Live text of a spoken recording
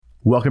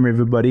Welcome,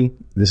 everybody.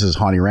 This is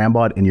Hani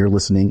Rambod, and you're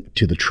listening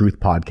to the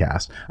Truth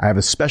Podcast. I have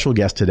a special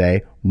guest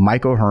today,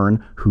 Mike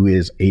O'Hearn, who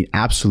is an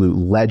absolute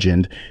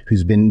legend,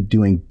 who's been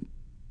doing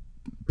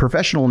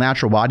professional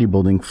natural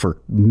bodybuilding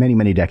for many,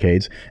 many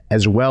decades,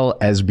 as well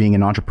as being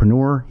an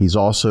entrepreneur. He's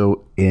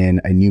also in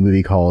a new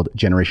movie called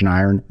Generation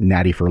Iron,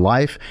 Natty for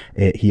Life.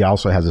 He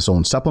also has his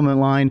own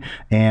supplement line,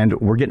 and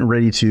we're getting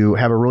ready to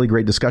have a really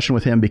great discussion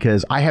with him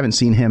because I haven't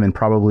seen him in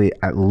probably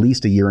at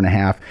least a year and a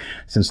half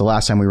since the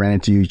last time we ran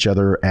into each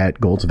other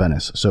at Gold's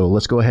Venice. So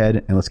let's go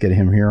ahead and let's get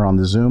him here on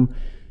the Zoom.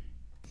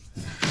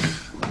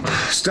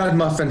 Stud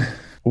Muffin.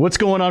 What's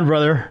going on,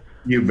 brother?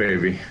 You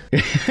baby.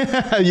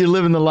 You're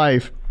living the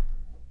life.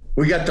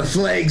 We got the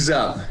flags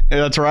up.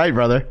 That's right,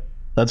 brother.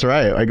 That's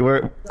right. Like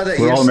we're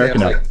all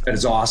American now. That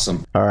is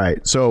awesome. All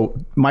right. So,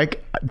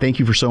 Mike, thank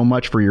you so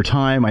much for your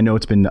time. I know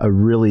it's been a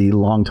really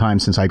long time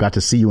since I got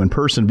to see you in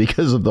person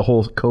because of the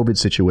whole COVID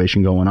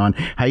situation going on.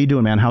 How you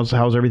doing, man? How's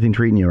everything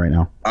treating you right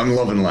now? I'm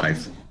loving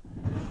life.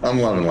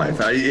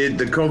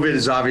 The COVID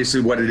is obviously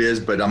what it is,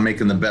 but I'm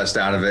making the best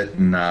out of it,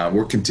 and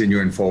we're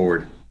continuing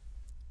forward.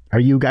 Are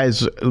you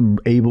guys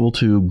able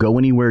to go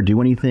anywhere,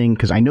 do anything?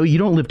 Because I know you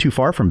don't live too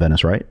far from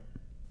Venice, right?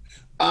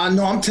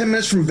 No, I'm 10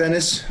 minutes from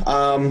Venice,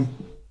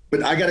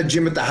 but I got a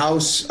gym at the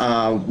house.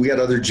 We got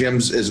other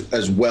gyms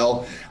as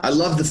well. I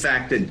love the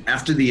fact that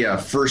after the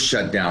first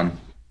shutdown,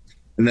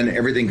 and then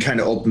everything kind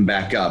of opened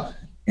back up,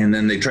 and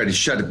then they tried to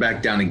shut it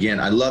back down again.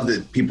 I love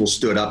that people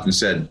stood up and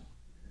said,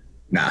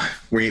 nah,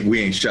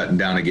 we ain't shutting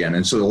down again.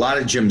 And so a lot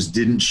of gyms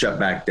didn't shut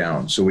back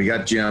down. So we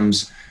got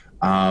gyms.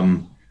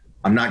 I'm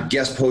not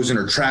guest posing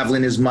or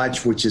traveling as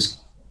much, which has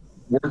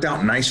worked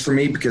out nice for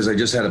me because I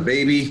just had a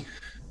baby.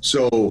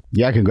 So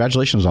yeah,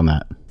 congratulations on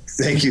that.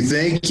 Thank you.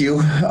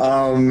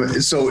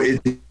 So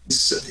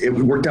it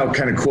worked out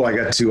kind of cool. I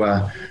got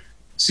to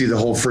see the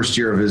whole first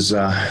year of his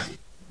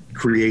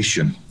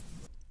creation.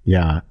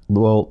 Yeah,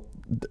 well,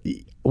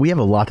 we have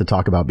a lot to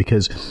talk about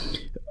because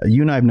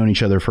you and I have known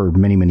each other for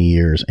many, many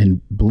years. And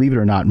believe it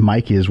or not,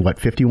 Mike is what,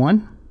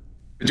 51?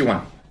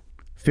 51.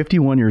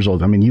 51 years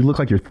old. I mean, you look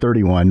like you're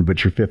 31,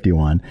 but you're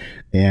 51.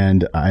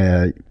 And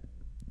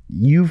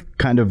you've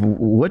kind of,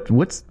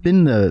 what's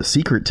been the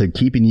secret to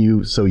keeping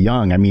you so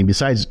young? I mean,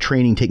 besides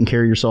training, taking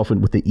care of yourself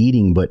with the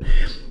eating, but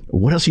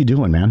what else are you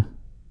doing, man?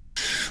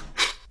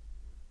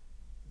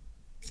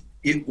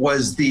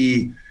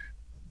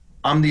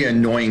 I'm the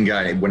annoying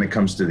guy when it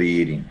comes to the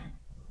eating.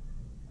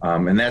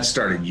 And that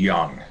started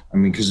young. I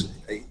mean, because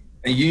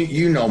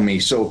you know me.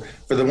 So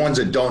for the ones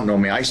that don't know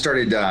me, I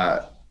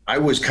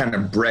was kind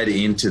of bred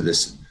into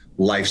this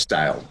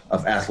lifestyle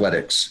of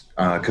athletics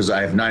because I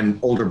have 9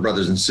 older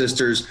brothers and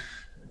sisters,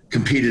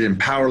 competed in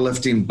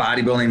powerlifting,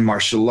 bodybuilding,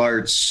 martial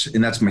arts,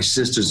 and that's my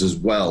sisters as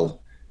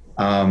well.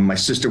 My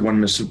sister won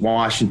Miss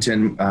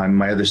Washington.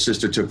 My other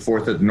sister took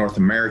 4th at the North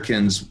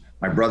Americans.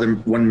 My brother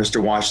won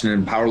Mr.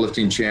 Washington,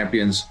 powerlifting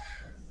champions.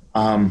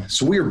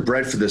 So we were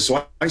bred for this.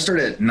 So I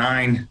started at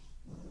 9,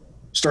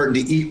 starting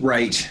to eat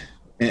right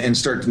and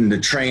starting to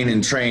train.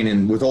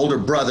 And with older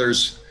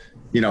brothers,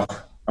 you know,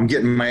 I'm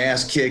getting my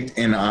ass kicked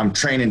and I'm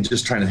training,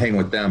 just trying to hang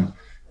with them.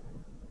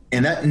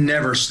 And that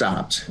never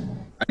stopped.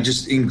 I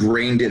just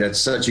ingrained it at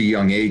such a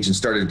young age and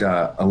started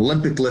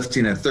Olympic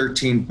lifting at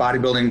 13,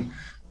 bodybuilding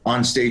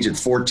on stage at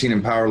 14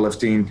 and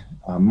powerlifting,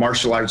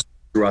 martial arts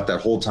throughout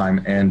that whole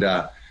time. And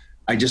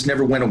I just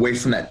never went away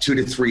from that 2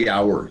 to 3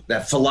 hour,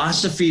 that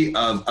philosophy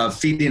of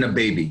feeding a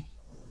baby.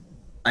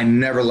 I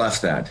never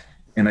left that.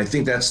 And I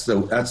think that's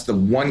the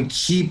one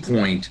key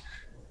point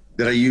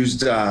that I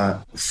used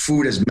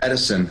food as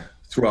medicine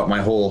throughout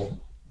my whole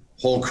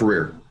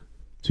career.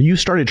 So you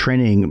started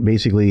training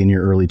basically in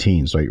your early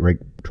teens, right?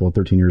 12,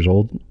 13 years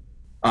old?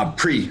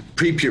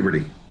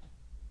 Pre-puberty.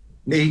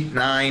 8,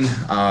 9.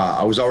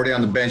 I was already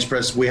on the bench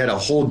press. We had a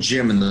whole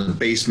gym in the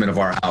basement of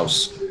our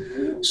house.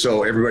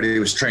 So everybody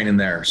was training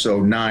there.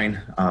 So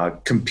 9,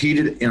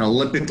 competed in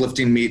Olympic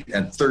lifting meet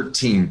at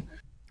 13.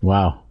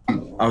 Wow.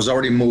 I was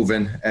already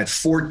moving. At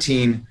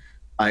 14,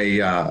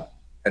 I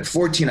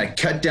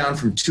cut down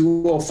from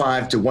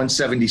 205 to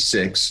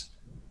 176.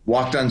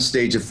 Walked on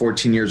stage at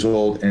 14 years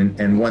old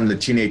and won the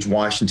Teenage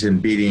Washington,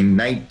 beating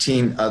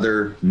 19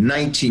 other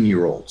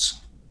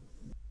 19-year-olds.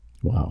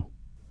 Wow.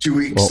 2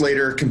 weeks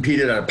later,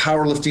 competed at a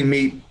powerlifting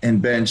meet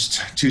and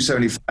benched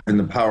 275 in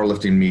the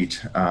powerlifting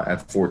meet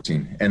at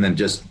 14. And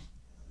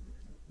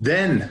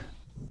then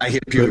I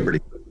hit puberty.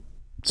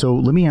 So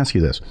let me ask you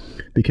this,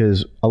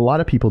 because a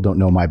lot of people don't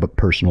know my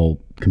personal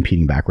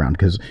competing background,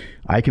 because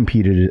I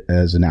competed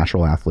as a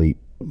natural athlete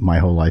my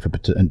whole life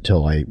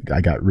until I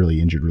got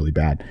really injured really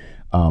bad.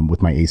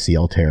 With my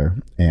ACL tear.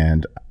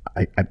 And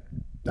I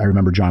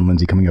remember John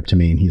Lindsay coming up to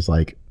me and he's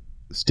like,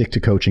 stick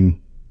to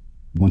coaching.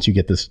 Once you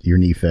get your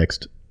knee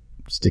fixed,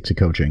 stick to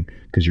coaching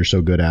because you're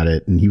so good at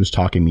it. And he was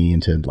talking me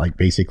into like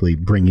basically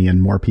bringing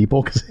in more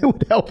people because it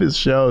would help his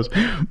shows.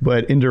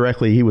 But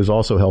indirectly, he was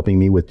also helping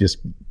me with just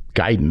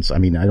guidance. I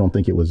mean, I don't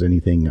think it was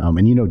anything.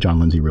 And you know John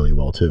Lindsay really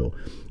well too.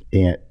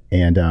 And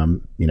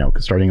you know,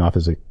 starting off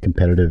as a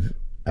competitive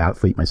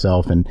athlete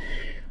myself, and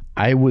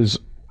I was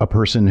a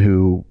person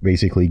who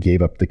basically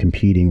gave up the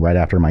competing right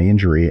after my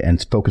injury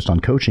and focused on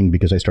coaching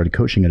because I started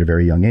coaching at a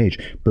very young age.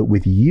 But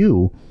with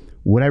you,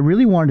 what I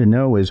really wanted to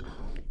know is,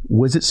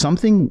 was it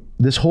something,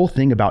 this whole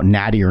thing about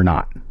natty or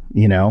not?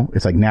 You know,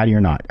 it's like natty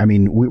or not. I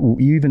mean,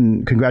 we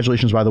even,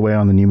 congratulations, by the way,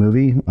 on the new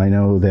movie. I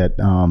know that,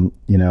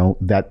 you know,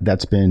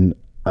 that's been,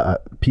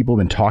 people have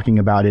been talking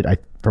about it.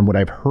 From what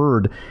I've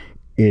heard,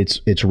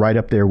 it's right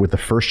up there with the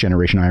first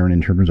generation Iron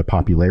in terms of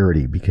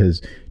popularity,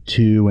 because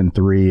 2 and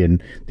 3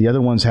 and the other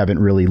ones haven't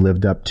really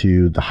lived up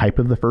to the hype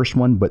of the first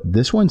one, but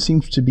this one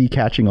seems to be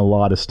catching a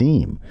lot of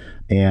steam.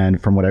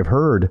 And from what I've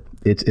heard,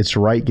 it's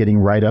getting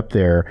right up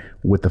there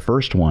with the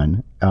first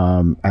one,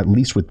 at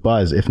least with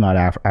buzz, if not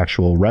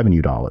actual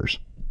revenue dollars.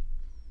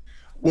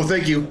 Well,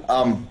 thank you.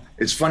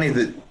 It's funny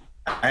that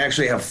I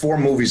actually have 4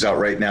 movies out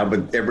right now,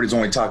 but everybody's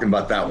only talking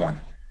about that one.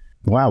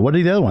 Wow. What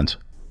are the other ones?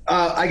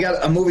 I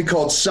got a movie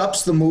called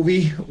Sups the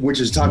Movie, which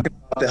is talking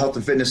about the health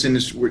and fitness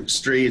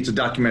industry. It's a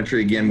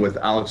documentary, again, with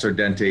Alex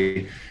Ardente.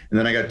 And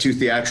then I got 2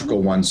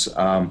 theatrical ones.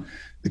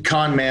 The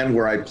Con Man,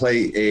 where I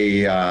play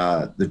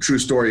the true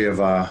story of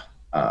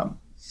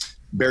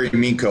Barry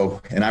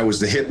Minko, and I was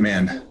the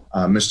hitman,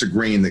 Mr.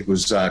 Green, that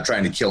was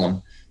trying to kill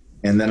him.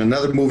 And then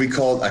another movie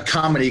a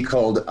comedy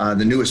called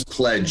The Newest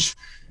Pledge,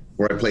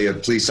 where I play a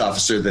police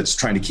officer that's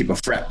trying to keep a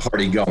frat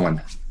party going.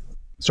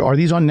 So are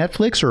these on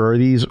Netflix, or are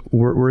these,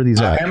 where are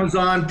these at?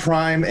 Amazon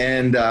Prime,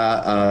 and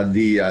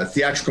the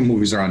theatrical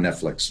movies are on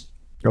Netflix.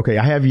 Okay,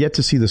 I have yet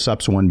to see the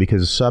Sups one,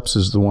 because Sups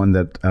is the one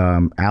that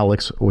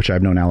Alex, which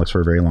I've known Alex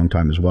for a very long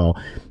time as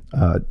well,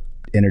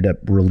 ended up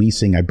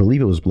releasing. I believe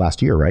it was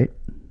last year, right?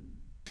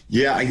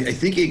 Yeah, I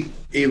think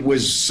it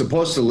was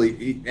supposed to.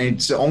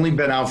 It's only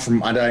been out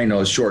from, I don't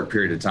know, a short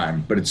period of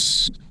time, but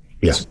it's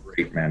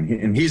great, man,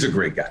 and he's a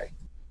great guy.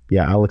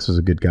 Yeah, Alex is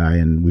a good guy,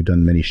 and we've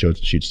done many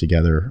shoots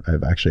together.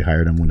 I've actually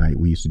hired him when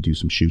we used to do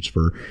some shoots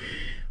for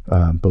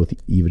both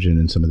Evogen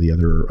and some of the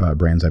other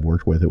brands I've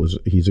worked with.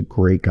 He's a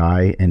great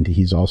guy, and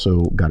he's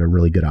also got a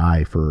really good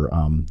eye for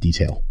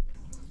detail.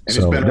 And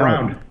he's been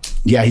around.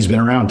 Yeah, he's been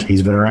around.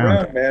 He's been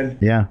around, man.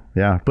 Yeah.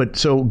 But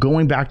so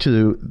going back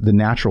to the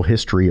natural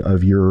history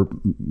of your,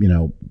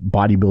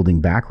 bodybuilding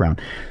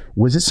background,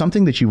 was it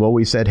something that you've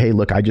always said, "Hey,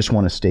 look, I just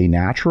want to stay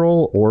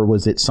natural," or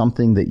was it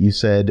something that you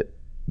said?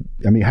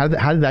 I mean, how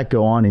did that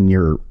go on in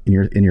your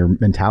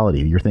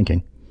mentality, your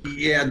thinking?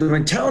 Yeah, the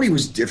mentality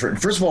was different.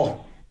 First of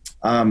all,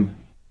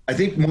 I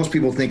think most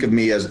people think of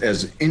me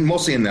as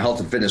mostly in the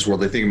health and fitness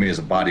world, they think of me as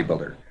a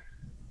bodybuilder.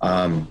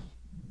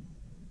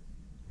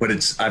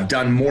 But I've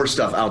done more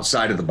stuff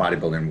outside of the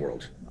bodybuilding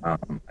world.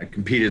 I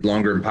competed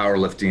longer in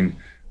powerlifting,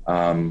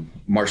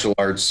 martial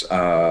arts,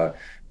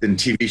 then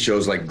TV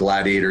shows like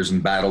Gladiators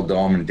and Battle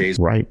Dome and Days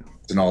right,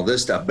 and all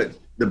this stuff. But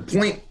the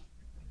point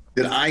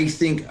that I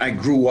think I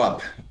grew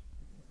up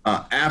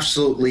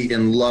absolutely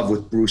in love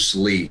with Bruce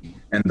Lee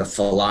and the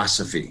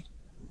philosophy.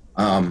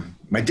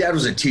 My dad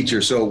was a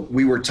teacher, so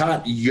we were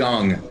taught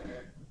young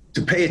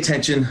to pay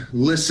attention,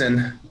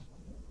 listen,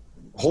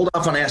 hold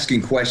off on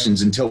asking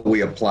questions until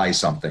we apply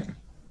something,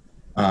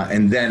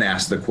 and then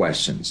ask the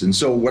questions. And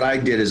so what I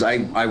did is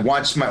I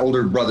watched my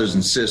older brothers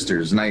and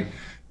sisters, and I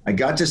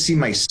got to see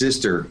my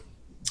sister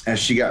as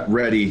she got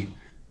ready,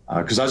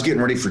 because I was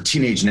getting ready for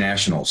Teenage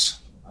Nationals.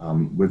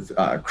 With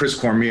Chris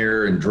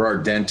Cormier and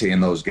Gerard Dente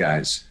and those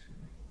guys.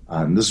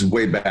 This is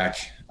way back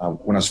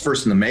when I was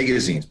first in the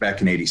magazines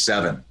back in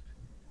 '87.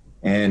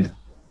 And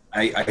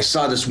I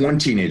saw this one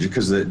teenager,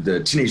 because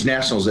the Teenage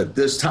Nationals at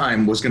this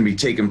time was going to be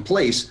taking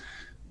place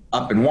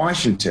up in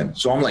Washington.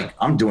 So I'm like,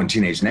 I'm doing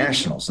Teenage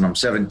Nationals, and I'm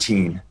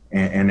 17,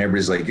 and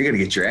everybody's like, you're going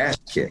to get your ass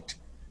kicked.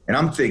 And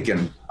I'm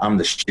thinking, I'm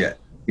the shit.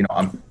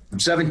 I'm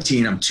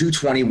 17, I'm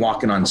 220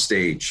 walking on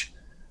stage.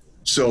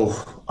 So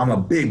I'm a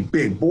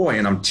big boy,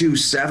 and I'm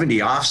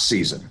 270 off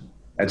season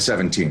at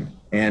 17.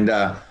 And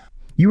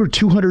you were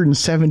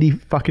 270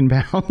 fucking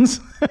pounds.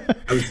 I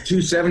was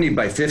 270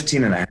 by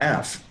 15 and a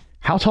half.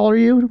 How tall are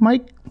you,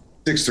 Mike?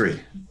 6'3".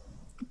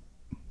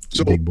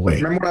 So big boy.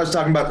 Remember what I was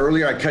talking about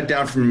earlier? I cut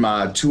down from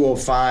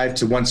 205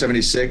 to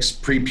 176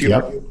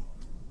 pre-puberty. Yep.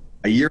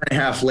 A year and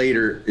a half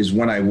later is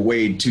when I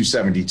weighed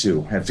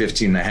 272 at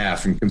 15 and a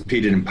half and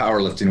competed in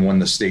powerlifting and won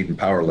the state in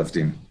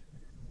powerlifting.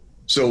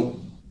 So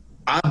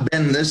I've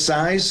been this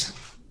size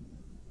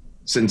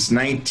since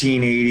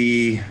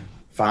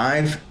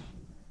 1985.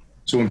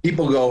 So when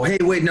people go, "Hey,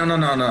 wait, no,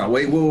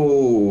 wait,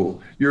 whoa,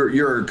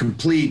 you're a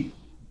complete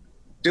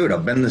dude,"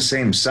 I've been the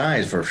same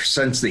size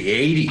since the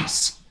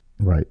 80s.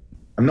 Right.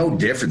 I'm no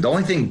different. The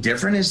only thing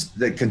different is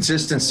the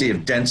consistency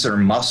of denser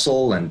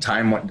muscle and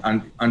time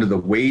under the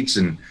weights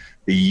and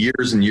the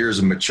years and years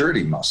of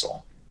maturity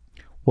muscle.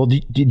 Well,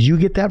 did you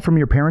get that from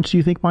your parents, do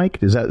you think, Mike?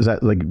 Is that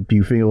like, do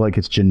you feel like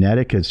it's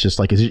genetic? It's just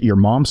like, is it your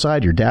mom's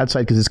side, your dad's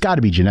side? Because it's got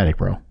to be genetic,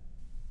 bro.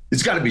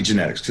 It's got to be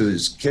genetics,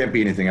 because it can't be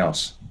anything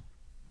else.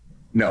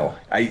 No,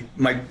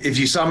 if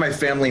you saw my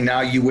family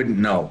now, you wouldn't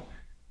know.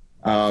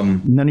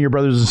 None of your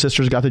brothers and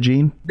sisters got the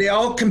gene? They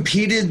all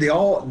competed. They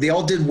all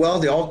did well.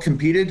 They all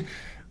competed.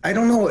 I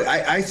don't know.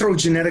 I throw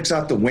genetics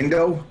out the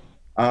window.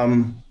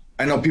 I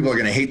I know people are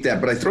going to hate that,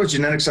 but I throw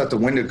genetics out the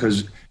window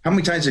because how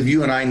many times have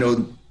you and I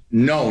known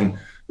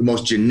the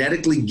most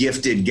genetically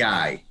gifted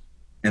guy,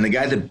 and the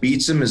guy that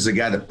beats him is the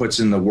guy that puts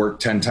in the work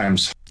 10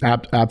 times?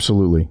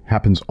 Absolutely.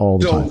 Happens all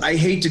the time. So I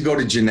hate to go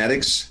to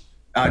genetics.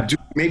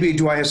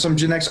 Do I have some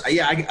genetics?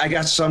 Yeah, I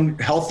got some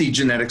healthy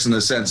genetics in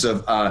the sense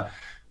of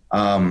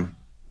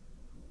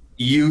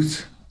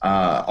youth.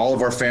 All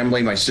of our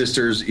family, my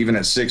sisters, even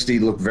at 60,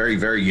 look very,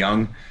 very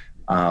young.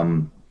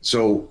 And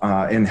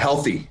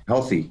healthy,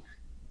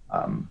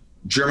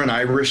 German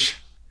Irish.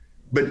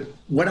 But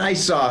what I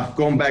saw,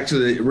 going back to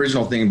the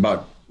original thing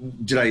about,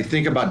 did I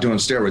think about doing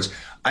steroids?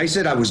 I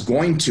said I was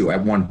going to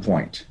at one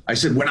point. I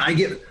said, when I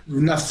get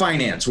enough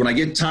finance, when I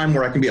get time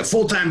where I can be a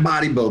full-time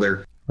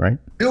bodybuilder, right,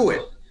 do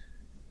it.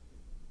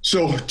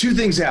 So 2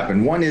 things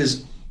happened. One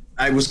is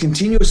I was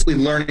continuously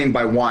learning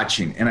by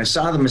watching, and I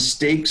saw the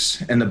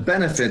mistakes and the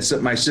benefits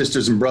that my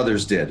sisters and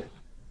brothers did.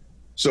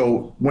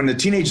 So when the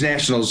Teenage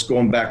Nationals,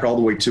 going back all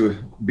the way to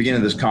the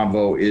beginning of this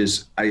convo,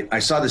 is I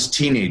saw this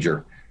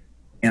teenager,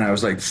 and I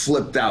was like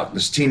flipped out.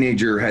 This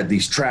teenager had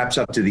these traps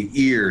up to the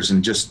ears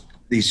and just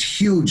these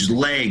huge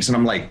legs. And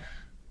I'm like,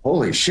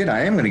 holy shit,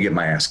 I am going to get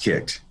my ass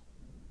kicked.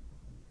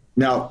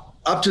 Now,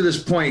 up to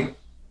this point,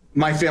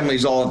 my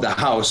family's all at the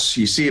house.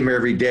 You see them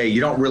every day.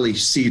 You don't really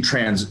see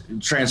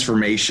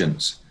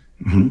transformations.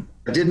 Mm-hmm.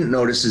 I didn't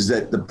notice is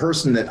that the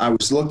person that I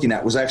was looking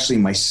at was actually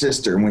my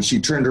sister. And when she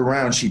turned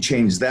around, she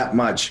changed that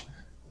much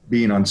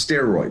being on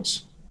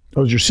steroids.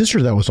 Oh, it was your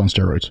sister that was on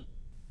steroids?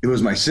 It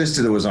was my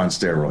sister that was on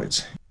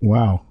steroids.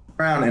 Wow.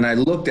 And I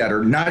looked at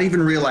her, not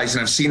even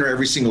realizing I've seen her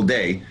every single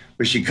day,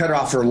 but she cut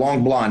off her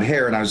long blonde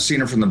hair, and I was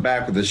seeing her from the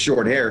back with the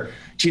short hair.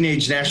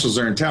 Teenage Nationals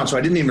are in town, so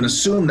I didn't even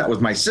assume that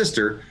was my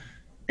sister.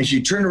 And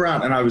she turned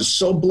around, and I was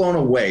so blown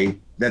away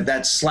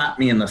that slapped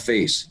me in the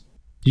face.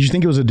 Did you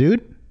think it was a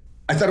dude?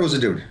 I thought it was a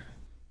dude.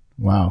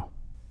 Wow.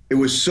 It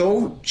was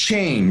so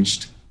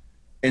changed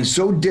and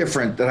so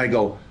different that I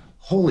go,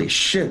 holy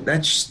shit,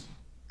 that's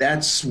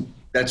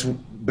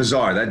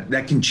bizarre.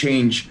 That can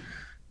change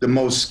the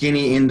most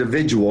skinny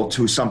individual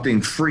to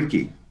something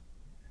freaky.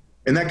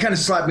 And that kind of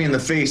slapped me in the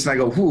face, and I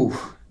go, whew.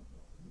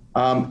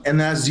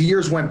 And as the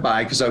years went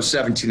by, because I was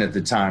 17 at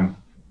the time,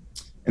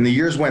 and the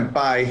years went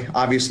by,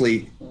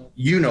 obviously,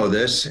 you know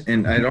this,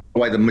 and I don't know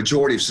why the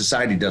majority of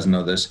society doesn't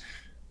know this.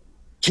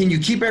 Can you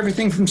keep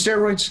everything from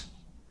steroids?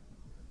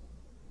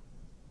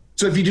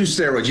 So if you do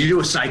steroids, you do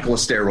a cycle of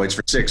steroids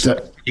for 6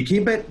 months, you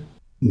keep it?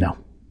 No.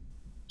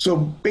 So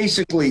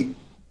basically,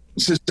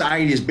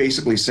 society is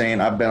basically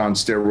saying I've been on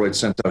steroids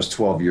since I was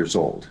 12 years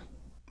old.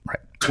 Right.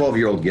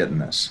 12-year-old getting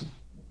this,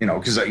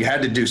 because you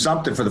had to do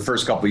something for the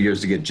first couple of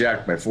years to get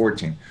jacked by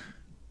 14.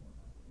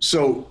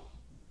 So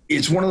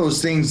it's one of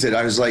those things that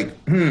I was like,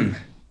 I'm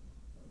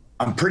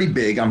pretty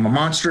big. I'm a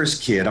monstrous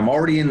kid. I'm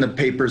already in the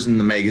papers and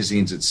the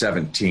magazines at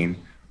 17.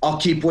 I'll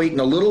keep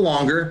waiting a little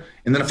longer.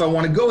 And then if I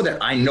want to go there,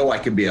 I know I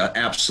could be an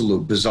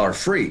absolute bizarre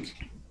freak.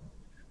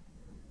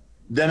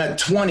 Then at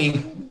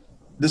 20,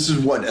 this is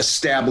what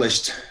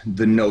established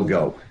the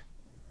no-go.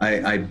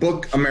 I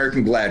book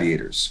American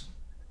Gladiators.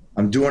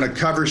 I'm doing a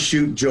cover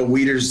shoot. Joe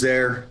Weider's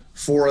there.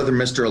 4 other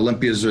Mr.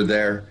 Olympias are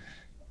there.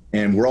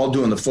 And we're all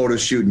doing the photo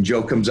shoot. And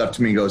Joe comes up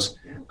to me and goes,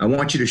 I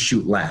want you to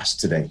shoot last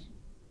today.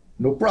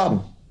 No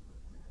problem.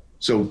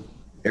 So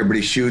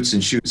everybody shoots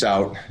and shoots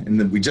out. And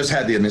then we just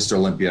had the Mr.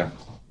 Olympia.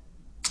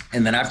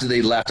 And then after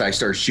they left, I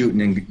started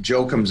shooting. And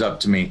Joe comes up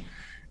to me.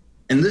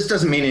 And this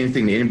doesn't mean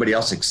anything to anybody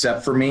else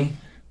except for me.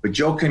 But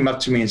Joe came up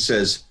to me and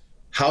says,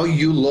 how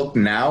you look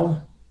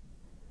now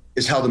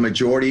is how the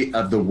majority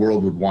of the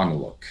world would want to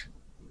look.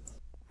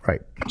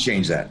 Right.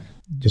 Change that.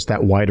 Just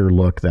that wider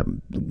look, that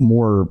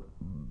more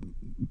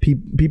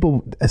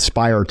people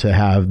aspire to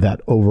have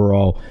that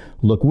overall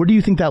look. What do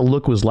you think that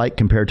look was like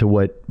compared to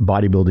what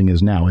bodybuilding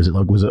is now? Was it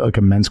like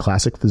a men's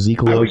classic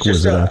physique look?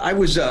 I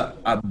was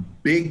a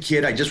big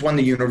kid. I just won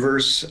the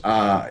universe.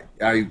 But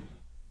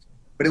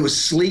it was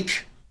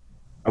sleek.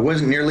 I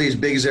wasn't nearly as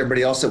big as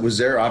everybody else that was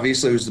there.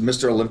 Obviously, it was the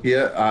Mr.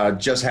 Olympia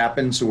just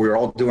happened, so we were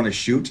all doing a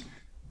shoot.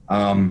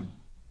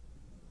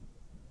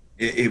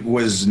 It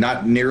was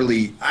not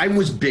nearly. I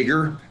was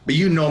bigger, but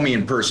you know me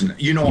in person.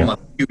 You know, I'm a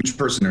huge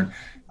person.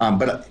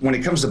 But when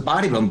it comes to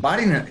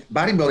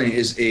bodybuilding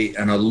is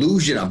an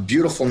illusion of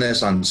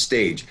beautifulness on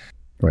stage.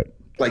 Right.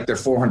 Like they're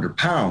 400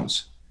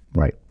 pounds.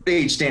 Right.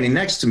 Stage standing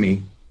next to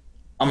me,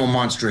 I'm a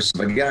monstrous of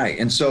a guy,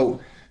 and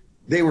so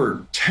they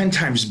were 10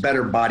 times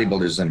better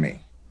bodybuilders than me.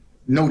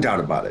 No doubt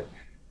about it.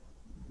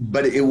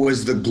 But it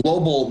was the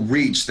global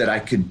reach that I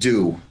could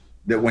do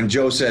that when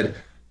Joe said,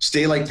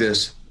 stay like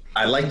this,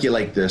 I like you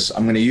like this,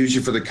 I'm going to use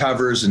you for the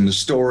covers and the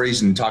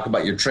stories and talk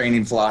about your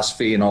training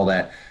philosophy and all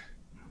that.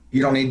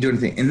 You don't need to do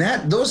anything.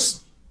 And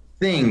those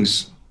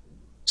things,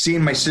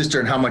 seeing my sister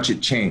and how much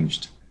it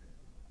changed.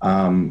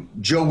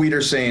 Joe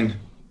Weider saying,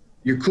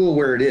 you're cool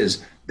where it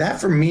is. That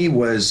for me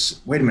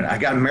was, wait a minute, I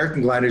got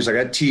American Gladiators, I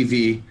got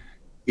TV.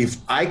 If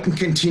I can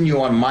continue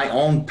on my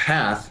own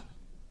path,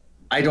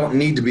 I don't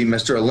need to be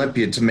Mr.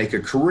 Olympia to make a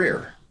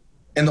career.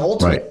 And the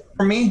ultimate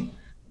for me,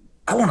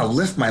 I want to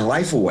lift my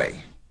life away.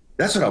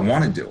 That's what I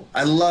want to do.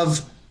 I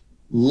love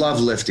love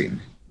lifting.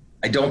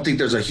 I don't think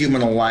there's a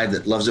human alive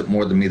that loves it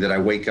more than me, that I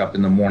wake up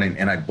in the morning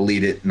and I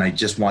bleed it and I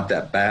just want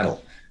that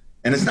battle.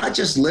 And it's not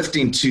just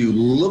lifting to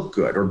look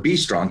good or be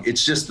strong.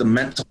 It's just the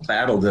mental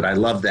battle that I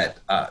love,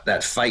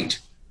 that fight.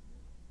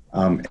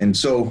 And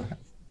so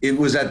it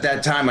was at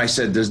that time I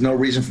said, there's no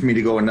reason for me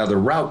to go another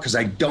route because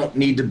I don't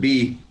need to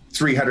be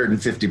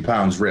 350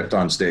 pounds ripped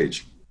on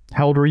stage.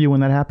 How old were you when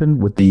that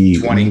happened with the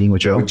 20, meeting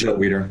with Joe? With Joe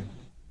Weider.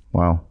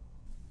 Wow.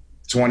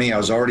 20, I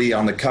was already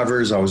on the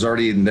covers. I was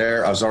already in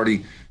there. I was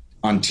already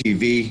on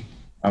TV.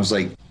 I was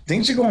like,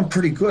 things are going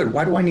pretty good.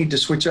 Why do I need to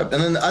switch up?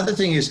 And then the other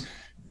thing is,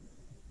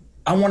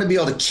 I want to be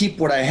able to keep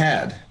what I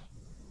had.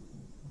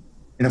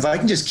 And if I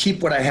can just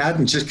keep what I had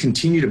and just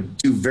continue to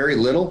do very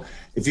little,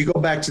 if you go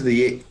back to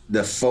the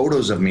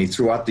photos of me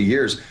throughout the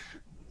years,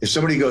 if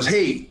somebody goes,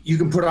 hey, you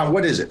can put on,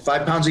 what is it,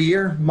 5 pounds a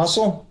year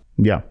muscle?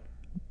 Yeah.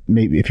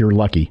 Maybe if you're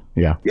lucky.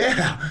 Yeah.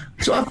 Yeah.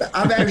 So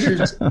I've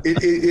averaged,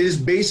 it is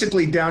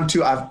basically down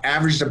to, I've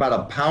averaged about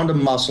a pound of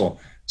muscle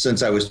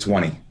since I was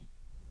 20.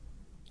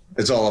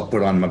 That's all I've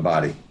put on my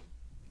body.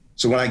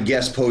 So when I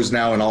guest pose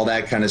now and all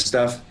that kind of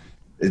stuff,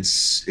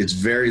 it's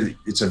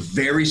a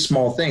very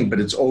small thing, but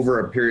it's over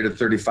a period of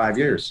 35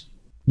 years.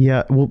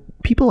 Yeah. Well,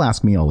 people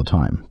ask me all the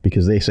time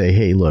because they say,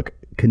 hey, look,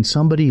 can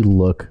somebody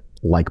look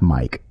like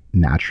Mike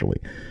naturally?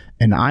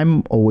 And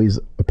I'm always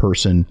a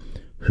person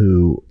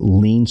who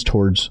leans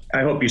towards.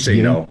 I hope you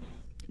say no.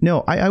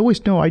 No, I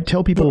always know. I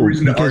tell people. No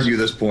reason to argue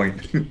this point.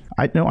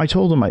 I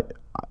told them I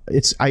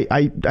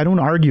don't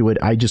argue it.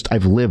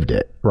 I've lived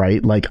it,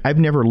 right? Like I've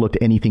never looked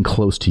anything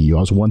close to you. I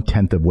was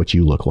 1/10 of what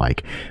you look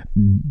like.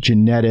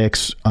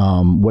 Genetics,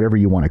 whatever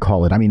you want to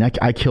call it. I mean,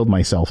 I killed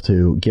myself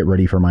to get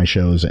ready for my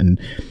shows,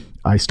 and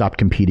I stopped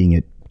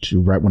competing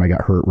right when I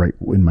got hurt, right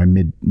in my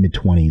mid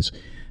 20s.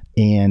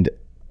 And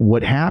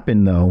what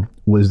happened though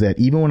was that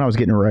even when I was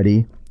getting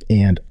ready,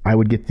 and I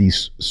would get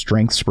these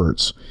strength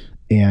spurts,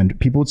 and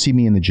people would see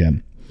me in the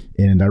gym.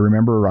 And I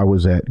remember I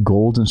was at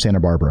Gold's in Santa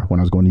Barbara when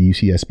I was going to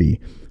UCSB,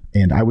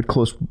 and I would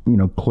close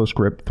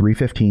grip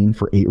 315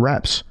 for 8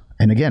 reps.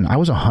 And again, I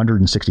was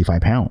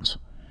 165 pounds,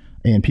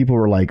 and people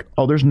were like,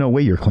 oh, there's no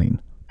way you're clean.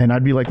 And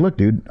I'd be like, look,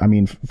 dude, I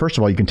mean, first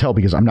of all, you can tell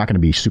because I'm not going to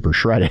be super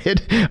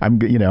shredded.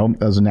 I'm,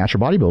 as a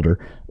natural bodybuilder.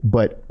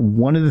 But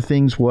one of the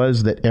things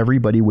was that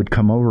everybody would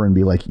come over and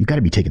be like, you got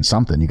to be taking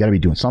something. You got to be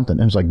doing something.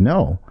 And I was like,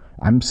 no,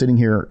 I'm sitting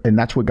here. And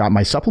that's what got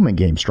my supplement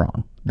game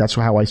strong. That's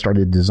how I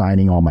started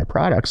designing all my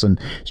products and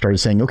started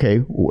saying,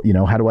 okay,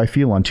 how do I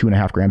feel on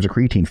 2.5 grams of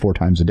creatine 4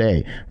 times a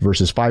day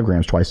versus 5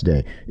 grams twice a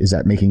day? Is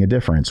that making a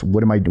difference?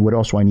 What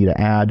else do I need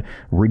to add?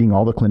 Reading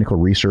all the clinical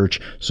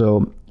research.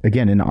 So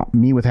again, in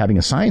me with having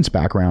a science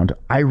background,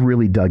 I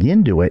really dug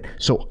into it.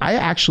 So I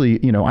actually,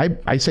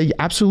 I say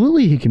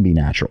absolutely he can be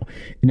natural.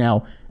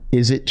 Now,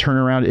 is it turn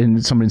around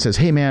and someone says,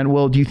 hey man,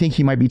 well, do you think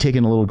he might be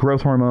taking a little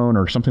growth hormone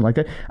or something like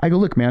that? I go,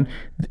 look, man,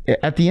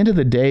 at the end of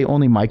the day,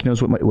 only Mike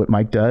knows what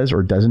Mike does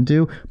or doesn't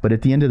do. But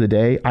at the end of the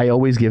day, I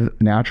always give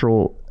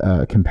natural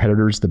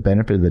competitors the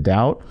benefit of the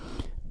doubt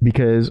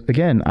because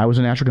again, I was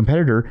a natural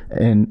competitor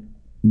and,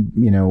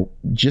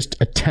 just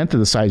a 1/10 of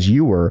the size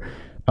you were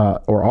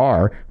or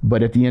are.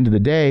 But at the end of the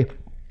day,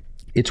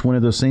 it's one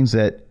of those things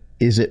that,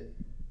 is it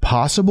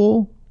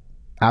possible?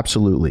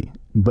 Absolutely.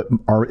 But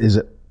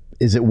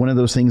is it one of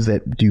those things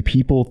that do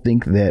people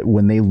think that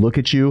when they look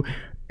at you,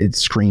 it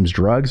screams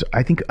drugs?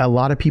 I think a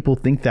lot of people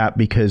think that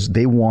because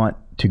they want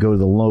to go to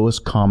the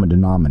lowest common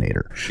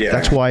denominator. Yeah.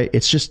 That's why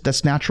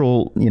that's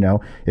natural.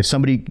 If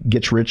somebody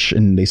gets rich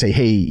and they say,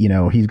 hey,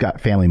 he's got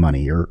family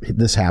money or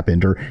this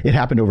happened or it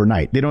happened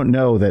overnight. They don't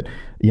know that,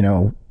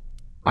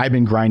 I've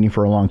been grinding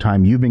for a long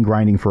time. You've been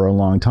grinding for a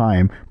long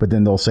time, but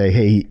then they'll say,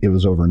 hey, it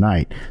was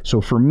overnight. So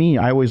for me,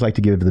 I always like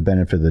to give the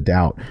benefit of the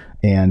doubt.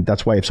 And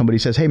that's why if somebody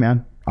says, hey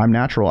man, I'm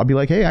natural, I'll be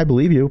like, hey, I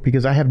believe you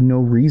because I have no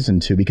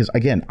reason to, because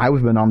again, I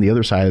was been on the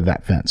other side of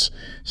that fence.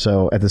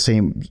 So at the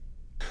same.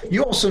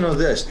 You also know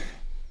this,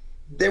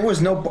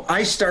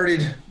 I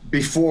started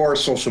before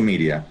social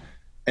media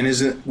and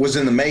was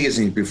in the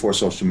magazines before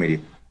social media.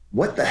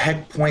 What the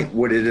heck point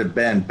would it have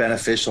been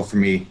beneficial for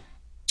me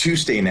to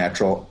stay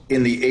natural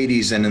in the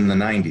 80s and in the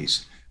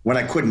 90s when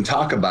I couldn't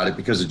talk about it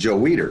because of Joe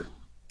Weider?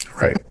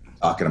 Right.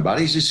 Talking about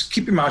it. He's just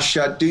keep your mouth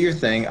shut, do your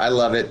thing. I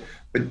love it.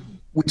 But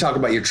we talk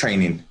about your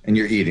training and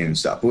your eating and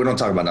stuff, but we don't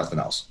talk about nothing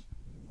else.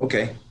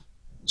 Okay.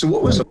 So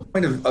what was the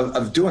point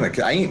of doing it?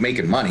 I ain't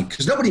making money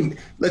because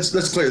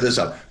let's clear this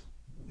up.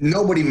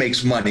 Nobody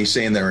makes money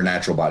saying they're a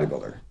natural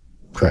bodybuilder.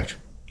 Correct.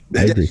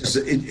 I agree.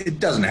 It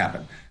doesn't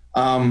happen.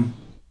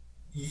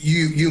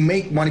 You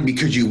make money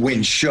because you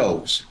win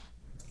shows.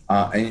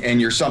 And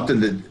you're something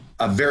that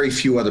a very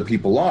few other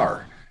people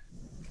are.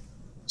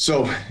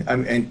 So,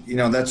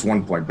 that's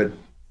one point. But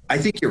I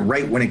think you're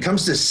right. When it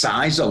comes to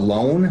size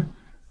alone,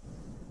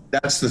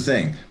 that's the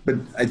thing. But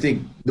I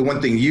think the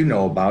one thing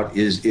about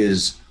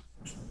is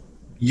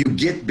you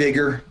get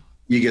bigger,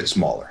 you get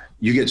smaller.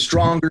 You get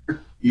stronger,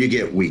 you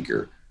get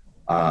weaker.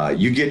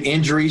 You get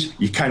injuries,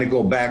 you kind of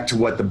go back to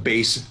what the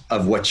base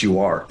of what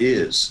you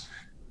is.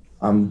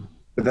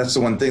 But that's the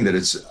one thing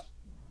that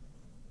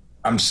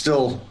I'm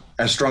still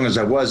as strong as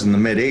I was in the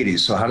mid 80s.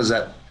 So how does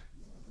that,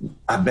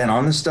 I've been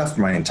on this stuff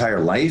for my entire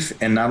life.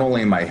 And not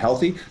only am I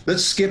healthy,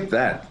 let's skip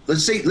that.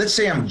 Let's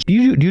say I'm. Do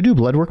you do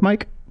blood work,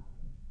 Mike?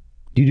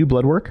 Do you do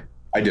blood work?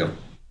 I do.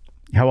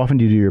 How often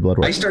do you do your blood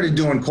work? I started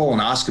doing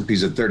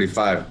colonoscopies at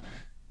 35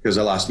 because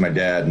I lost my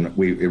dad, and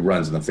it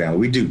runs in the family.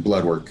 We do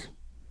blood work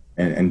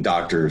and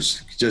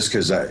doctors just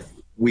because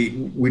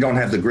we don't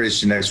have the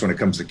greatest genetics when it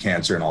comes to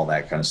cancer and all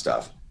that kind of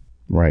stuff.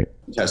 Right.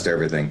 Test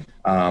everything.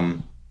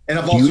 And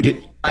I've also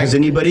has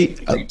anybody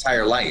my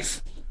entire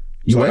life.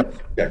 You So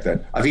what? check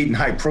that. I've eaten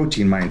high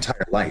protein my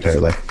entire life.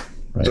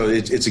 Right. So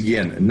it's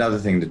again another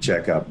thing to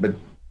check up. But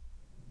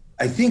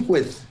I think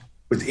with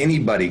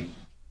anybody,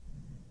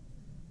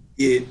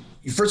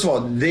 first of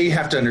all, they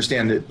have to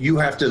understand that you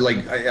have to,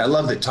 like, I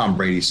love that Tom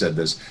Brady said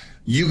this.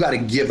 You got to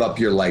give up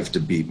your life to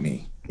beat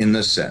me in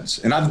this sense.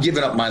 And I've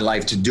given up my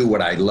life to do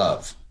what I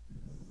love.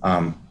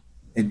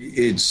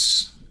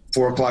 It's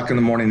 4:00 in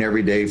the morning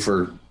every day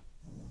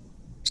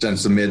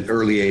since the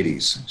early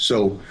 80s.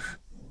 So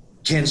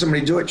can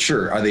somebody do it?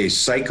 Sure. Are they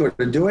psycho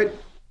to do it?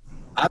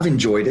 I've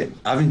enjoyed it.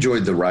 I've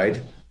enjoyed the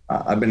ride.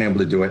 I've been able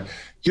to do it.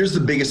 Here's the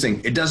biggest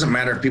thing. It doesn't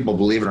matter if people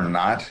believe it or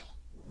not.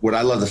 What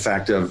I love the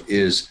fact of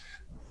is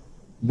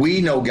we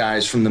know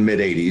guys from the mid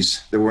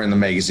 80s that were in the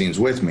magazines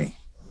with me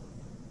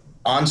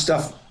on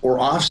stuff or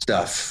off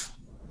stuff.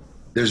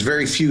 There's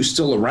very few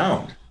still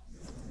around.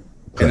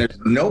 And there's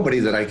nobody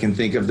that I can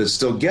think of that's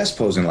still guest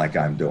posing like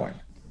I'm doing.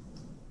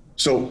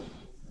 So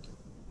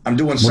I'm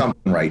doing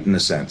something right in a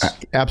sense.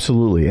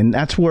 Absolutely. And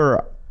that's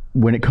where,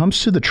 when it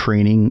comes to the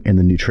training and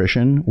the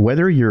nutrition,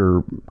 whether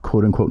you're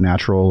quote unquote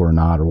natural or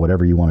not, or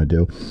whatever you want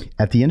to do,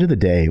 at the end of the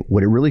day,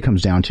 what it really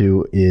comes down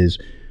to is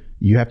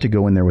you have to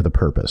go in there with a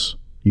purpose.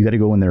 You got to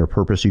go in there with a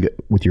purpose. You get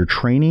with your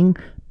training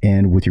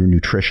and with your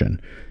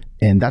nutrition.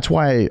 And that's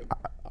why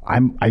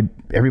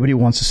everybody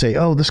wants to say,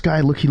 oh, this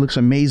guy, look, he looks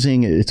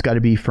amazing. It's got to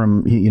be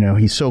from,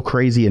 he's so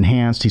crazy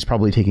enhanced. He's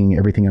probably taking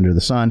everything under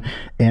the sun.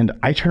 And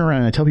I turn around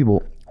and I tell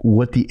people,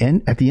 at the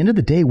end of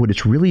the day, what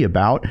it's really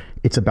about,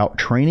 it's about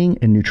training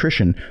and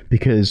nutrition,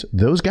 because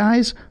those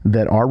guys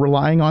that are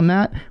relying on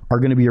that are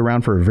going to be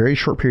around for a very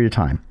short period of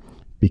time,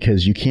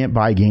 because you can't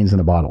buy gains in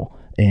a bottle.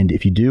 And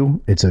if you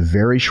do, it's a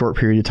very short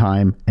period of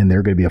time, and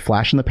they're going to be a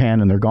flash in the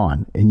pan and they're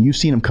gone. And you've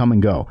seen them come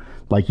and go.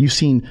 Like you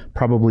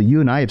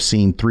and I have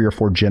seen 3 or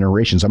 4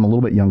 generations. I'm a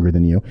little bit younger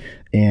than you.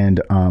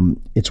 And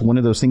it's one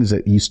of those things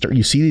that you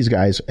see these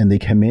guys and they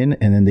come in,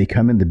 and then they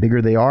come in, the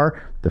bigger they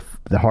are,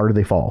 the harder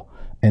they fall.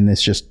 And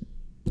it's just,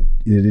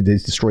 they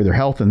destroy their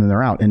health and then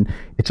they're out. And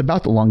it's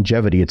about the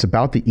longevity. It's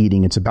about the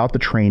eating. It's about the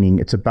training.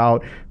 It's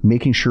about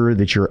making sure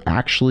that you're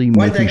actually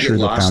making sure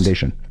the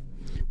foundation.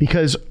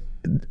 Because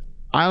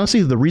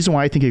honestly, the reason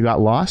why I think it got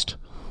lost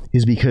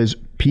is because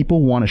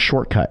people want a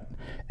shortcut,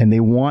 and they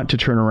want to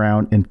turn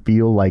around and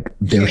feel like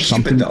there's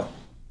something. Keep it, though.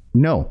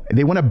 No,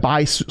 they want to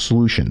buy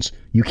solutions.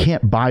 You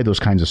can't buy those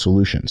kinds of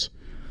solutions.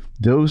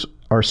 Those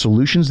are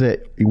solutions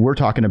that we're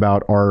talking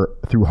about are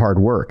through hard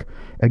work.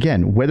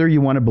 Again, whether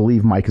you want to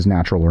believe Mike is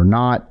natural or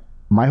not,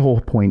 my whole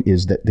point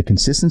is that the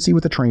consistency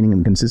with the training and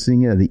the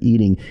consistency of the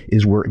eating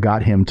is where it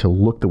got him to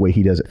look the way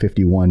he does at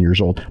 51 years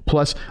old.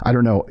 Plus, I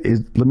don't know,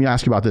 let me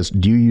ask you about this.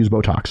 Do you use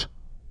Botox?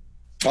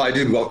 Oh, I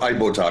do. I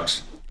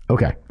Botox.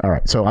 Okay. All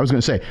right. So I was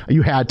going to say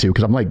you had to,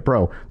 because I'm like,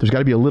 bro, there's got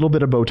to be a little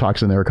bit of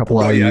Botox in there, a couple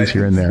of IUs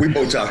here and there. We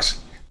Botox.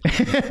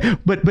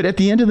 But at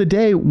the end of the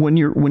day, when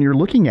you're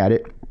looking at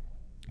it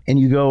and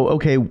you go,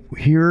 okay,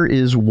 here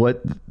is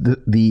what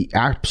the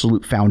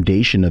absolute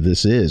foundation of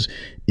this is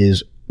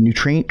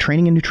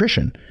training and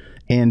nutrition.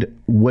 And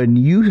when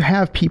you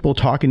have people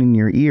talking in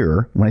your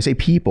ear, when I say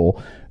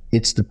people,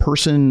 it's the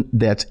person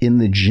that's in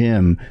the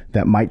gym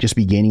that might just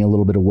be gaining a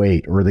little bit of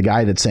weight, or the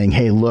guy that's saying,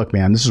 hey, look,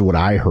 man, this is what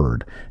I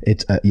heard.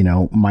 It's,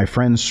 my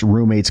friend's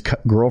roommate's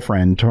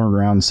girlfriend turned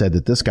around and said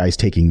that this guy's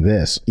taking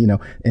this,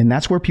 and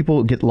that's where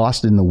people get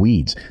lost in the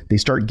weeds. They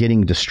start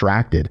getting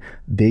distracted.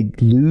 They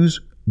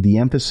lose the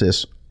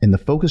emphasis, and the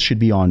focus should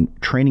be on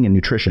training and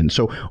nutrition.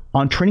 So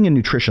on training and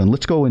nutrition,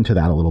 let's go into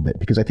that a little bit,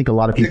 because I think a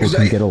lot of people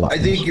can get a lot. I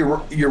think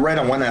you're right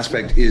on one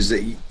aspect, is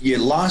that you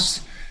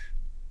lost.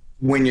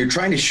 When you're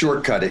trying to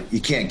shortcut it,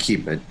 you can't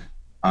keep it.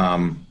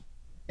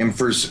 And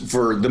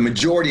for the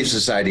majority of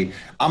society,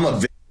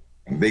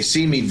 they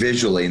see me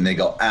visually and they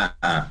go,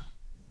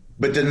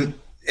 But then,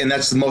 and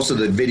that's most of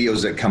the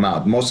videos that come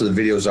out. Most of the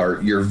videos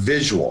are your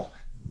visual,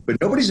 but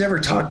nobody's ever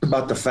talked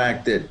about the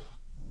fact that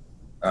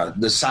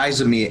the size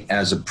of me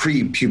as a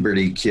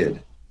pre-puberty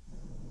kid,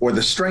 or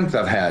the strength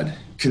I've had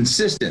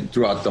consistent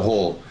throughout the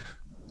whole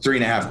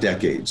 3.5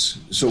 decades.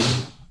 So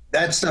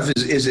that stuff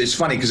is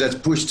funny, because that's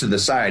pushed to the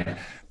side.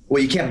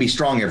 Well, you can't be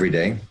strong every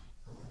day.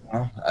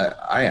 Well,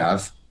 I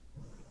have,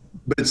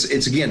 but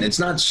it's again, it's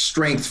not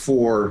strength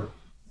for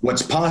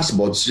what's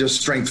possible. It's just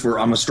strength for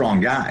I'm a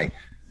strong guy,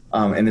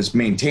 and it's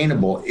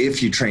maintainable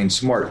if you train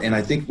smart. And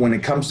I think when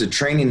it comes to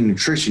training and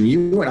nutrition,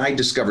 you and I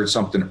discovered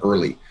something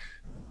early.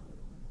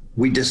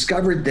 We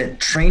discovered that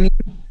training,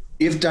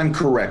 if done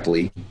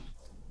correctly,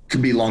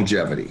 could be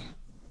longevity,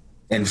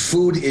 and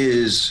food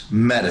is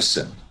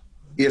medicine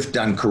if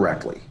done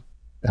correctly.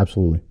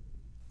 Absolutely.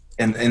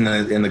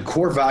 and the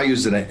core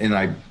values that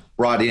I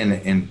brought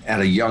in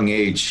at a young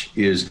age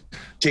is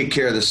take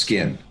care of the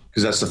skin,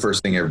 because that's the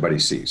first thing everybody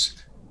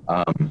sees.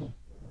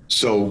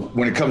 So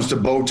when it comes to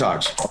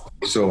Botox,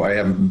 so I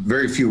have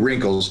very few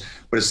wrinkles,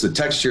 but it's the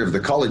texture of the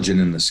collagen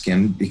in the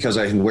skin, because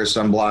I wear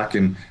sunblock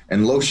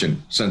and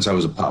lotion since I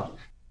was a pup.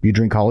 You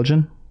drink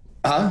collagen?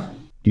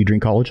 Do you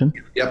drink collagen?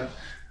 Yep.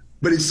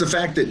 But it's the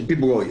fact that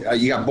people go,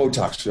 you got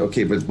Botox.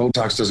 Okay, but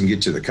Botox doesn't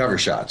get you the cover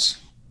shots.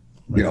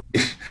 You know,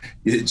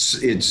 it's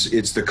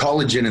the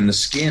collagen in the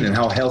skin and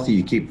how healthy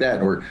you keep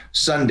that, or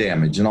sun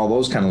damage and all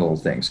those kind of little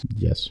things.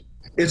 Yes.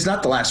 It's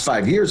not the last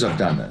 5 years I've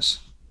done this.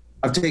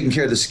 I've taken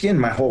care of the skin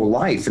my whole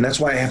life, and that's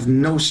why I have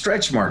no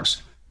stretch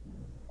marks.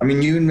 I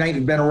mean, you might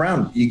have been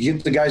around. You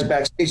get the guys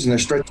backstage and their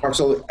stretch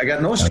marks. I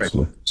got no stretch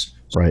marks.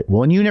 Right.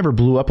 Well, and you never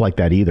blew up like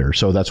that either.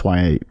 So that's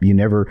why you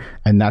never,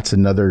 and that's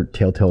another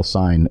telltale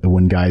sign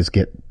when guys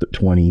get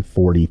 20,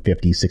 40,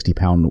 50, 60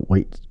 pound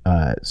weight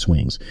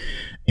swings.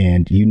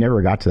 And you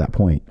never got to that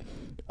point.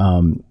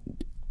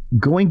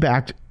 Going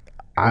back,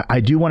 I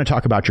do want to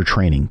talk about your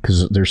training,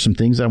 because there's some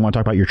things that I want to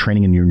talk about your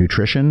training and your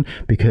nutrition,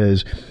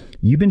 because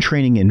you've been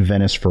training in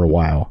Venice for a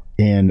while.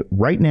 And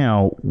right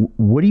now,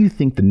 what do you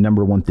think the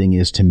number one thing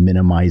is to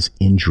minimize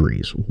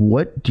injuries?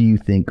 What do you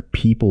think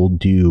people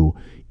do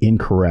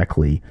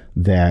incorrectly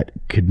that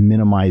could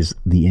minimize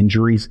the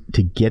injuries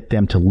to get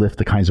them to lift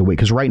the kinds of weight?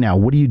 Because right now,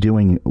 what are you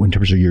doing in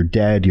terms of your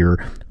dead,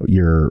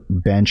 your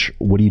bench?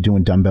 What are you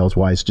doing dumbbells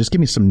wise? Just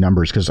give me some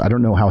numbers, because I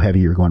don't know how heavy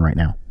you're going right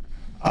now.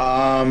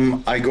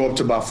 I go up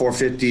to about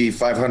 450,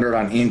 500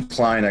 on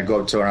incline. I go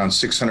up to around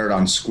 600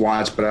 on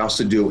squats, but I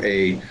also do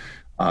a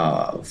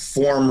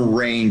form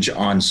range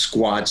on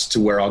squats to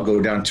where I'll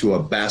go down to a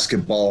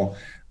basketball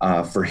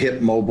for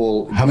hip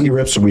mobile. How many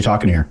reps are we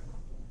talking here?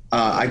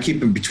 I keep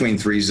them between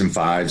 3s and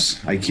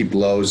 5s. I keep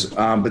lows.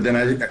 But then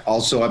I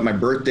also at my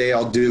birthday,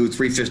 I'll do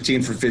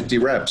 315 for 50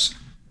 reps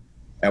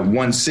at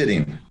one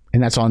sitting.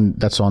 And that's on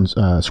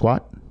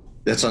squat?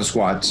 That's on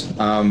squats.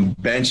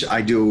 Bench,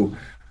 I do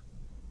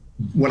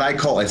what I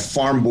call a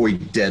farm boy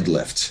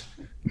deadlift.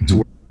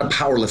 So a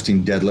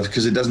powerlifting deadlift,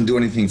 because it doesn't do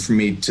anything for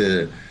me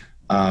to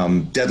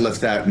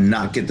deadlift that and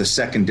not get the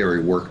secondary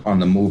work on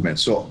the movement.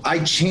 So I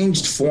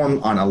changed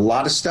form on a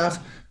lot of stuff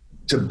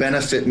to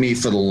benefit me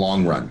for the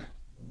long run.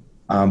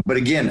 But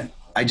again,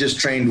 I just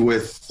trained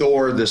with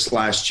Thor this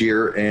last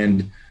year,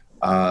 and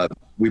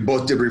we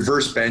both did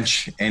reverse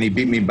bench, and he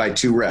beat me by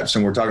 2 reps.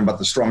 And we're talking about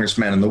the strongest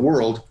man in the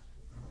world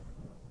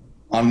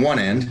on one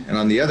end. And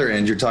on the other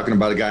end, you're talking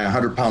about a guy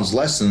 100 pounds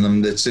less than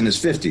them that's in his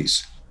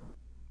 50s.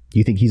 Do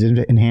you think he's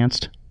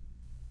enhanced?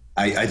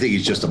 I think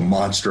he's just a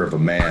monster of a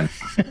man.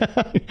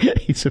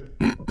 He's a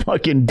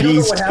fucking beast. I don't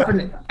know what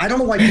happened. I don't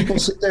know why people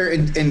sit there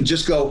and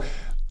just go,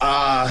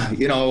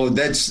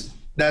 that's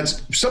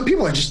some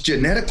people are just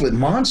genetically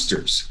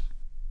monsters.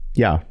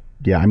 Yeah.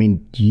 I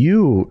mean,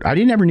 I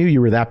didn't ever knew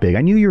you were that big.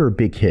 I knew you were a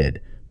big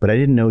kid, but I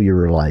didn't know you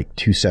were like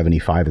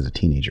 275 as a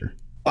teenager.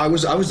 I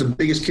was the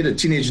biggest kid at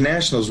Teenage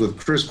Nationals with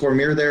Chris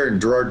Cormier there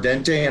and Gerard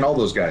Dente and all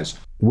those guys.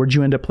 Where'd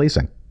you end up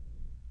placing?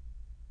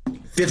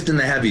 5th in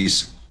the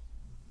heavies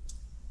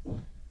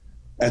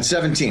at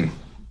 17.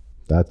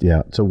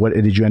 So what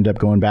did you end up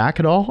going back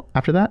at all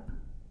after that?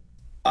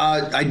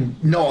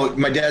 No,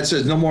 my dad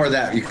says no more of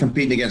that. You're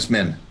competing against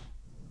men.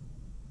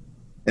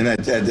 And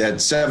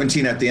at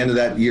 17, at the end of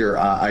that year,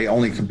 I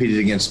only competed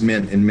against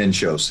men in men's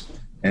shows.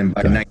 And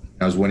by 19,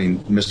 I was winning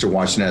Mr.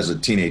 Washington as a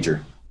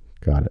teenager.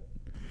 Got it.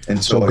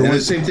 And so and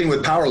the same thing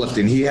with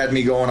powerlifting. He had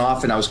me going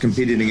off, and I was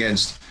competing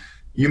against,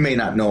 you may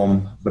not know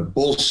him, but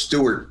Bull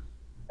Stewart,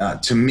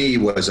 to me,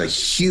 was a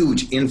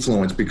huge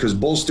influence, because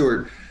Bull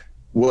Stewart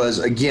was,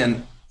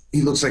 again,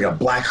 he looks like a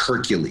black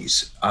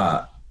Hercules,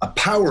 a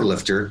power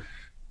lifter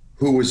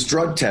who was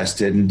drug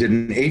tested and did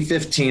an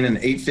 815 and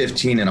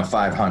 815 and a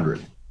 500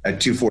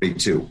 at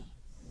 242.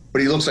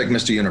 But he looks like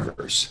Mr.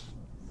 Universe.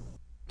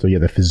 So yeah,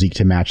 the physique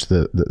to match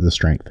the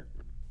strength.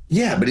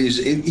 Yeah, but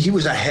he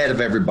was ahead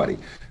of everybody.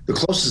 The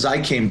closest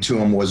I came to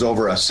him was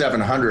over a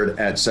 700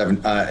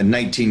 at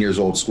 19 years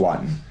old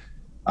squatting,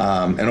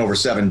 and over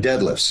 7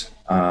 deadlifts.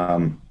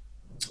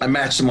 I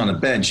matched him on the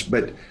bench,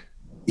 but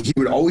he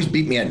would always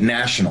beat me at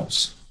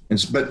nationals.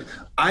 But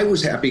I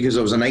was happy because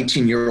I was a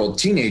 19-year-old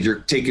teenager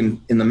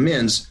taken in the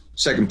men's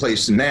 2nd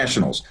place in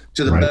nationals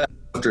to the best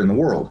lifter in the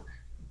world.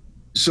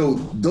 So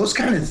those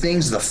kind of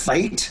things, the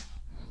fight,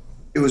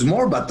 it was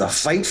more about the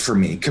fight for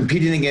me,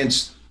 competing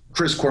against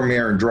Chris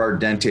Cormier and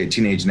Gerard Dente at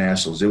Teenage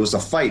Nationals. It was the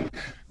fight,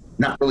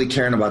 not really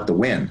caring about the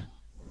win.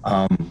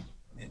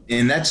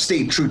 And that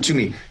stayed true to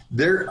me.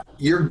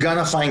 You're going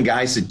to find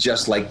guys that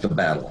just like the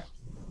battle.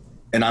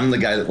 And I'm the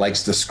guy that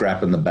likes to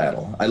scrap in the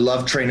battle. I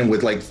love training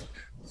with like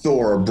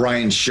Thor or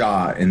Brian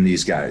Shaw and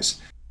these guys.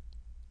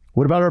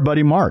 What about our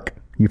buddy Mark?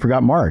 You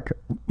forgot Mark.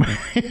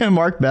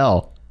 Mark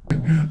Bell.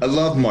 I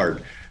love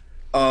Mark.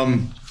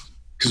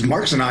 Because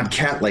Mark's an odd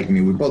cat like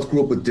me. We both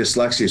grew up with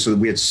dyslexia, so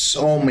we had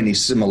so many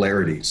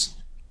similarities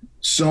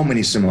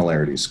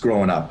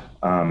growing up.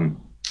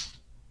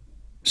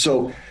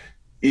 So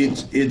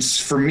it's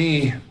for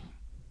me,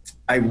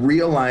 I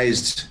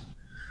realized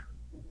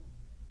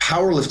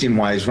powerlifting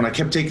wise, when I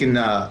kept taking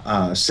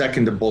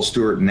second to Bull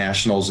Stewart in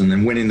nationals and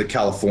then winning the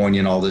California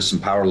and all this in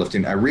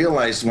powerlifting, I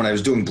realized when I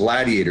was doing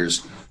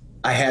gladiators,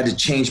 I had to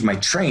change my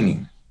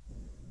training.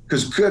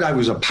 Because I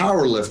was a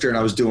power lifter and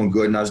I was doing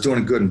good and I was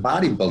doing good in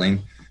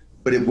bodybuilding,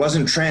 but it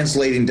wasn't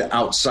translating to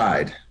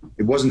outside.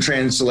 It wasn't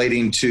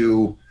translating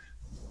to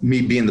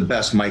me being the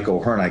best Mike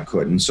O'Hearn I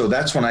could. And so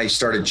that's when I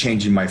started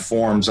changing my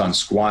forms on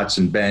squats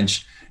and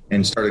bench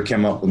and started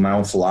coming up with my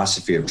own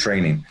philosophy of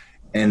training.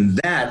 And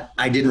that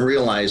I didn't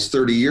realize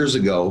 30 years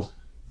ago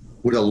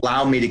would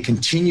allow me to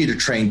continue to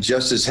train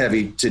just as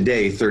heavy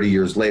today, 30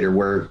 years later,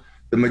 where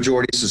the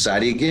majority of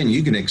society, again,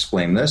 you can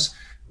explain this,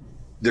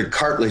 their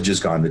cartilage is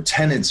gone. The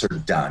tendons are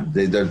done.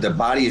 The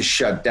body is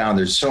shut down.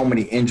 There's so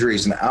many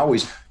injuries and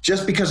always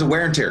just because of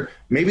wear and tear.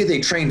 Maybe they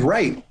trained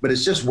right, but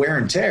it's just wear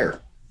and tear.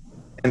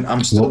 And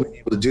I'm still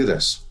able to do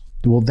this.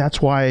 Well,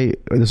 that's why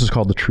this is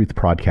called the Truth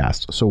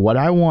Podcast. So what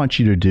I want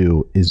you to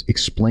do is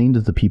explain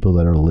to the people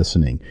that are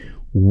listening,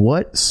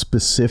 what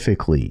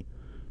specifically,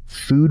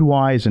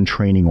 food-wise and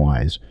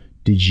training-wise,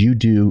 did you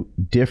do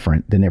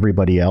different than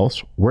everybody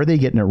else? Were they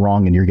getting it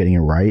wrong and you're getting it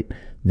right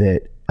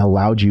that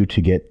allowed you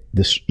to get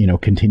this,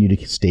 continue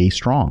to stay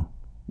strong?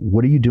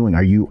 What are you doing?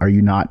 Are you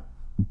not,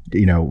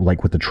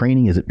 like with the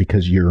training, is it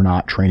because you're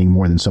not training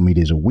more than so many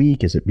days a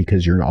week? Is it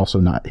because you're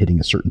also not hitting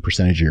a certain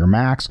percentage of your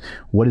max?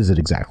 What is it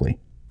exactly?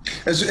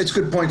 It's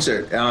good points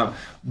there.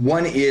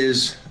 One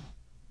is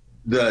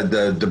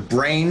the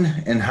brain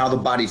and how the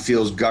body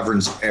feels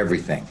governs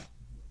everything.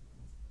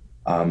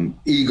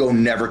 Ego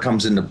never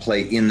comes into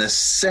play in the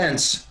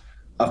sense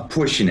of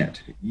pushing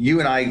it. You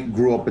and I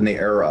grew up in the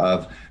era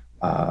of,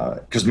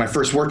 because my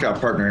first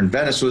workout partner in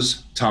Venice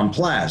was Tom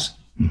Plaz.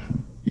 Mm-hmm.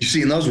 You've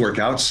seen those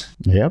workouts.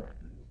 Yep.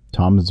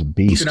 Tom is a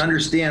beast. You can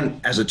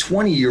understand as a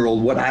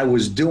 20-year-old what I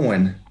was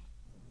doing.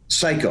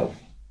 Psycho.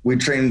 We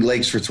trained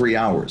legs for 3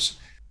 hours.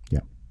 Yeah.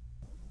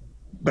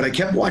 But I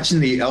kept watching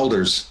the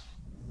elders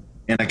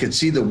and I could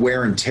see the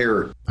wear and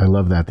tear. I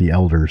love that. The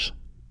elders.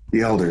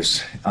 The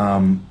elders.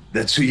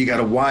 That's who you got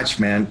to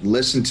watch, man.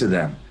 Listen to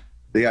them.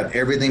 They got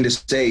everything to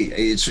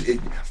say.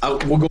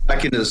 We'll go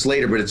back into this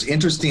later, but it's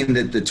interesting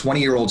that the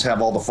 20-year-olds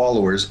have all the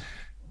followers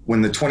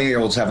when the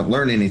 20-year-olds haven't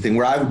learned anything.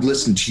 Where I would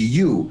listen to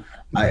you,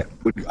 I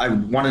would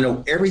want to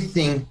know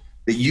everything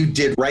that you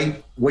did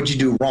right, what you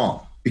do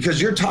wrong,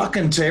 because you're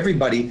talking to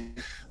everybody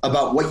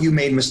about what you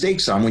made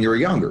mistakes on when you were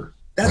younger.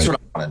 That's right.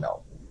 What I want to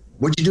know.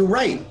 What you do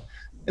right.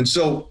 And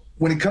so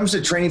when it comes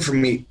to training for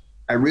me,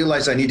 I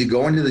realized I need to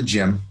go into the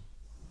gym,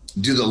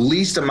 do the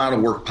least amount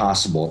of work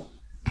possible,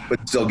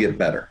 but still get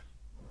better.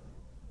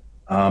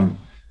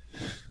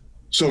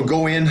 So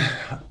go in,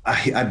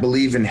 I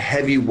believe in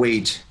heavy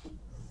weight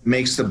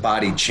makes the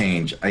body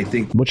change. I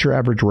think. What's your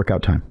average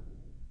workout time?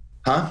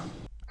 Huh?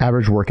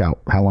 Average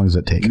workout. How long does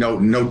it take?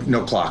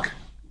 No clock.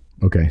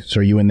 Okay. So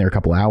are you in there a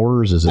couple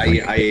hours? Is it?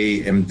 I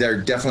am there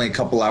definitely a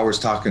couple hours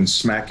talking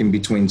smack in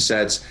between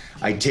sets.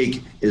 I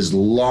take as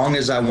long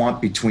as I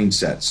want between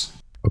sets.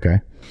 Okay.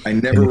 I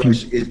never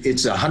rush.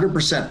 It's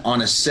 100%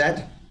 on a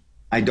set.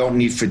 I don't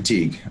need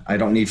fatigue. I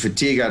don't need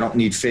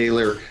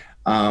failure.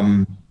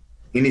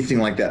 Anything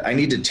like that. I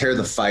need to tear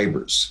the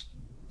fibers.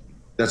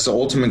 That's the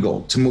ultimate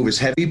goal, to move as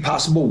heavy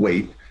possible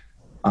weight.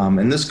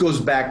 And this goes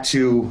back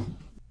to.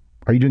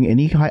 Are you doing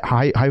any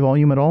high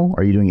volume at all?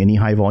 Are you doing any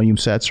high volume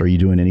sets? Are you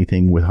doing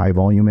anything with high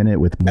volume in it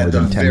with more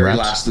than 10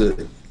 reps?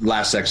 The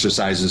last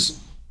exercises.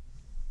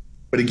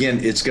 But again,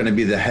 it's going to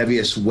be the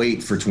heaviest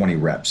weight for 20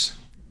 reps.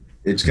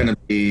 It's going to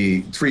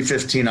be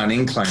 315 on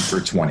incline for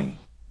 20.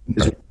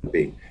 Is what it'll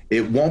be.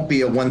 It won't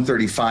be a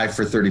 135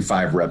 for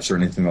 35 reps or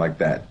anything like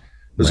that.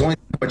 There's only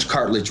so much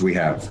cartilage we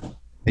have,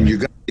 and you're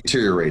going to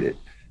deteriorate it.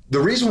 The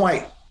reason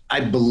why I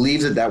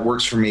believe that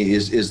works for me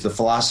is the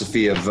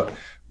philosophy of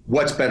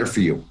what's better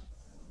for you.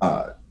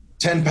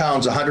 10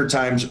 pounds 100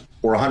 times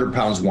or 100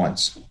 pounds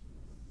once.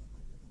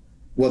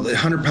 Well, the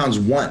 100 pounds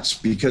once,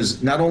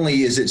 because not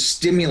only is it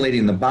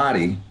stimulating the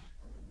body,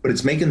 but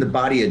it's making the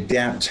body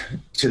adapt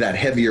to that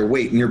heavier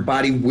weight, and your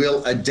body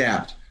will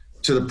adapt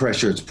to the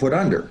pressure it's put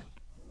under.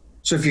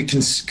 So if you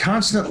can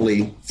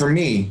constantly, for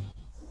me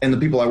and the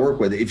people I work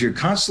with, if you're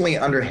constantly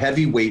under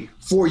heavy weight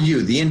for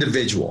you, the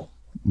individual,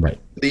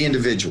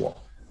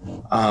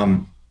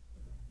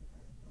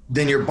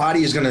 then your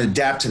body is going to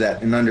adapt to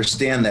that and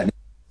understand that.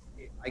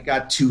 I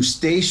got to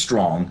stay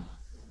strong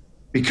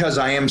because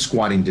I am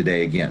squatting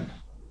today again.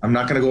 I'm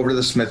not going to go over to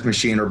the Smith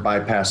machine or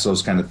bypass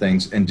those kind of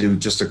things and do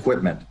just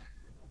equipment.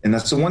 And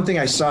that's the one thing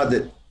I saw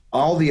that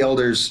all the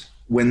elders,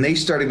 when they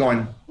started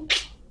going,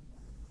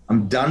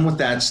 I'm done with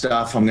that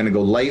stuff, I'm going to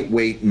go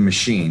lightweight and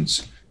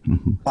machines.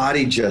 Mm-hmm.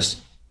 Body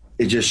just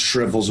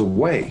shrivels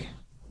away.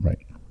 Right.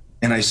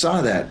 And I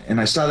saw that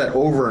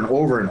over and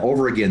over and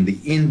over again, the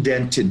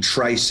indented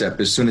tricep,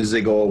 as soon as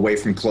they go away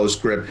from close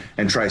grip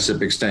and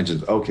tricep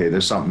extensions. Okay,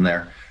 there's something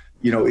there.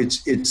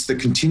 It's the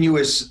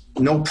continuous,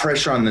 no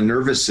pressure on the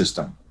nervous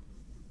system.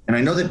 And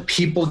I know that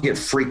people get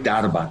freaked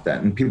out about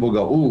that, and people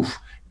go, ooh,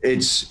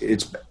 it's,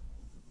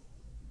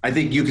 I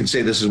think you can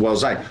say this as well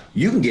as I,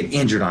 you can get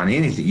injured on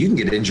anything. You can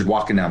get injured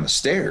walking down the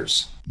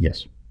stairs.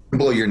 Yes.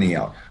 blow your knee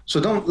out. So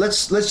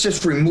let's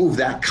just remove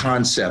that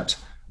concept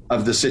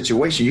of the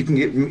situation. You can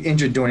get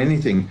injured doing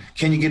anything.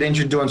 Can you get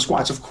injured doing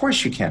squats? Of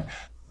course you can.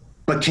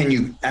 But can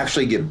you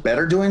actually get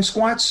better doing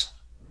squats?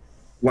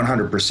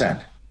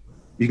 100%.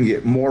 You can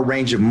get more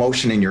range of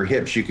motion in your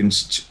hips. You can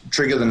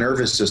trigger the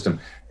nervous system,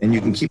 and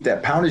you can keep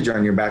that poundage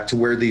on your back to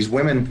where these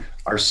women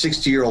are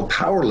 60-year-old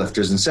power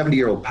lifters and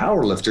 70-year-old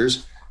power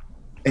lifters.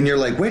 And you're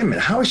like, wait a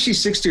minute, how is she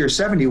 60 or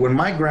 70 when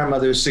my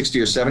grandmother is 60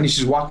 or 70?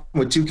 She's walking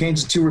with 2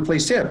 canes and 2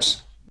 replaced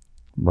hips.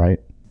 Right.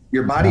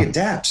 Your body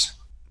adapts.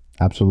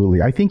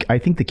 Absolutely. I think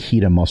the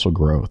key to muscle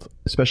growth,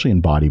 especially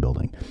in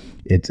bodybuilding,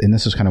 and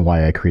this is kind of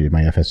why I created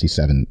my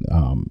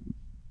FSC7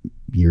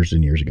 years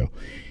and years ago.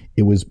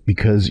 It was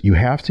because you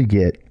have to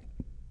get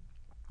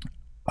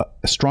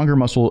a stronger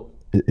muscle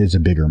is a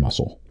bigger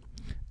muscle.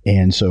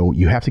 And so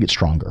you have to get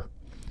stronger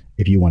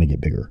if you want to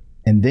get bigger.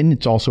 And then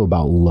it's also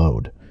about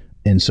load.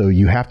 And so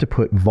you have to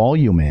put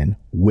volume in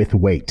with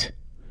weight.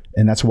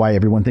 And that's why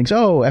everyone thinks,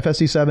 oh,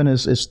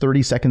 FSC7 is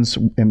 30 seconds.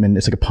 I mean,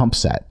 it's like a pump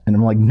set. And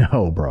I'm like,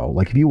 no, bro.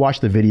 Like if you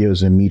watch the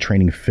videos of me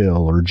training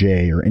Phil or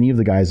Jay or any of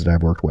the guys that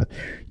I've worked with,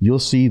 you'll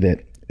see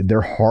that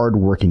they're hard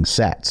working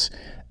sets.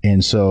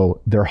 And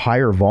so they're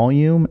higher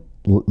volume,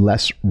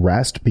 less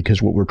rest,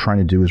 because what we're trying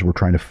to do is we're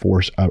trying to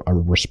force a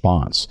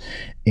response.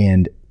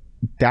 And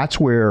that's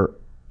where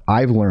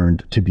I've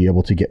learned to be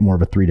able to get more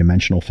of a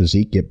 3-dimensional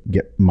physique,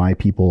 get my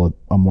people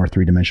a more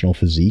 3-dimensional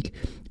physique.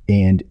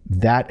 And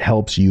that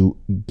helps you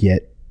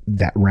get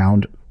that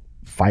round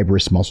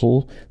fibrous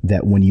muscle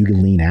that when you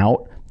lean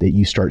out, that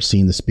you start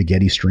seeing the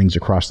spaghetti strings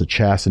across the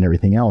chest and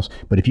everything else.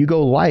 But if you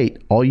go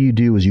light, all you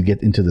do is you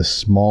get into the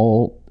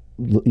small,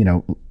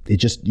 you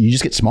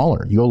just get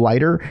smaller. You go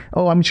lighter.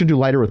 Oh, I'm just gonna do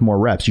lighter with more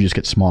reps. You just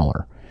get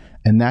smaller.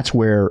 And that's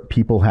where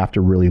people have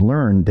to really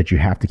learn that you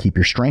have to keep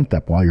your strength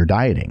up while you're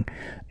dieting.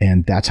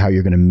 And that's how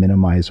you're going to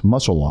minimize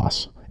muscle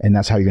loss. And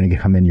that's how you're going to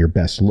come in your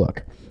best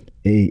look.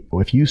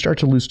 If you start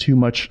to lose too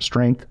much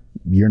strength,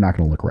 you're not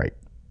going to look right.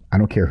 I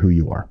don't care who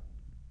you are.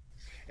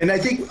 And I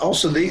think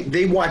also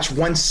they watch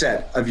one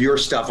set of your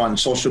stuff on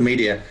social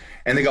media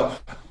and they go,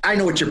 I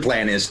know what your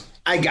plan is.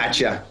 I got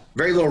you.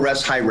 Very little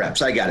rest, high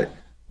reps. I got it.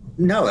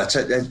 No,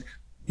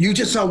 you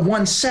just saw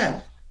one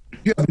set.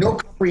 You have no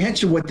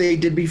comprehension what they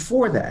did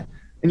before that.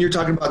 And you're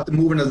talking about the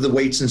movement of the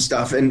weights and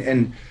stuff.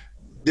 And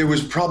there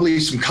was probably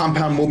some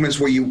compound movements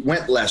where you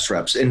went less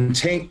reps and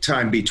tank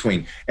time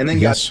between. And then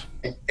yes.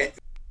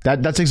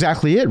 That's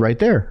exactly it right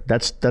there.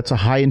 That's a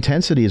high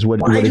intensity is what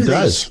it does. Why do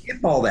they skip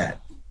all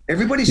that?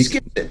 Everybody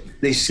skips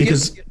it. They skip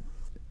because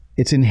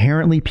it's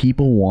inherently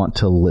people want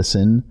to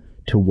listen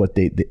to what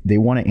they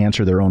want to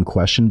answer their own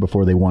question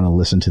before they want to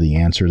listen to the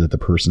answer that the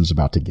person's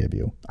about to give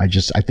you. I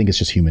think it's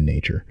just human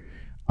nature.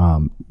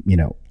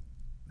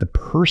 The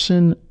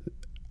person,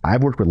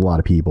 I've worked with a lot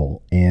of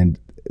people, and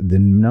the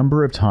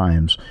number of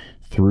times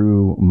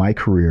through my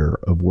career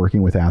of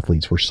working with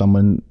athletes where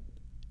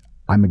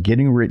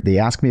they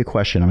ask me a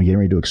question, I'm getting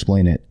ready to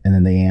explain it, and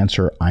then they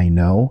answer, I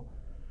know.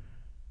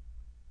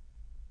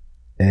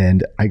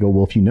 And I go,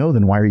 well, if you know,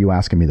 then why are you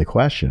asking me the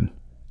question?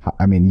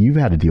 I mean, you've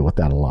had to deal with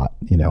that a lot,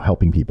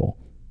 helping people.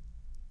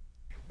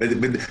 But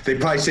they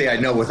probably say, I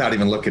know, without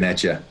even looking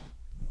at you.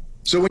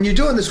 So when you're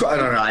doing this,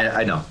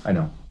 I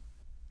know.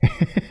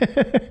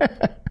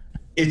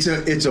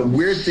 It's a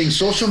weird thing.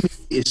 Social media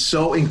is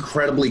so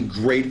incredibly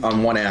great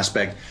on one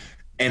aspect,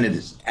 and it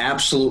is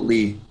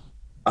absolutely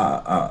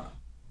a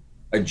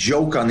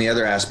joke on the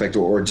other aspect,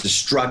 or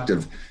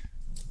destructive.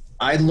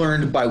 I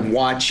learned by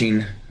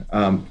watching,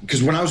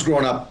 because when I was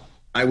growing up,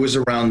 I was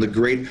around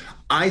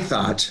I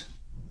thought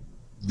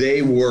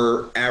they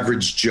were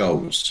average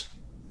Joes.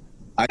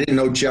 I didn't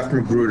know Jeff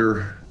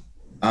Magruder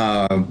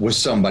was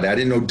somebody. I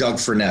didn't know Doug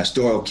Furness,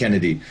 Doyle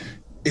Kennedy.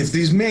 If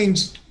these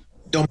names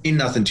don't mean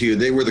nothing to you,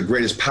 they were the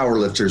greatest power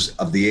lifters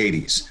of the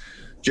 80s.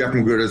 Jeff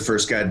Magruder, the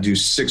first guy to do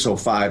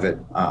 605 at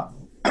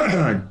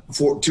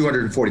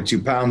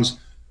 242 pounds.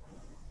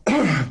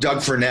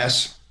 Doug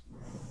Furness,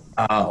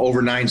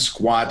 over 9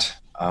 squat.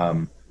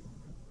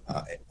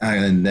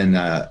 And then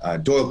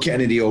Doyle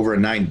Kennedy over a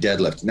 9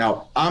 deadlift.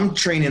 Now, I'm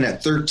training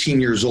at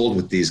 13 years old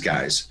with these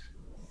guys,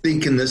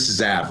 thinking this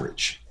is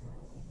average.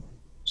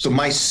 So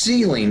my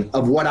ceiling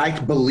of what I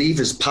believe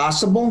is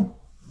possible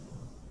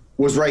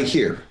was right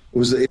here. It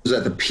was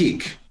at the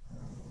peak.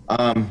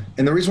 And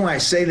the reason why I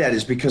say that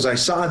is because I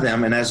saw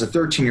them, and as a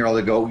 13-year-old,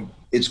 I go,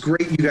 it's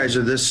great you guys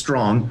are this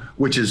strong,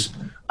 which is,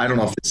 I don't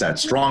know if it's that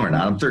strong or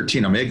not. I'm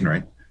 13, I'm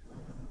ignorant.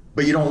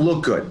 But you don't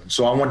look good.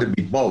 So I wanted to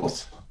be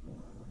both.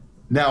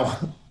 Now,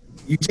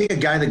 you take a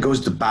guy that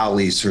goes to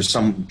Bowley's or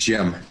some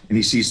gym and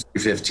he sees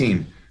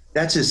 315.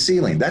 That's his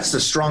ceiling. That's the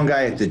strong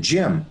guy at the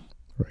gym.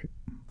 Right.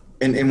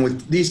 And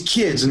with these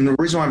kids, and the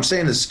reason why I'm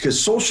saying this is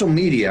because social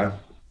media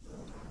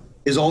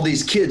is all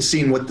these kids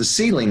seeing what the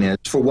ceiling is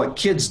for what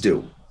kids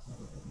do.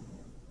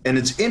 And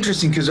it's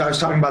interesting because I was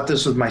talking about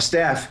this with my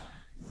staff,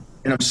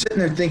 and I'm sitting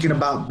there thinking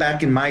about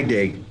back in my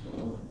day,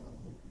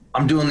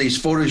 I'm doing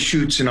these photo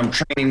shoots and I'm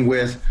training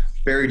with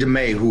Barry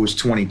DeMay, who was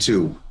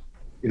 22.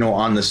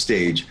 on the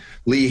stage.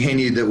 Lee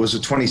Haney, that was a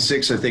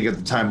 26, I think at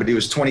the time, but he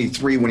was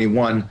 23 when he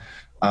won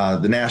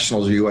the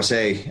Nationals of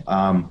USA.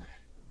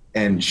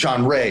 And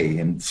Sean Ray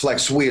and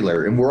Flex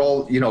Wheeler. And we're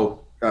all,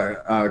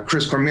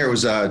 Chris Cormier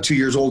was 2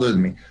 years older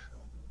than me.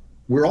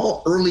 We're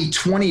all early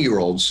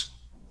 20-year-olds,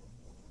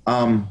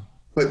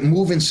 but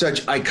moving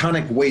such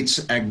iconic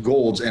weights at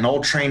Golds and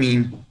all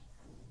training,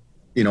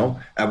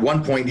 at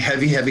one point,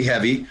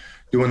 heavy,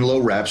 doing low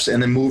reps,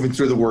 and then moving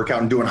through the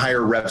workout and doing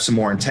higher reps and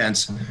more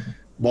intense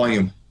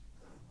volume.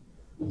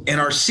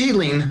 And our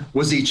ceiling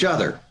was each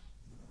other.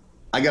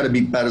 I got to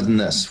be better than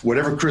this.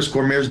 Whatever Chris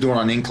Cormier's doing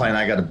on incline,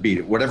 I got to beat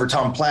it. Whatever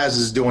Tom Plaza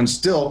is doing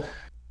still.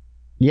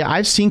 Yeah,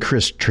 I've seen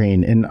Chris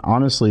train, and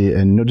honestly,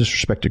 and no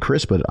disrespect to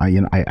Chris, but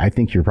I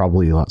think you're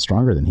probably a lot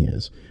stronger than he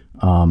is.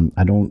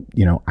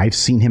 I've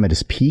seen him at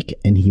his peak,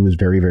 and he was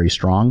very, very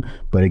strong.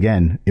 But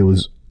again, it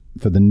was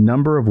for the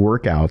number of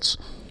workouts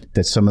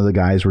that some of the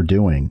guys were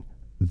doing.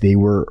 They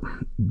were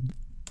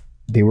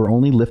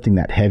only lifting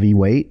that heavy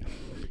weight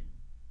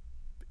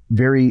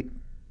very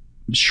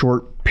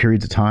short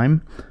periods of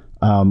time,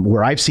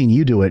 where I've seen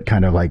you do it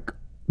kind of like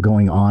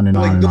going on and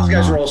on and on. Those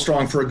guys are all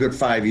strong for a good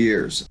 5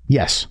 years.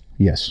 Yes.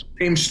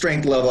 Same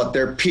strength level at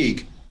their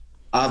peak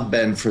I've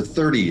been for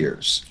 30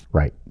 years.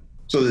 Right.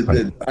 So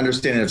the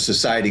understanding of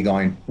society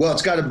going, well,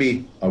 it's got to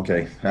be,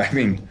 okay. I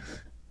mean,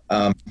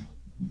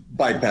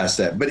 bypass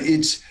that. But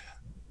it's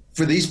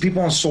for these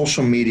people on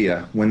social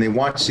media, when they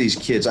watch these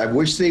kids, I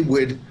wish they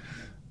would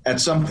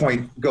at some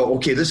point go,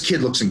 okay, this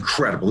kid looks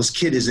incredible. This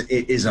kid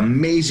is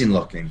amazing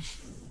looking.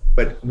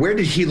 But where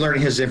did he learn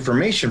his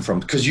information from?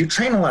 Because you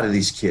train a lot of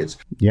these kids.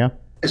 Yeah.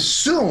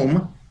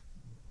 Assume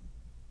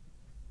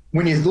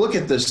when you look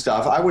at this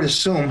stuff, I would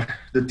assume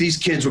that these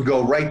kids would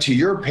go right to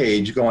your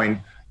page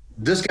going,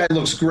 this guy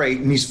looks great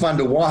and he's fun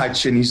to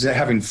watch and he's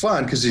having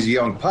fun because he's a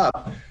young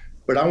pup,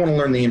 but I want to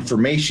learn the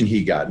information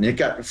he got, and it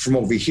got from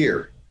over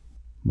here.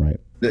 Right.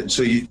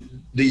 So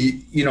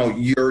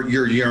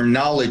your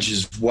knowledge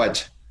is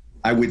what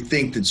I would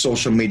think that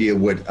social media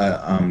would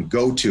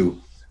go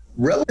to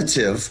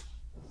relative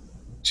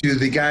to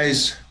the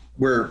guys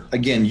where,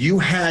 again, you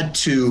had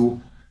to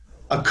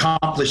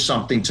accomplish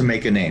something to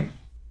make a name.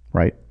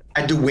 Right.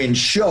 Had to win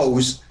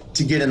shows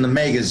to get in the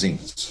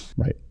magazines.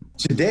 Right.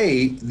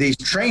 Today, these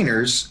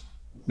trainers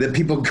that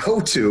people go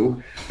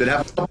to that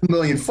have a couple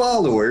million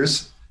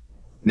followers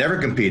never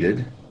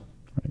competed.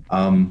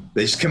 Right.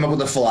 They just came up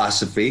with a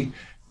philosophy.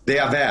 They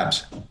have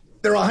abs.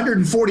 They're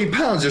 140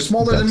 pounds. They're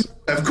smaller than me.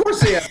 Of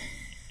course they have.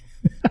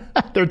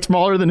 They're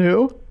smaller than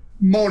who?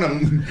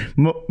 Mona.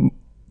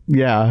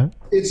 Yeah.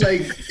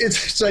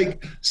 It's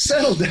like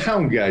settle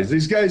down, guys.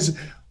 These guys.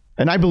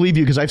 And I believe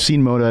you because I've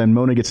seen Mona, and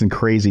Mona gets in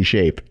crazy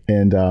shape.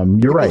 And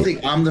you're right. You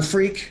think I'm the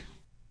freak?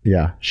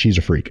 Yeah, she's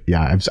a freak.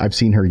 Yeah, I've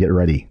seen her get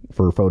ready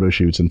for photo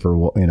shoots and for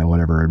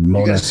whatever. And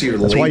Mona,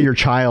 that's why your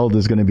child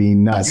is going to be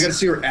nuts. You got to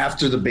see her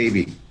after the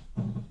baby.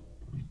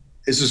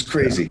 This is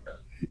crazy.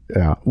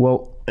 Yeah.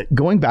 Well,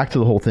 going back to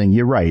the whole thing,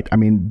 you're right. I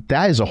mean,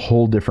 that is a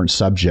whole different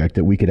subject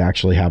that we could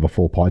actually have a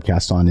full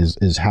podcast on.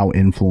 Is how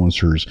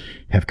influencers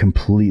have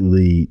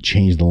completely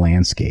changed the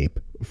landscape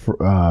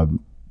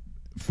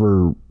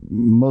for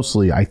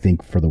mostly, I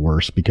think, for the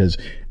worse, because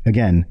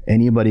again,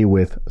 anybody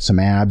with some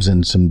abs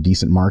and some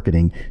decent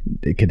marketing,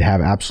 it could have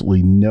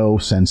absolutely no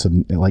sense of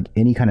like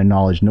any kind of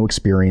knowledge, no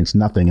experience,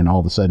 nothing. And all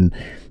of a sudden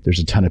there's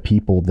a ton of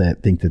people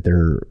that think that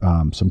they're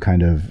some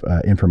kind of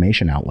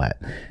information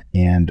outlet.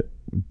 And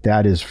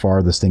that is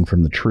farthest thing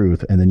from the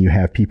truth. And then you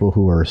have people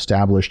who are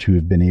established who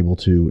have been able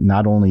to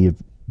not only have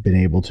been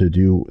able to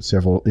do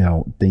several,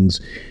 things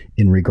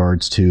in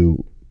regards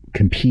to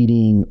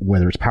competing,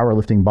 whether it's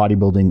powerlifting,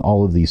 bodybuilding,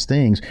 all of these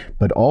things,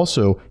 but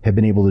also have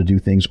been able to do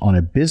things on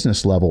a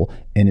business level,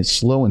 and it's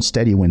slow and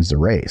steady wins the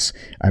race.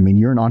 I mean,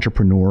 you're an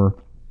entrepreneur.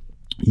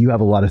 You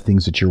have a lot of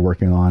things that you're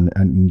working on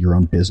in your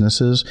own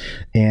businesses.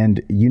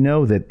 And you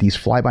know that these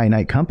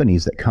fly-by-night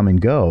companies that come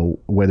and go,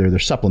 whether they're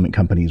supplement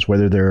companies,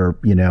 whether they're,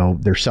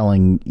 they're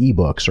selling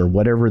ebooks or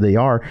whatever they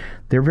are,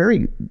 they're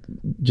very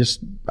just,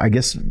 I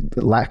guess,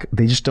 they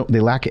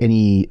lack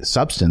any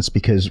substance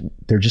because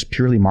they're just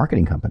purely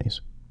marketing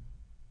companies.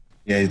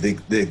 Yeah,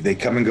 they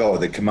come and go.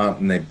 They come out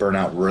and they burn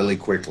out really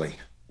quickly.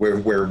 Where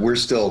we're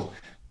still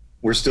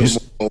moving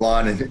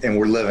on and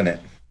we're living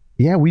it.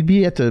 Yeah, we'd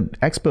be at the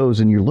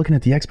expos, and you're looking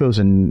at the expos,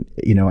 and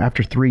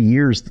after 3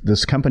 years,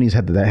 those companies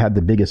that had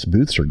the biggest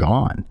booths are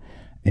gone,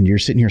 and you're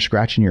sitting here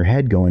scratching your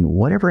head, going,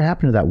 "Whatever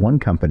happened to that one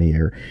company?"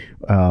 Or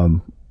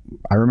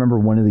I remember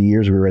one of the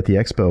years we were at the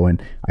expo,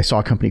 and I saw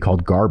a company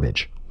called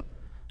Garbage,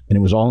 and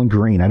it was all in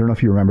green. I don't know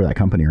if you remember that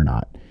company or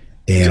not.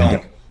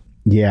 And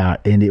yeah,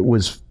 and it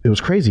was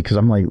crazy because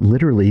I'm like,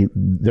 literally,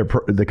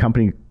 the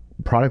company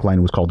product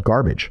line was called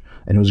Garbage,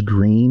 and it was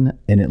green,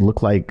 and it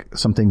looked like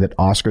something that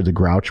Oscar the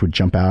Grouch would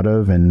jump out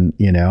of, and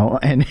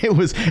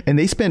and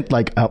they spent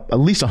like at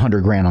least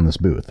 $100,000 on this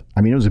booth.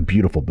 I mean, it was a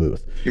beautiful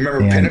booth. You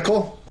remember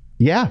Pinnacle?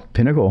 Yeah,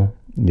 Pinnacle.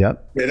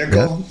 Yep.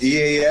 Pinnacle,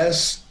 yep.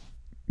 EAS.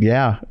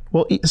 Yeah.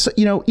 Well, so,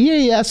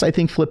 EAS I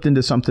think flipped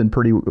into something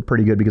pretty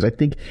good because I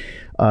think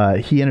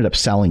he ended up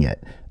selling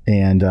it,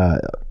 and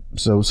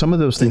So some of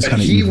those things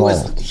kind of he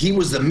evolved. he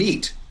was the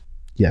meat.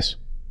 Yes.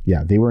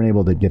 Yeah. They weren't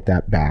able to get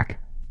that back.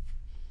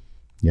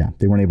 Yeah.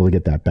 They weren't able to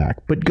get that back.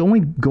 But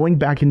going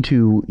back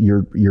into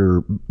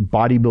your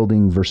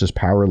bodybuilding versus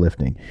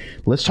powerlifting,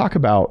 let's talk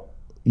about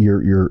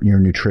your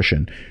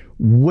nutrition.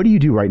 What do you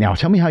do right now?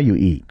 Tell me how you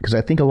eat, because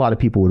I think a lot of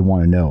people would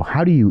want to know,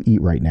 how do you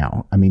eat right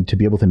now? I mean, to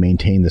be able to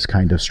maintain this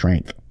kind of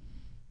strength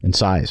and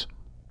size.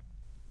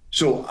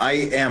 So I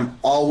am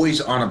always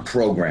on a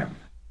program,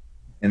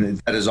 and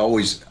that is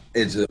always,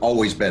 it's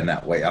always been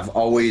that way. I've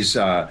always,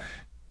 and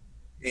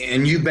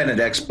you've been at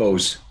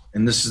expos,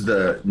 and this is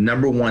the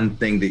number one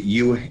thing that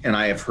you and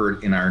I have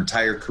heard in our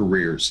entire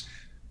careers.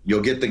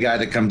 You'll get the guy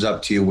that comes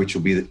up to you, which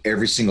will be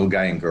every single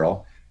guy and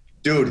girl.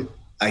 Dude,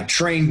 I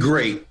train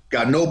great.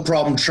 Got no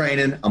problem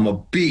training. I'm a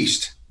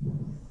beast.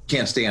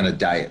 Can't stay on a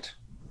diet.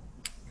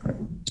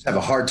 Just have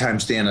a hard time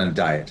staying on a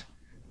diet.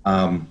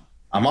 I'm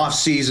off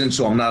season,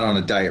 so I'm not on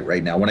a diet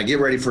right now. When I get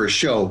ready for a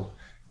show,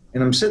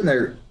 and I'm sitting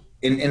there,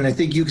 and I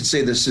think you could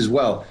say this as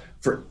well,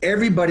 for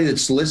everybody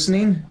that's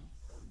listening,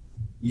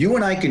 you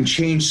and I can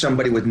change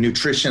somebody with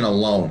nutrition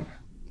alone.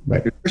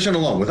 Right. Nutrition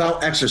alone,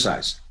 without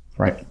exercise.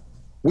 Right.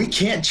 We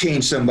can't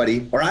change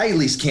somebody, or I at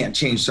least can't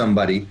change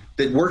somebody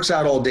that works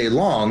out all day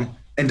long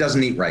and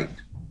doesn't eat right.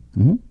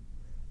 Mm-hmm.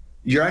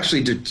 You're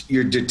actually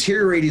you're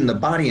deteriorating the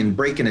body and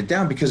breaking it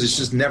down because it's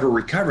just never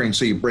recovering.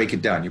 So you break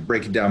it down. You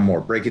break it down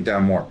more, break it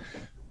down more.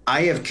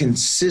 I have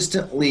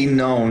consistently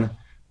known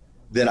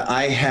that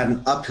I had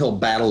an uphill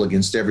battle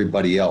against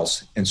everybody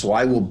else. And so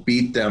I will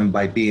beat them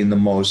by being the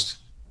most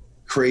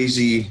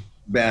crazy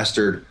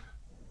bastard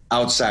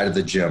outside of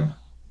the gym,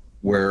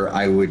 where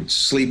I would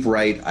sleep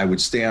right, I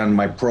would stay on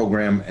my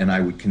program, and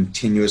I would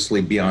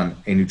continuously be on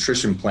a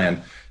nutrition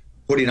plan,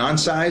 putting on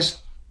size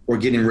or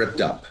getting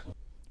ripped up.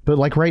 But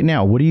like right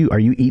now, are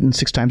you eating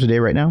 6 times a day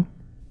right now?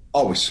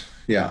 Always.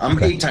 Yeah. I'm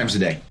okay. 8 times a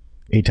day.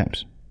 8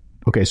 times.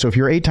 Okay. So if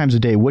you're 8 times a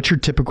day, what's your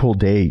typical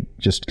day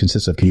just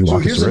consists of? Can you walk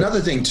us through it? So here's another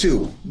thing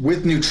too,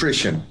 with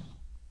nutrition.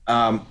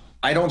 I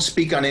don't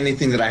speak on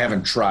anything that I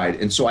haven't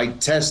tried. And so I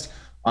test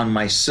on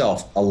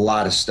myself a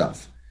lot of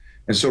stuff.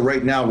 And so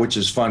right now, which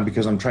is fun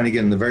because I'm trying to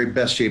get in the very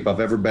best shape I've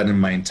ever been in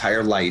my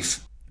entire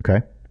life.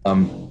 Okay.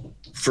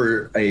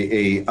 For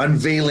a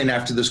unveiling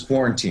after this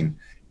quarantine.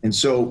 And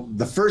so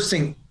the first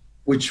thing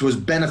which was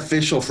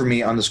beneficial for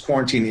me on this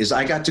quarantine is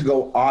I got to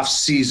go off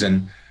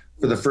season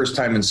for the first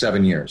time in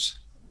 7 years.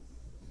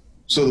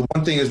 So the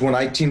one thing is, when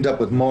I teamed up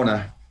with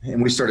Mona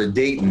and we started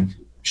dating,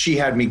 she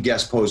had me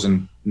guest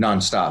posing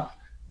nonstop,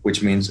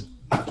 which means,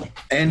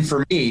 and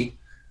for me,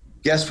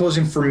 guest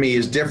posing for me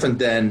is different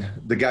than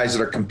the guys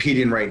that are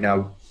competing right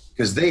now,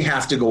 because they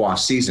have to go off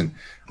season.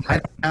 I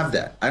don't have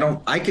that.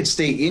 I could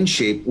stay in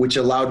shape, which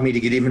allowed me to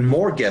get even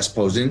more guest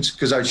posings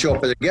because I'd show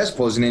up at a guest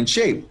posing in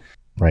shape.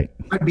 Right.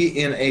 I'd be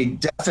in a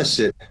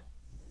deficit.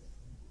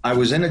 I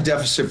was in a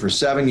deficit for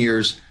 7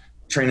 years,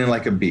 training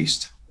like a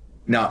beast.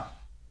 Now,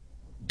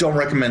 don't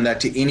recommend that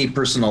to any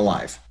person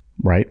alive.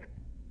 Right.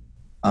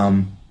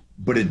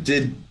 But it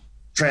did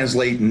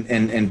translate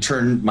and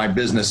turn my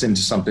business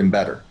into something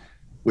better.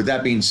 With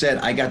that being said,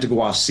 I got to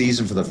go off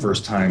season for the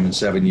first time in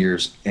 7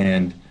 years.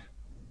 And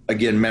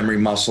again, memory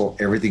muscle,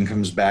 everything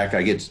comes back.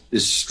 I get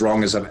as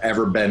strong as I've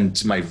ever been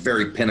to my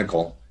very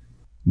pinnacle.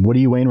 What are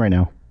you weighing right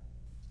now?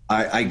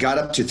 I got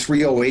up to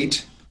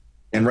 308,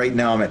 and right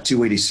now I'm at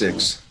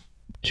 286.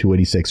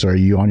 286. So are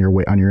you on your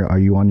way? Are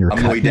you on your?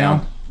 I'm way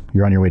down.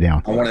 You're on your way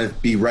down. I want to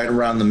be right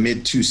around the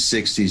mid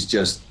 260s,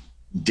 just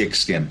dick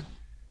skin.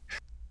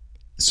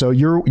 So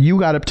you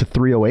got up to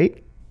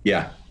 308?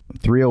 Yeah.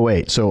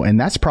 308. So, and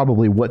that's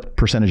probably what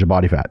percentage of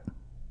body fat?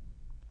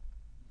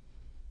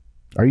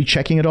 Are you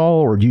checking it all,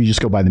 or do you just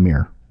go by the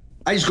mirror?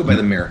 I just go by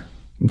the mirror.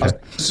 Okay.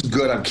 This is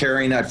good. I'm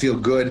carrying. I feel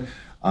good.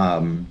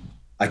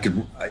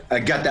 I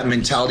got that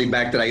mentality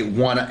back that I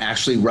want to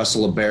actually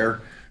wrestle a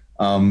bear.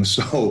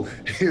 So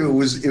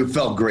it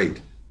felt great. If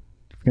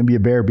you're going to be a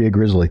bear, be a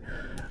grizzly.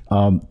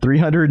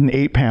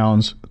 308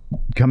 pounds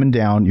coming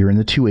down. You're in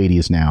the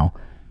 280s now.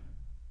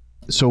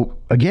 So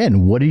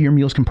again, what are your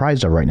meals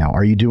comprised of right now?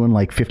 Are you doing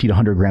like 50 to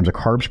 100 grams of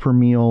carbs per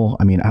meal?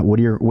 I mean, what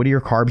are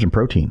your carbs and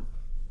protein?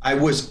 I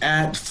was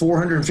at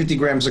 450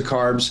 grams of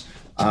carbs,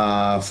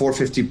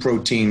 450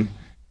 protein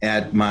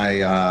at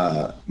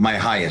my my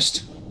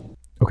highest.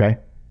 Okay.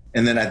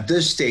 And then at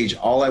this stage,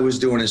 all I was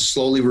doing is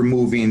slowly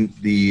removing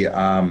the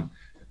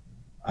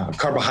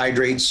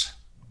carbohydrates.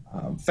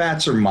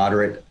 Fats are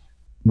moderate.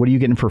 What are you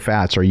getting for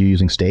fats? Are you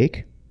using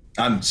steak?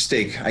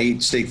 Steak. I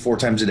eat steak 4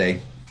 times a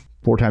day.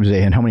 4 times a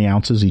day. And how many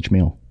ounces each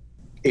meal?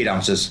 8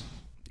 ounces.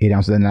 8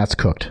 ounces. And that's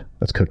cooked.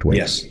 That's cooked weight.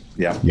 Yes.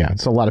 Yeah. Yeah.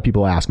 So a lot of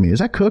people ask me, is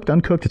that cooked,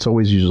 uncooked? It's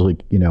always usually,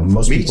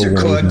 most meats people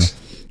are cooked.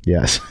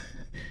 Yes.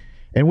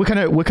 And what kind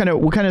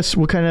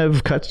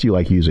of cuts do you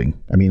like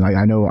using? I mean,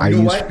 I know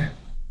what?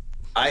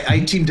 I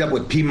teamed up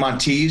with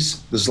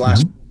Piedmontese this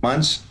last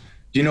months.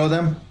 Do you know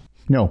them?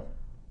 No.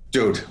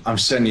 Dude, I'm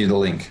sending you the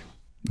link.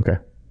 Okay.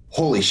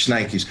 Holy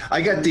shnikes.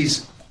 I got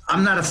these.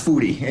 I'm not a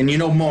foodie. And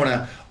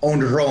Mona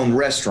owned her own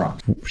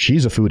restaurant.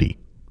 She's a foodie.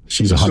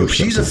 She's 100% so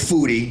she's a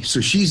foodie,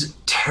 so she's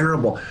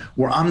terrible.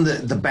 Where I'm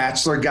the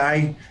bachelor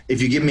guy.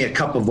 If you give me a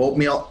cup of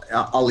oatmeal,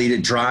 I'll eat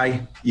it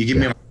dry. You give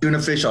me a tuna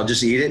fish, I'll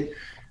just eat it.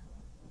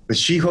 But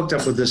she hooked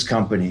up with this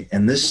company,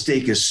 and this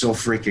steak is so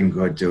freaking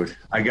good, dude.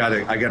 I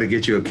gotta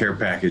get you a care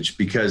package,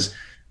 because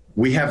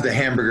we have the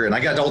hamburger, and I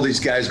got all these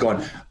guys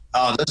going,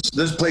 oh,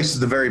 this place is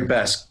the very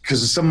best,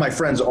 because some of my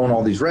friends own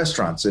all these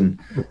restaurants, and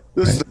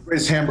this is the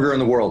greatest hamburger in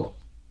the world.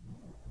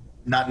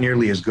 Not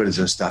nearly as good as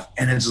this stuff,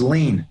 and it's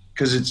lean,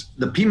 because it's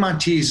the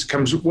Piedmontese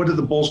comes. What are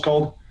the bowls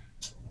called?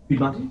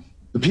 Piedmontese?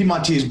 The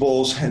Piedmontese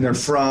bowls, and they're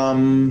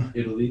from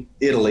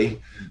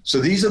Italy. So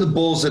these are the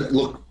bowls that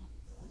look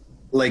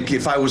like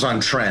if I was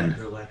on Tren.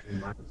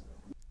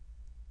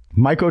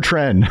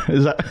 Mycotren.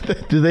 Is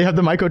that? Do they have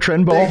the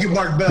Mycotren bowl? Thank you,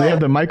 Mark Bell. They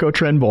have the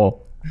Mycotren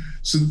bowl.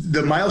 So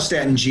the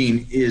myostatin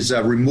gene is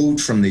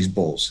removed from these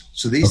bowls.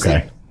 So these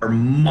things are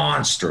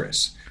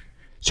monstrous.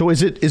 So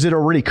is it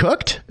already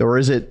cooked, or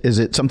is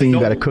it something you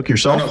got to cook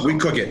yourself? No, we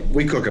cook it.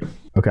 We cook them.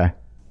 Okay.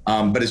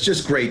 But it's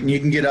just great, and you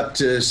can get up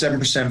to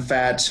 7%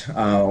 fat,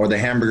 or the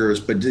hamburgers.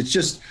 But it's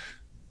just,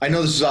 I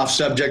know this is off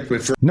subject,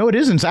 but no, it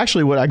isn't. It's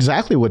actually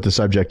exactly what the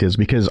subject is,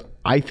 because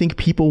I think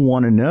people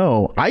want to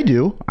know. I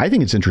do. I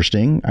think it's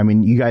interesting. I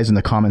mean, you guys in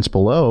the comments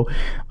below,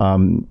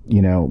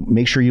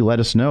 make sure you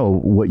let us know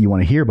what you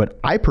want to hear. But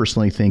I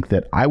personally think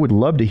that I would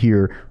love to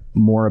hear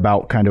more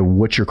about kind of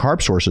what your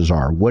carb sources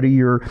are. What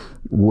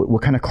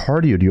kind of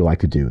cardio do you like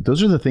to do?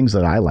 Those are the things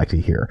that I like to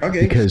hear.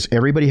 Okay. Because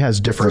everybody has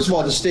different. First of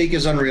all, the steak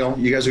is unreal.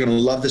 You guys are going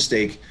to love the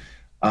steak.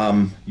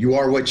 You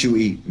are what you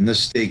eat, and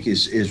this steak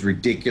is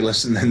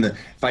ridiculous. And then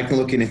if I can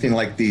look anything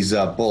like these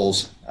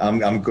bowls,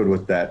 I'm good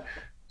with that.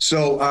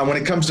 So when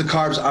it comes to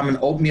carbs, I'm an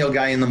oatmeal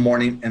guy in the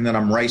morning, and then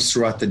I'm rice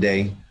throughout the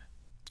day.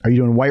 Are you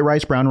doing white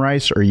rice, brown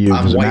rice, or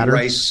does it white matter?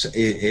 Rice?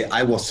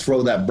 I will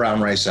throw that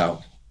brown rice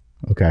out.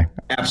 Okay.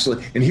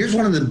 Absolutely. And here's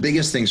one of the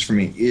biggest things for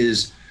me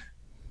is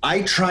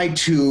I try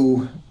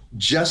to,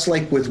 just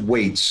like with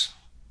weights,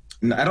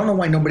 and I don't know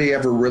why nobody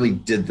ever really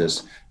did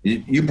this.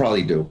 You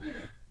probably do.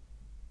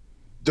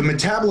 The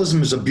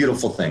metabolism is a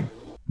beautiful thing.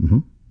 Mm-hmm.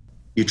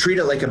 You treat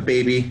it like a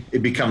baby,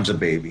 it becomes a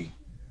baby.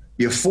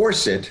 You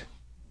force it,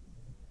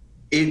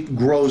 it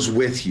grows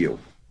with you.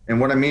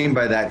 And what I mean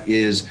by that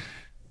is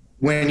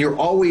when you're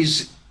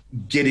always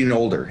getting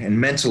older and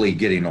mentally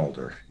getting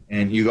older,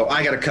 and you go,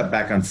 I got to cut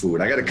back on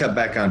food. I got to cut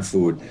back on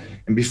food.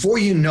 And before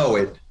you know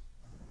it,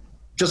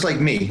 just like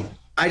me,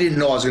 I didn't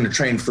know I was going to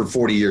train for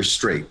 40 years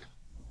straight.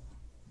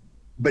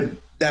 But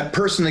that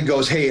person that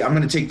goes, hey, I'm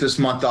going to take this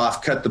month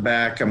off, cut the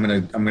back. I'm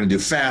going to do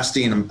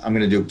fasting. I'm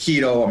going to do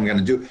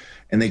keto.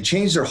 And they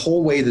change their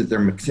whole way that their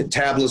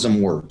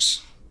metabolism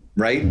works.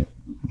 Right.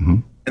 Mm-hmm.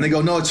 And they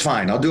go, no, it's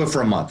fine. I'll do it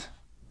for a month.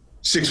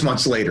 6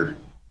 months later,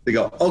 they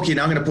go, okay,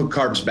 now I'm going to put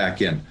carbs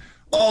back in.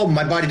 Oh,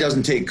 my body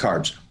doesn't take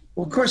carbs.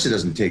 Well, of course it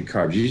doesn't take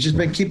carbs. You've just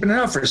been keeping it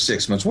out for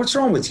 6 months. What's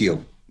wrong with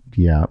you?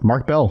 Yeah.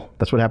 Mark Bell.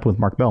 That's what happened with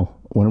Mark Bell.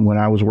 When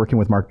I was working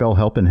with Mark Bell,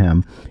 helping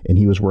him, and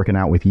he was working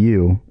out with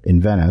you in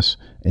Venice,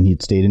 and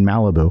he'd stayed in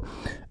Malibu,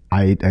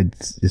 I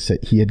said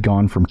he had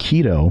gone from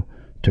keto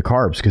to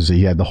carbs because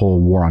he had the whole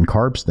war on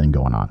carbs thing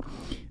going on.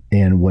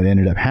 And what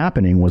ended up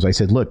happening was I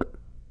said, look,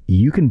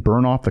 you can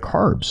burn off the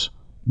carbs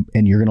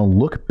and you're going to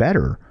look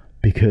better,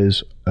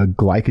 because a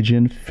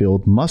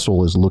glycogen-filled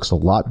muscle looks a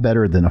lot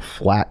better than a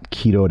flat,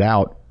 ketoed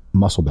out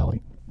muscle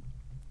belly.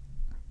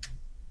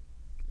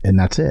 And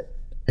that's it.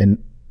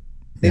 And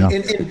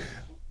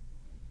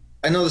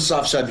I know this is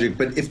off subject,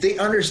 but if they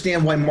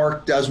understand why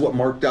Mark does what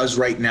Mark does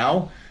right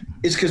now,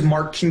 it's because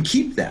Mark can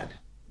keep that.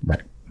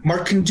 Right.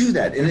 Mark can do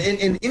that.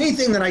 And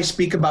anything that I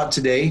speak about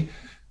today,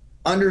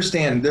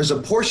 understand there's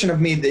a portion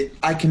of me that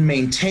I can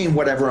maintain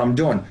whatever I'm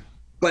doing,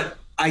 but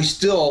I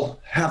still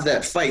have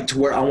that fight to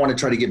where I want to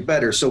try to get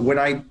better. So when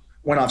I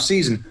went off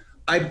season,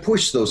 I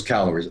pushed those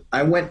calories.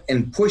 I went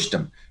and pushed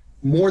them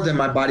more than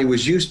my body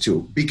was used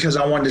to, because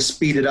I wanted to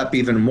speed it up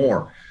even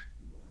more.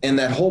 And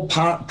that whole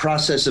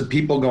process of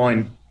people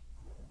going,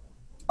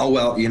 oh,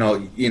 well,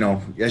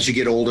 as you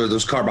get older,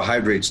 those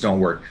carbohydrates don't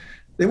work.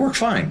 They work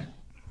fine.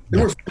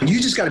 You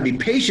just got to be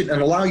patient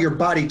and allow your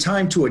body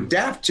time to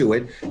adapt to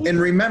it and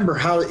remember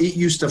how it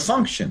used to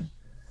function.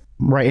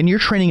 Right. And you're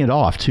training it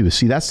off too.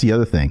 See, that's the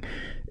other thing.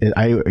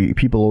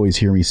 People always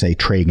hear me say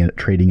training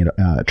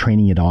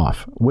it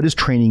off. What does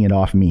training it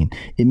off mean?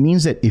 It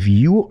means that if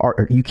you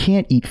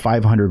can't eat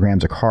 500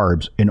 grams of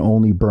carbs and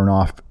only burn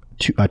off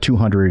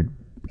 200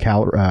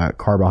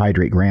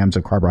 grams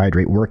of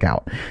carbohydrate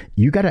workout.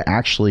 You got to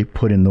actually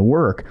put in the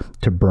work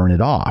to burn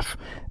it off.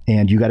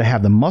 And you got to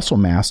have the muscle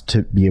mass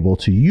to be able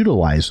to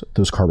utilize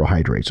those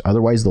carbohydrates.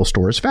 Otherwise, they'll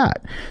store as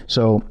fat.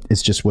 So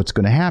it's just what's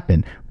going to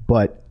happen.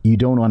 But you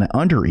don't want to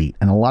undereat.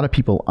 And a lot of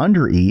people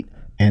undereat,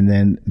 and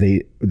then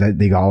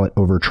they call it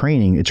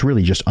overtraining. It's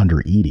really just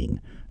undereating.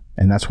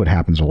 And that's what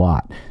happens a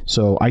lot.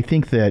 So I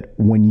think that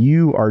when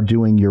you are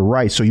doing your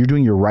rice, so you're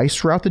doing your rice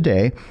throughout the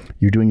day,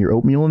 you're doing your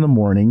oatmeal in the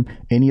morning,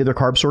 any other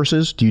carb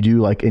sources? Do you do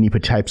like any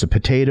types of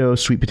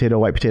potatoes, sweet potato,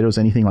 white potatoes,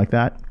 anything like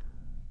that?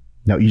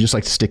 No, you just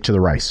like to stick to the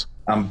rice.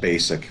 I'm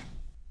basic.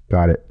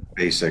 Got it.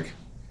 Basic.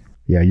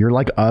 Yeah, you're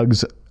like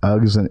Uggs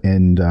Uggs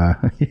and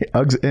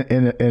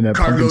Uggs and a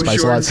Cargo pumpkin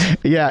spice shorts.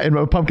 latte. Yeah, and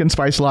a pumpkin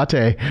spice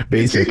latte,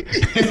 basic.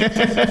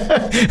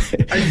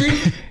 I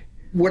think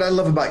what I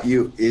love about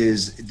you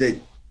is that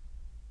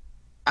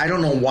I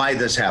don't know why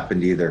this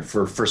happened either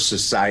for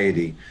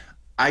society.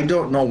 I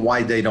don't know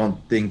why they don't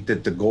think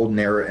that the golden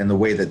era and the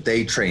way that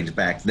they trained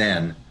back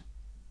then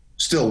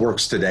still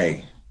works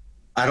today.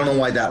 I don't know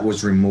why that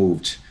was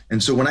removed.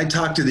 And so when I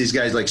talk to these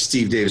guys like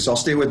Steve Davis, I'll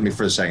stay with me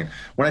for a second.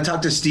 When I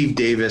talk to Steve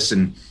Davis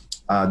and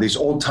these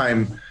old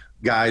time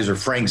guys or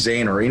Frank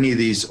Zane or any of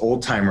these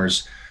old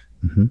timers,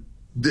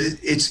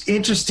 it's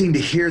interesting to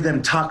hear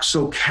them talk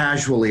so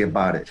casually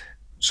about it.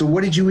 So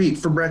what did you eat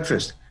for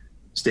breakfast?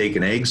 Steak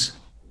and eggs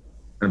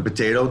and a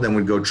potato. Then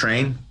we'd go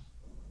train,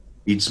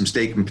 eat some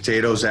steak and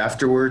potatoes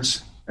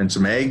afterwards and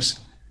some eggs.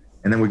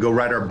 And then we'd go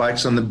ride our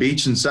bikes on the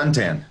beach and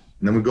suntan. And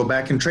then we'd go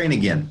back and train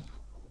again.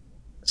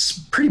 It's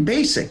pretty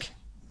basic.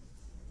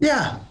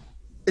 Yeah,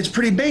 it's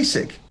pretty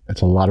basic.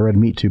 It's a lot of red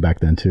meat too back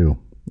then too.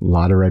 A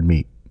lot of red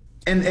meat.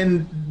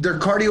 And their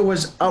cardio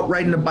was out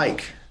riding a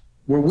bike,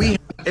 where we have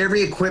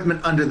every equipment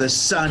under the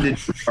sun to do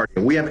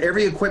cardio. We have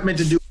every equipment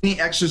to do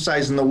any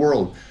exercise in the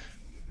world.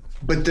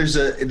 But there's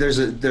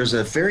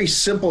a very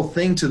simple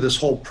thing to this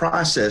whole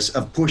process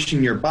of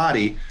pushing your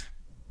body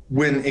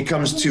when it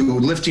comes to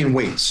lifting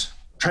weights.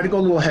 Try to go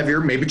a little heavier,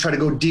 maybe try to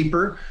go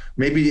deeper.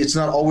 Maybe it's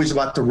not always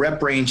about the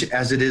rep range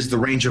as it is the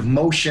range of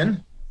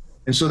motion.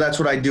 And so that's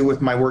what I do with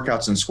my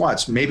workouts and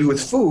squats. Maybe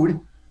with food,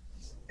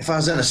 if I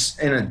was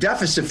in a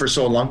deficit for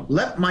so long,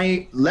 let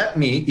me,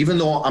 even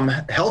though I'm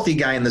a healthy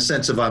guy in the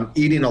sense of I'm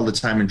eating all the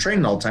time and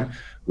training all the time,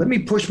 let me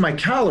push my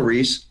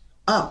calories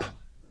up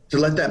to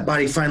let that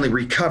body finally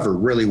recover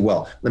really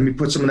well. Let me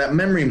put some of that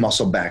memory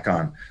muscle back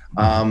on.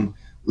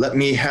 Let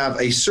me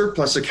have a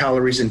surplus of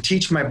calories and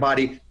teach my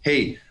body,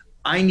 hey,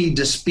 I need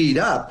to speed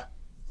up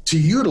to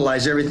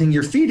utilize everything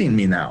you're feeding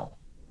me now.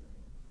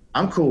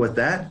 I'm cool with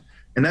that.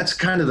 And that's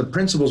kind of the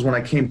principles when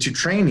I came to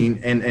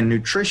training and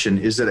nutrition,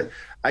 is that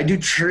I do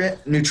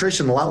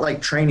nutrition a lot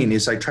like training.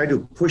 Is I try to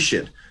push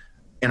it,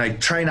 and I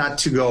try not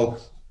to go,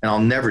 and I'll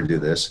never do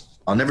this.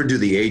 I'll never do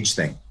the age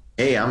thing.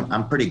 Hey,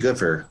 I'm pretty good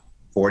for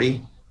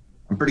 40.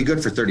 I'm pretty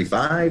good for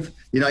 35.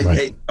 You know,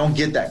 I don't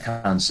get that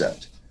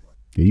concept.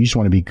 You just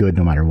want to be good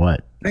no matter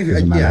what.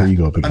 Doesn't matter who you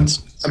go up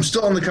against. I'm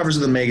still on the covers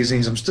of the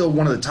magazines. I'm still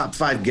one of the top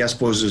 5 guest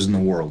posers in the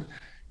world.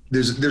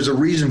 There's a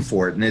reason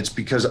for it, and it's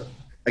because,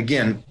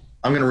 again,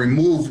 I'm going to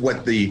remove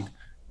what the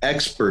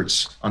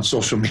experts on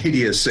social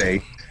media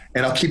say,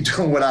 and I'll keep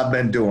doing what I've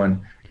been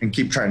doing and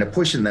keep trying to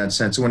push in that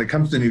sense. So when it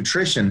comes to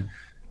nutrition,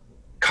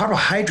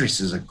 carbohydrates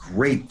is a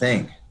great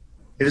thing.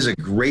 It is a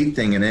great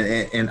thing.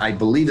 And I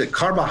believe that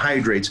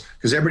carbohydrates,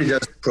 because everybody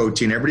does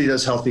protein, everybody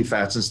does healthy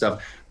fats and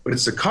stuff, but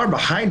it's the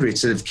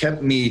carbohydrates that have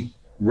kept me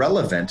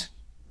relevant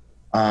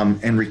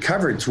and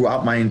recovered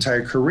throughout my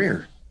entire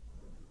career.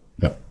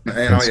 Yep.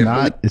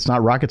 It's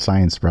not rocket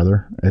science,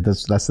 brother.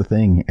 That's the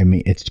thing. I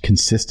mean, it's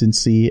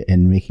consistency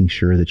and making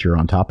sure that you're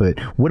on top of it.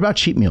 What about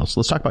cheat meals?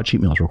 Let's talk about cheat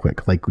meals real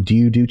quick. Like, do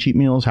you do cheat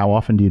meals? How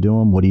often do you do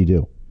them? What do you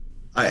do?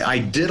 I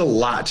did a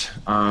lot.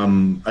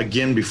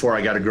 Again, before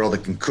I got a girl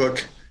that can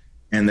cook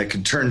and that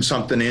can turn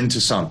something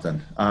into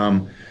something.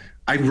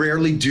 I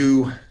rarely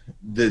do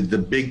the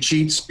big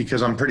cheats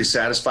because I'm pretty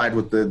satisfied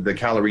with the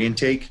calorie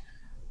intake.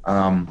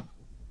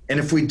 And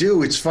if we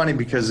do, it's funny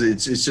because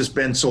it's just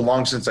been so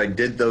long since I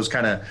did those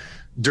kind of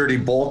dirty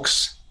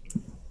bulks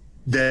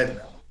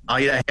that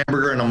I eat a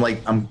hamburger and I'm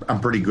like,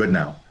 I'm pretty good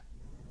now.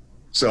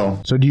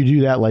 So do you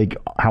do that? Like,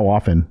 how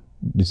often?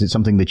 Is it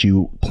something that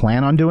you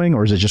plan on doing,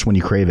 or is it just when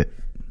you crave it?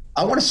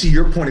 I want to see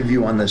your point of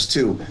view on this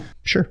too.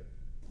 Sure.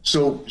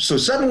 So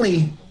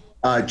suddenly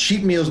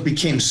cheat meals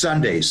became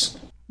Sundays.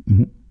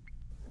 Mm-hmm.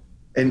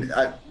 And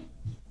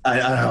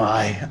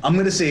I'm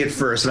going to say it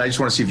first, and I just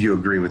want to see if you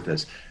agree with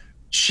this.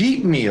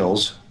 Cheat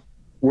meals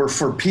were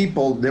for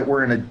people that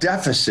were in a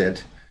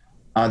deficit,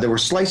 that were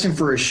slicing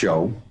for a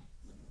show,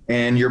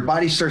 and your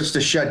body starts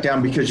to shut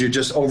down because you're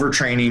just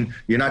overtraining.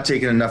 You're not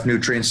taking enough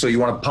nutrients, so you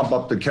want to pump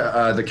up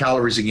the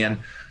calories again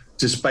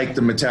to spike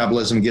the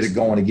metabolism, get it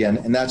going again,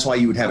 and that's why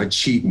you would have a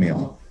cheat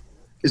meal.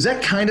 Is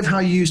that kind of how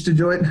you used to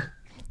do it?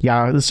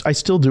 Yeah, I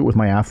still do it with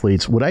my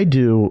athletes. What I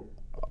do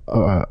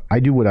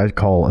what I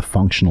call a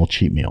functional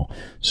cheat meal.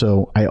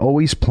 So I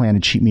always plan a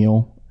cheat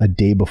meal a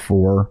day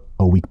before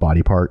a weak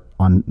body part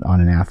on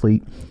an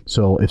athlete.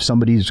 So if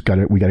somebody's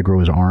we got to grow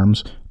his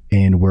arms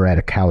and we're at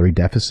a calorie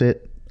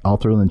deficit, I'll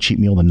throw in a cheat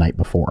meal the night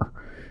before.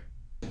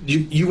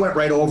 You went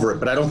right over it,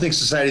 but I don't think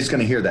society's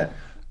going to hear that.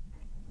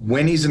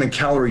 When he's in a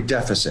calorie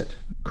deficit.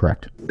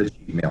 Correct. The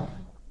cheat meal.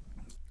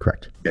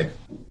 Correct. Okay.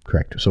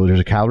 Correct. So there's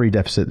a calorie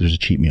deficit, there's a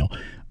cheat meal.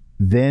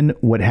 Then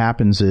what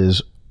happens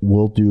is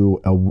we'll do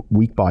a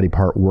weak body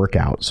part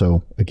workout.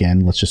 So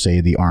again, let's just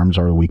say the arms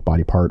are a weak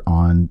body part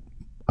on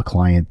a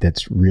client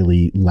that's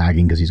really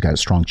lagging because he's got a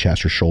strong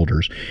chest or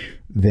shoulders.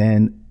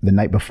 Then the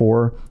night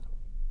before,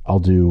 I'll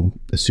do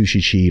a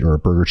sushi cheat or a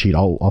burger cheat.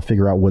 I'll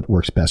figure out what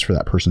works best for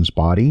that person's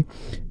body.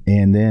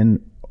 And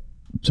then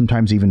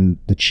sometimes even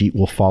the cheat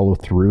will follow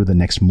through the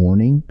next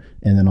morning,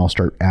 and then I'll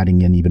start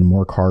adding in even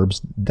more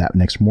carbs that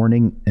next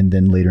morning, and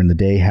then later in the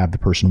day have the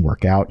person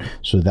work out,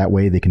 so that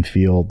way they can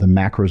feel the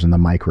macros and the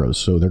micros.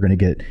 So they're going to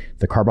get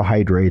the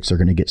carbohydrates, they're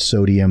going to get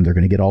sodium, they're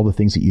going to get all the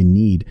things that you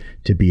need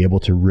to be able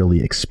to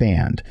really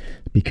expand,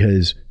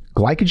 because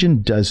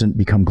glycogen doesn't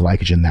become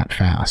glycogen that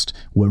fast.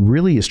 What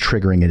really is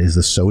triggering it is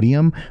the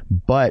sodium,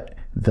 but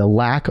the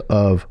lack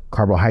of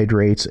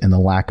carbohydrates and the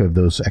lack of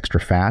those extra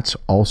fats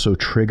also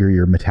trigger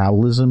your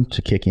metabolism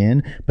to kick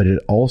in, but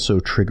it also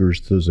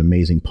triggers those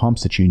amazing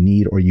pumps that you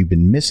need or you've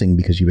been missing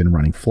because you've been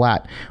running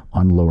flat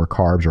on lower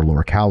carbs or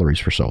lower calories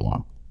for so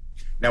long.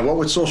 Now, what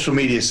would social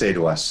media say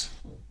to us?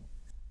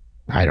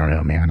 I don't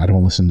know, man. I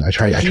don't listen. I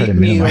try to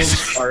minimize.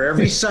 Meals are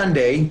every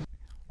Sunday.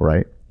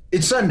 Right.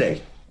 It's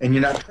Sunday and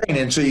you're not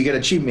training, so you get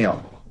a cheat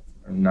meal.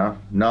 No,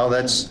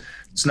 it's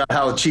not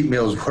how cheat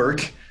meals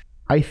work.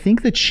 I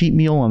think the cheat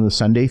meal on the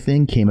Sunday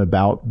thing came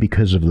about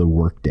because of the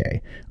work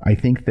day. I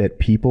think that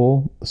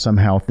people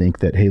somehow think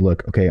that, hey,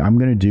 look, okay, I'm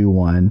going to do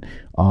one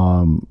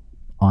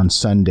on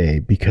Sunday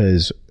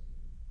because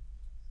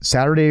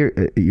Saturday,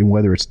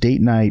 whether it's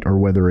date night or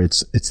whether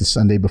it's the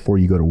Sunday before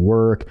you go to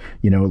work,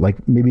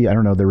 like maybe, I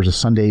don't know, there was a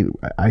Sunday,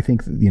 I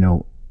think,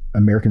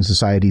 American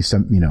society,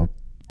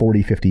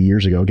 40, 50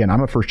 years ago. Again,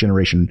 I'm a first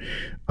generation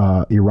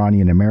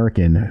Iranian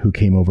American who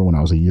came over when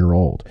I was a year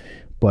old.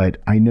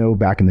 But I know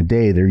back in the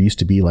day, there used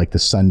to be like the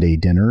Sunday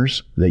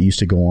dinners that used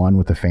to go on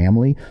with the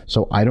family.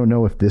 So I don't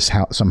know if this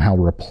somehow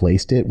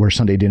replaced it, where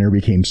Sunday dinner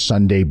became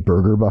Sunday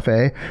burger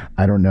buffet.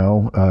 I don't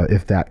know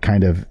if that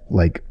kind of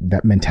like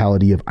that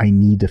mentality of I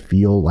need to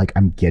feel like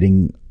I'm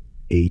getting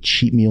a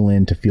cheat meal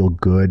in to feel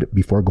good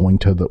before going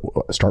to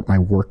start my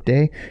work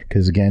day.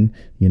 Because again,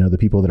 the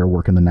people that are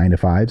working the 9 to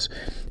 5s,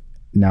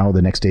 now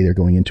the next day they're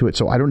going into it.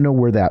 So I don't know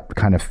where that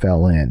kind of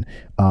fell in.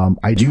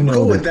 I do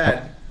know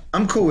that.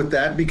 I'm cool with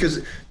that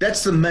because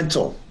that's the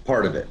mental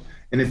part of it.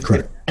 And if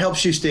it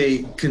helps you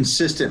stay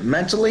consistent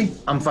mentally,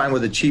 I'm fine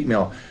with a cheat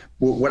meal.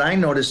 What I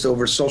noticed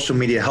over social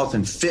media health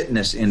and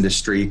fitness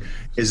industry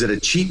is that a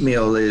cheat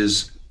meal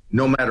is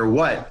no matter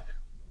what,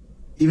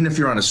 even if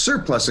you're on a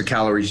surplus of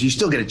calories, you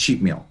still get a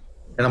cheat meal.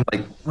 And I'm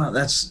like, well,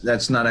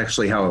 that's not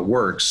actually how it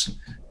works.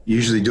 You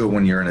usually do it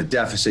when you're in a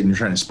deficit and you're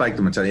trying to spike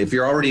them. If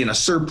you're already in a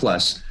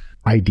surplus,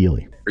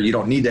 ideally, or you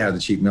don't need to have the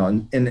cheat meal.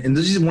 And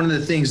this is one of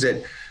the things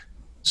that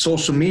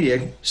social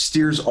media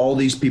steers all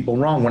these people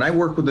wrong. When I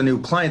work with a new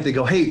client, they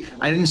go, hey,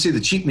 I didn't see the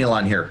cheat meal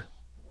on here.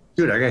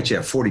 Dude, I got you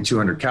at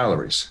 4,200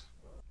 calories.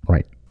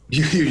 Right.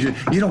 You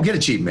don't get a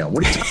cheat meal.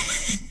 What are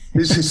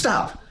you talking?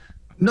 Stop.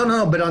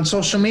 No. But on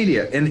social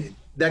media, and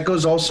that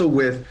goes also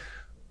with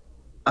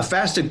a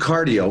fasted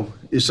cardio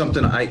is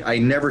something I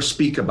never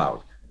speak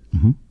about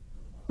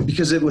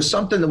because it was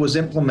something that was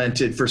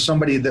implemented for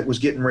somebody that was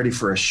getting ready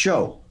for a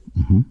show.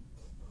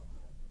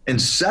 And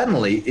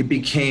suddenly it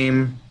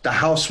became the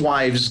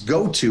housewives'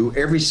 go-to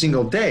every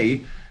single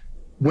day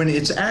when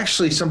it's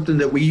actually something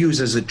that we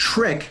use as a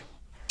trick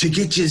to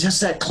get you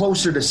just that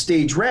closer to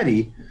stage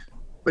ready.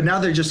 But now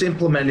they're just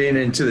implementing it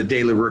into the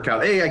daily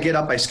workout. Hey, I get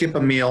up, I skip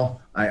a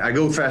meal, I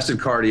go fasted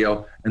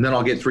cardio, and then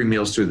I'll get 3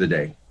 meals through the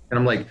day. And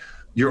I'm like,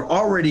 you're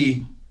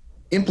already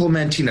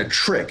implementing a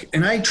trick.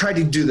 And I try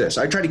to do this.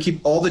 I try to keep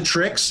all the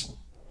tricks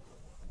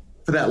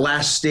for that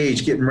last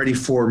stage, getting ready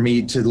for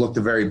me to look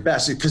the very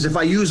best. Because if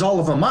I use all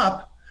of them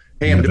up,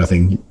 hey,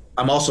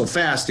 I'm also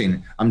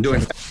fasting. I'm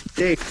doing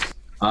days.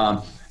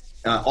 All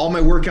my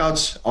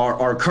workouts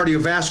are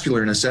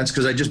cardiovascular in a sense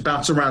because I just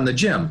bounce around the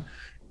gym.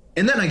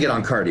 And then I get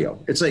on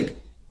cardio. It's like,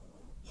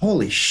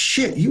 holy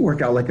shit, you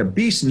work out like a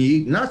beast and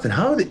you eat nothing.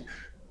 How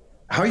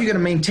are you going to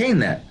maintain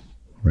that?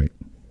 Right.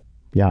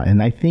 Yeah,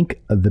 and I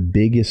think the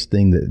biggest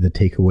thing that the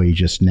takeaway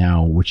just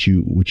now, which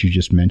you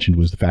just mentioned,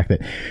 was the fact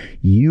that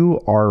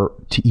you are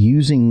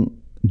using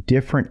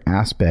different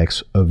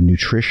aspects of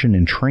nutrition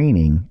and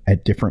training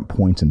at different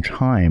points in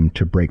time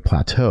to break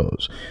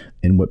plateaus.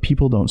 And what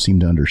people don't seem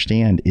to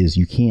understand is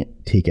you can't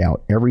take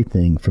out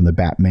everything from the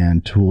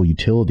Batman tool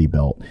utility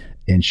belt,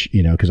 and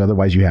because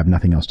otherwise you have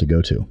nothing else to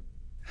go to.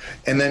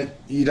 And then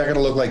you're not going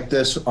to look like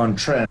this on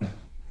trend.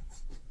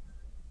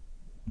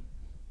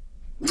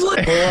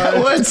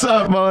 What's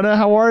up, Mona?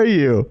 How are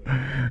you?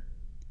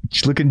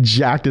 She's looking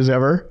jacked as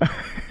ever.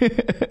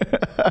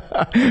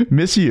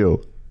 Miss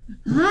you.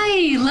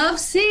 Hi, love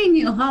seeing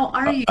you. How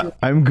are you?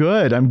 I'm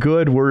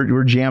good.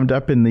 We're jammed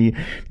up in the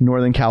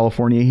Northern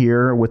California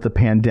here with the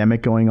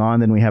pandemic going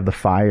on. Then we have the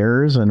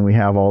fires and we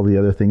have all the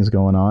other things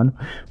going on.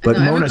 But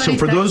Mona, so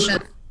for those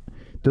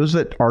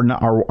that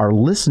are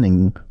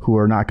listening who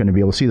are not going to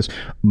be able to see this,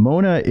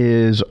 Mona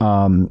is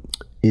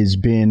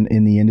been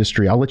in the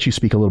industry. I'll let you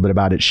speak a little bit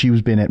about it.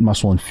 She's been at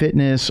Muscle and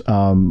Fitness.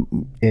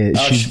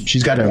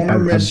 She's got a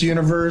Miss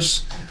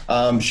Universe.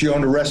 She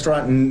owned a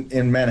restaurant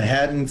in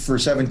Manhattan for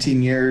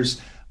 17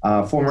 years.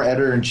 Former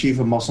editor in chief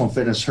of Muscle and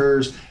Fitness.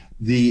 Hers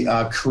the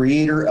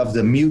creator of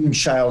the mutant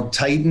child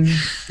Titan,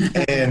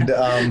 and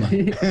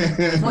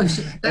That's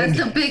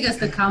the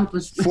biggest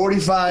accomplishment.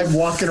 45,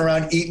 walking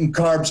around eating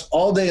carbs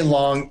all day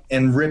long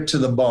and ripped to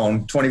the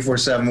bone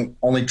 24/7,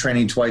 only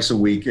training twice a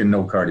week and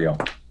no cardio.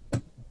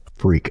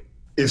 Freak.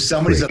 If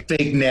somebody's a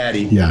fake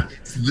natty, Yeah.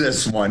 it's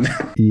this one.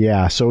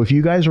 Yeah. So if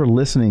you guys are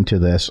listening to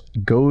this,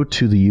 go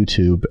to the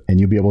YouTube and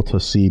you'll be able to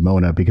see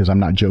Mona, because I'm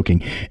not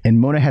joking. And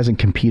Mona hasn't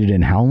competed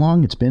in how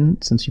long? It's been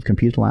since you've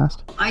competed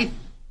last?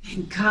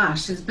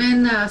 Gosh, it's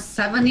been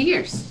 7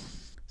 years.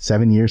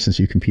 7 years since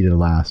you competed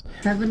last.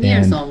 7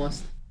 years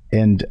almost.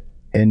 And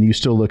you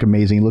still look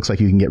amazing. It looks like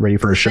you can get ready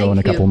for a show Thank in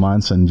a couple you.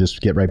 months and just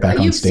get right back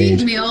on You've stage.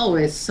 seen me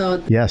always,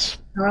 so Yes.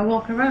 how I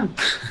walk around.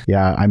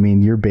 Yeah. I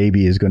mean, your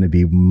baby is going to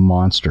be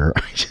monster.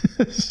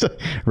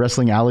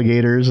 Wrestling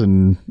alligators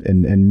and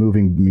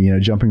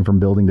moving, jumping from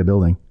building to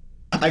building.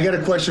 I got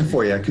a question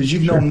for you, because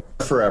you've known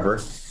her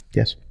forever.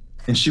 Yes.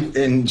 And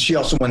she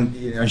also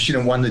won, she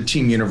won the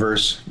Team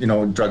Universe,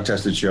 drug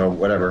tested show,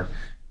 whatever.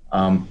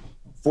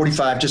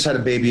 45, just had a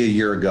baby a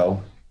year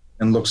ago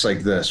and looks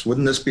like this.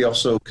 Wouldn't this be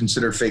also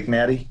considered fake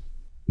natty?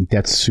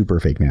 That's super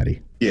fake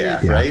natty.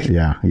 Yeah, right?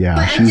 Yeah.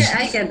 But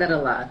I get that a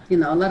lot. A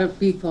lot of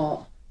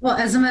people. Well,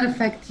 as a matter of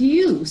fact,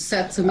 you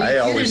said to me, I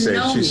always say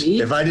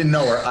me. if I didn't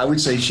know her, I would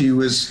say she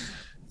was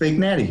fake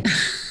natty.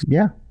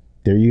 Yeah.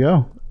 There you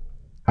go.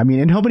 I mean,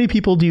 and how many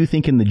people do you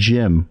think in the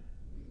gym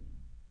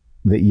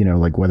that,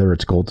 like whether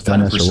it's Gold's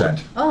Tennis or what?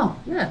 100%. Oh,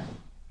 yeah.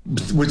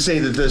 Would say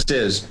that this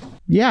is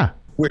Yeah.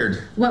 weird.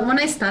 When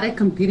I started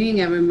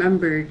competing, I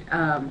remembered,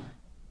 I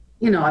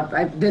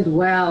did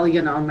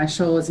well, on my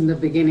shows in the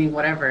beginning,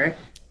 whatever.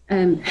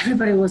 And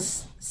everybody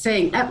was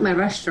saying at my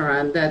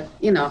restaurant that,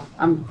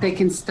 I'm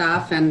taking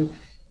stuff. And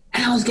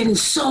I was getting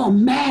so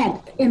mad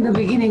in the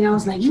beginning. I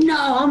was like,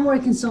 no, I'm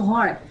working so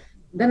hard.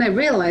 Then I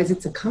realized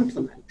it's a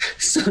compliment.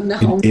 So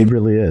now It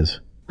really is.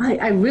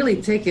 I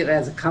really take it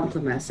as a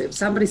compliment. So if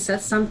somebody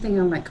says something,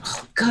 I'm like,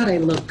 oh, God, I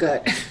look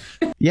good.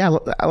 Yeah,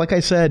 like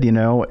I said,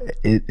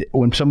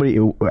 when somebody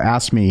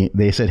asked me,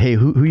 they said, "Hey,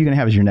 who are you going to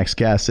have as your next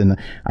guest?" And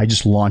I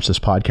just launched this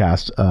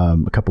podcast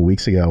a couple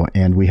weeks ago,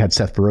 and we had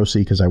Seth Feroce,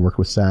 because I work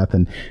with Seth,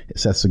 and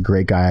Seth's a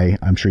great guy.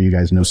 I'm sure you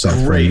guys know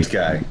Seth. Great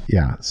guy.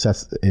 Yeah,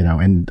 Seth.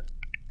 And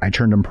I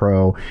turned him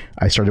pro.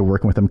 I started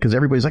working with him because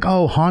everybody's like,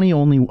 "Oh, Hani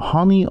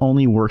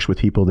only works with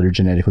people that are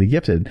genetically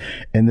gifted."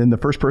 And then the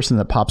first person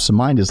that pops to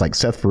mind is like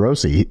Seth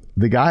Feroce.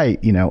 The guy,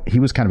 he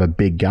was kind of a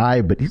big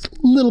guy, but he's a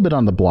little bit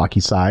on the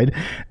blocky side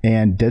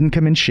and didn't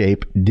come in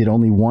shape. Did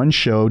only one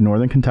show,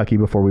 Northern Kentucky,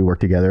 before we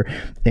worked together.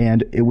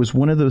 And it was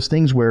one of those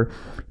things where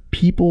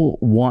people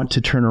want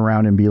to turn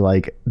around and be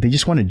like, they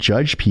just want to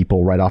judge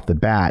people right off the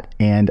bat.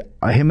 And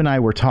him and I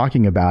were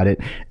talking about it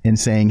and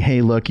saying,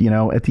 hey, look,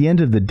 at the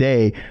end of the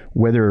day,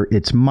 whether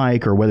it's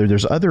Mike or whether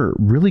there's other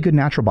really good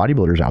natural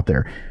bodybuilders out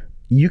there,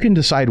 you can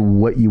decide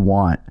what you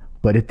want.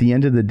 But at the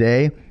end of the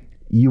day,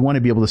 you want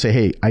to be able to say,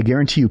 hey, I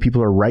guarantee you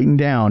people are writing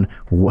down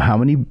how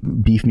many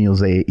beef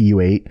meals you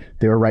ate.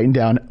 They were writing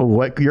down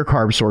what your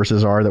carb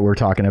sources are that we're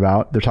talking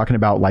about. They're talking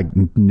about like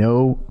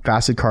no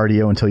fasted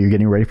cardio until you're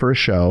getting ready for a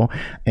show.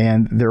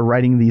 And they're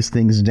writing these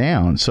things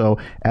down. So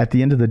at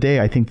the end of the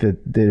day, I think that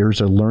there's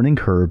a learning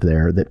curve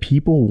there that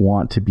people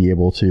want to be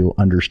able to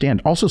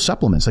understand. Also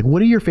supplements. Like,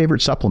 what are your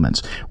favorite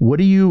supplements? What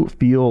do you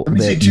feel Let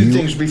me say that two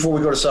things before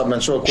we go to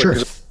supplements real quick. Sure.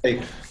 'Cause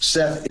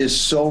Seth is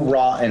so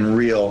raw and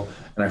real,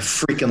 and I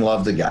freaking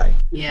love the guy.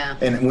 Yeah.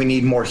 And we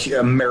need more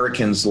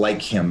Americans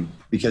like him,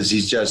 because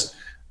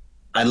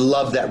I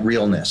love that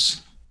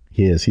realness.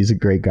 He is. He's a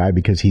great guy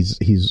because he's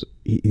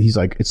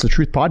like, it's the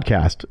Truth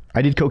Podcast.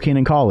 I did cocaine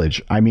in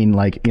college. I mean,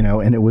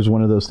 and it was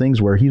one of those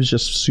things where he was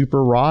just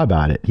super raw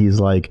about it. He's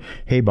like,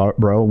 hey,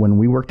 bro, when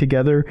we worked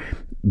together,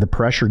 the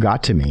pressure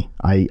got to me.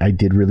 I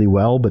did really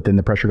well, but then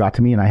the pressure got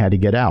to me and I had to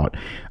get out.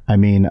 I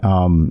mean,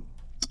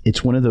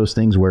 it's one of those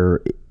things where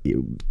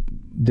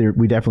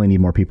we definitely need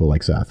more people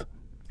like Seth.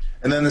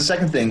 And then the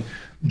second thing,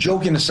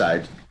 joking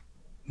aside,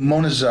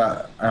 Mona's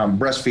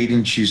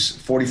breastfeeding. She's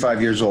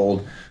 45 years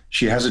old.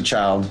 She has a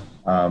child.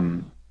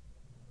 And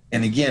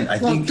again, I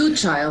think two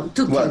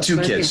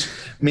kids.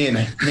 Me and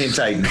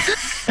Titan.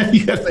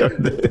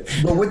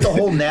 But with the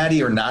whole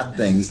natty or not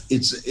thing,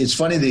 it's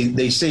funny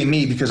they say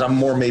me because I'm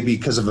more maybe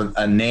because of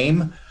a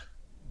name,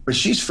 but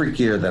she's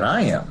freakier than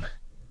I am.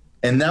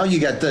 And now you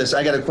got this.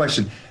 I got a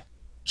question.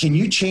 Can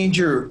you change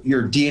your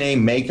DNA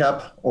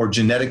makeup or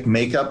genetic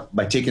makeup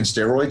by taking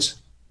steroids?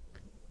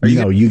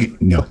 No.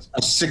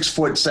 A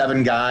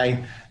 6'7"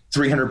 guy,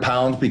 300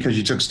 pounds because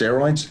you took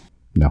steroids?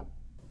 No.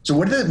 So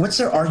what's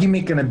their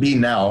argument going to be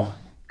now?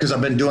 Because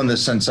I've been doing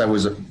this since I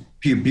was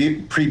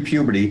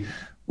pre-puberty.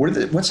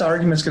 What's the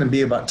argument's going to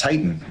be about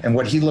Titan and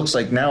what he looks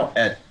like now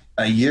at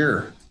a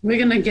year? We're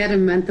going to get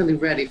him mentally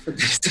ready for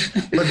this.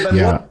 But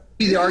Yeah. what would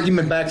be the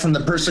argument back from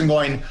the person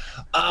going,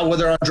 well,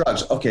 they're on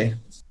drugs. Okay.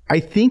 I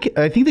think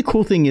the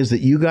cool thing is that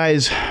you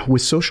guys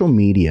with social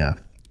media,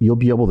 you'll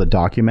be able to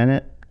document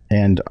it.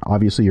 And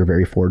obviously you're a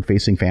very forward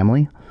facing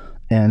family.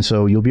 And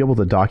so you'll be able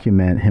to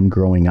document him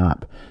growing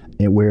up,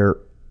 and where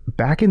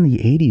back in the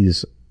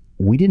 80s,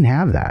 we didn't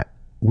have that.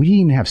 we didn't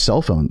even have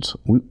cell phones.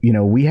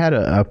 We had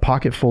a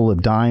pocket full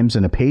of dimes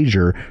and a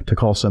pager to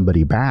call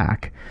somebody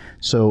back.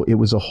 So it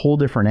was a whole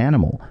different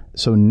animal.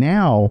 So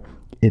now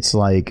it's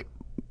like,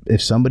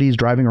 if somebody's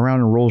driving around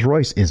in a Rolls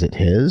Royce, is it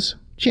his?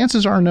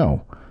 Chances are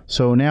no.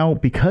 So now,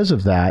 because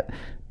of that,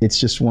 it's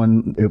just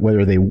whether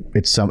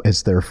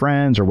it's their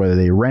friends or whether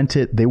they rent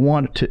it, they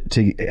want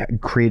to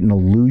create an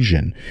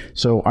illusion.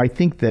 So I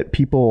think that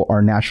people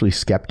are naturally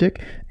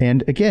skeptic.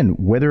 And again,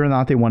 whether or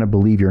not they want to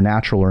believe you're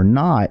natural or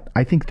not,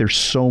 I think there's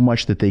so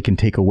much that they can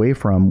take away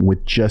from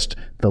with just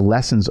the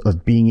lessons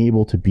of being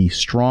able to be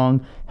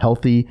strong,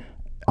 healthy,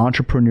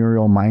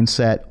 entrepreneurial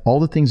mindset, all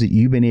the things that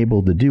you've been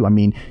able to do. I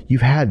mean,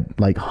 you've had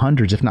like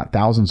hundreds, if not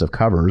thousands of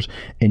covers,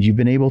 and you've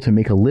been able to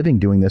make a living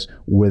doing this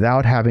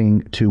without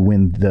having to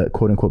win the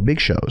quote unquote big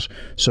shows.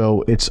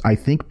 So I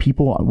think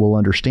people will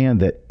understand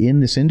that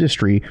in this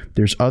industry,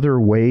 there's other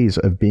ways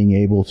of being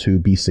able to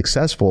be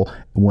successful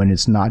when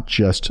it's not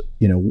just,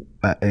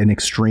 an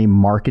extreme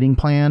marketing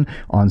plan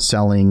on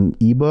selling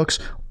ebooks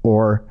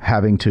or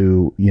having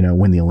to,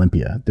 win the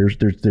Olympia.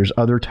 There's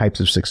other types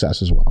of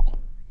success as well.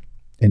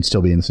 And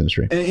still be in this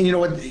industry. And you know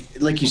what?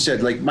 Like you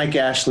said, like Mike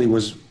Ashley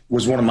was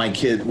one of my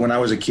kids when I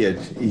was a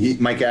kid.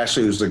 Mike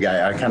Ashley was the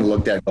guy I kind of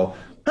looked at and go,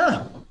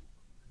 huh.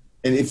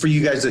 And for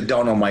you guys that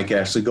don't know Mike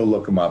Ashley, go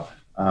look him up.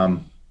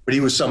 But he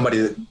was somebody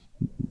that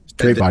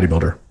great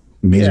bodybuilder,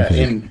 amazing.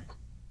 Yeah, and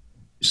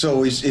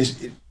so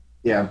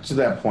to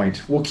that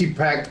point, we'll keep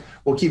track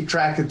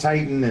of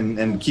Titan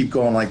and keep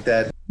going like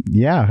that.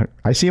 Yeah,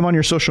 I see him on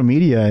your social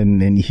media,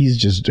 and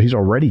he's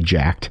already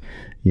jacked.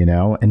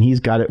 And he's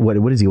got it.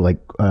 What is he like?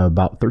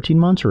 About 13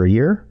 months or a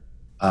year?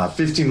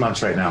 15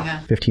 months right now. Yeah.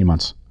 15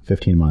 months.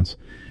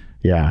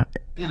 Yeah.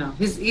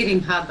 He's eating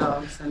hot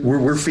dogs. And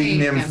we're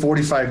feeding him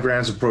 45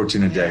 grams of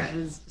protein a day.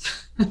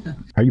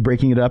 Are you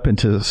breaking it up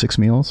into 6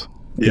 meals?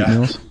 8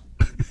 meals?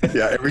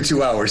 Yeah, every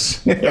 2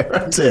 hours.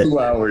 That's it. 2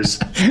 hours.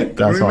 That's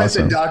when we awesome. met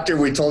the doctor,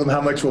 we told him how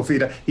much we'll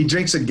feed him. He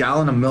drinks a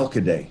gallon of milk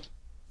a day.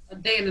 A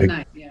day and a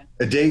night, yeah.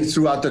 A day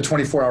throughout the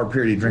 24-hour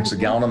period, he drinks a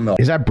gallon of milk.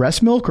 Is that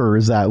breast milk or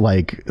is that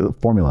like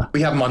formula? We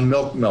have him on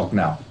milk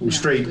now. We're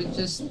straight.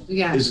 Is the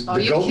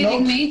you goat kidding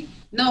milk? me?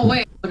 No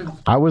way.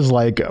 I was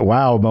like,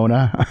 wow,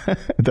 Mona,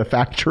 the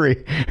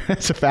factory.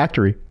 It's a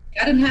factory.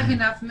 I didn't have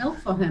enough milk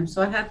for him,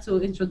 so I had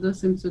to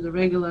introduce him to the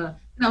regular,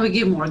 we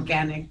give him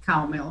organic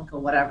cow milk or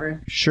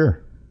whatever.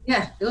 Sure.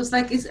 Yeah, it was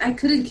like, I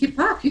couldn't keep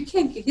up. You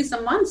can't, he's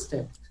a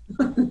monster.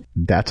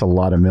 That's a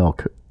lot of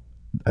milk.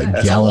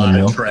 That's gallon a lot of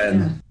milk. of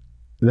trend.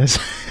 That's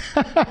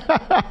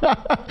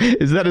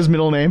is that his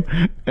middle name?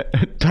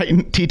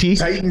 Titan TT?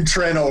 Titan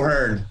Trent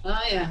O'Hearn.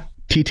 Oh, yeah.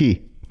 TT.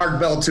 Mark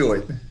Bell to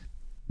it.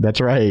 That's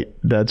right.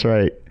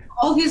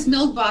 All his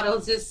milk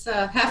bottles is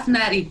half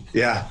natty.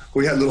 Yeah,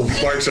 we had little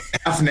flarks of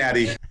half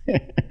natty.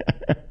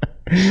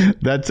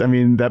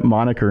 That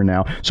moniker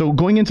now. So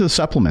going into the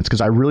supplements,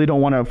 because I really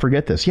don't want to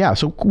forget this. Yeah.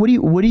 So what do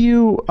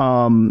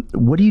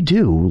you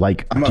do?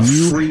 Like, I'm a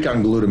freak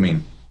on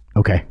glutamine.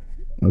 Okay.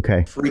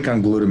 Freak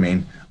on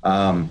glutamine.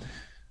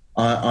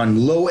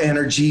 On low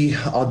energy,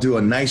 I'll do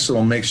a nice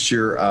little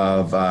mixture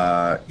of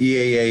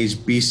EAAs,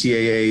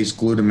 BCAAs,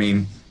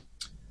 glutamine,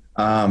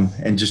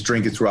 and just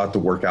drink it throughout the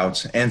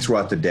workouts and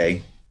throughout the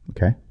day.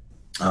 Okay.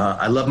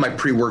 I love my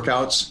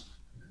pre-workouts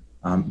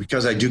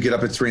because I do get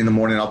up at 3 a.m.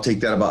 I'll take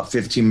that about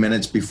 15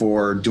 minutes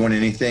before doing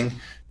anything.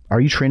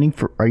 Are you training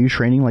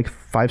like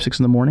 5, 6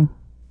 in the morning?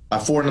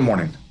 4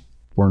 a.m.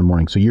 4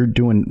 a.m. So you're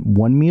doing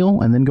one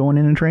meal and then going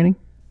in and training?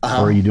 Or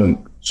are you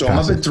doing? So I'm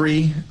up at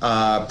 3,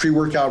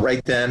 pre-workout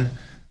right then.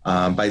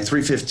 By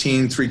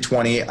 3:15,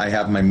 3:20, I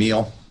have my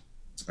meal,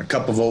 a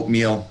cup of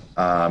oatmeal,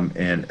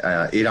 and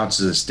 8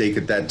 ounces of steak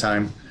at that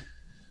time,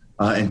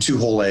 and 2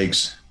 whole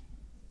eggs.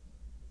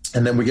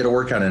 And then we get a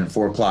workout in at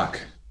 4 o'clock.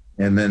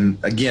 And then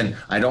again,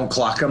 I don't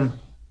clock them.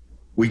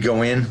 We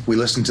go in, we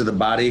listen to the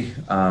body.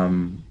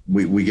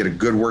 We get a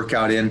good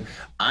workout in.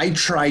 I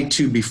try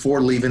to,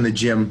 before leaving the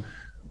gym,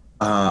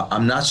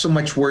 I'm not so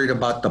much worried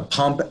about the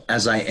pump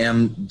as I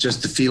am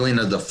just the feeling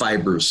of the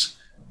fibers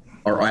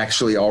are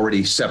actually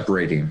already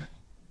separating,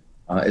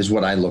 is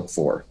what I look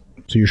for.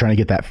 So you're trying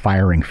to get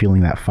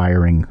feeling that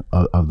firing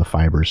of the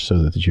fibers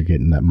so that you're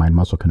getting that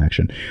mind-muscle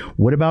connection.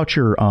 What about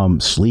your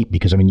sleep?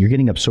 Because, you're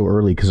getting up so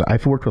early, because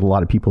I've worked with a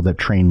lot of people that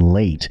train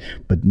late,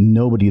 but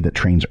nobody that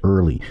trains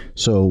early.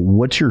 So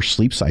what's your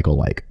sleep cycle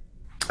like?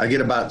 I get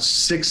about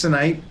 6 a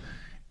night,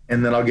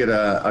 and then I'll get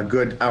a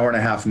good hour and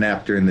a half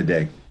nap during the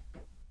day.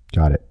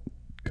 Got it.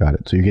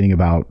 So you're getting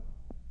about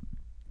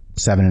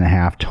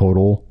 7.5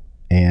 total,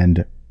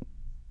 and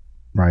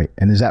right.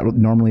 And is that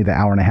normally the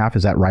hour and a half?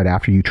 Is that right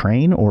after you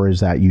train, or is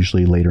that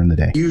usually later in the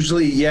day?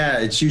 Usually, yeah.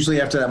 It's usually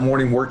after that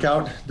morning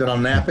workout. Then I'll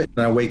nap it,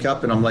 and I wake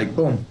up, and I'm like,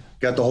 boom,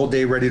 got the whole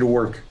day ready to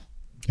work.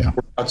 Yeah.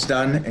 Workout's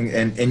done,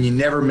 and you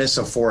never miss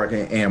a 4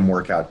 a.m.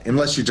 workout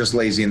unless you're just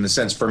lazy. In the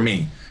sense, for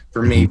me,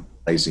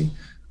 lazy.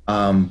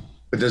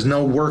 But there's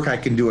no work I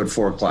can do at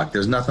 4 o'clock.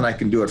 There's nothing I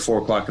can do at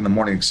 4 o'clock in the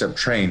morning except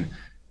train.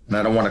 And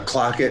I don't want to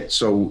clock it,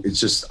 so it's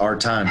just our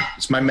time.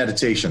 It's my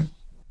meditation.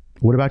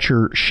 What about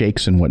your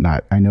shakes and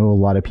whatnot? I know a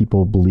lot of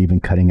people believe in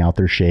cutting out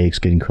their shakes,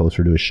 getting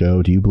closer to a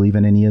show. Do you believe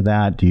in any of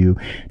that? Do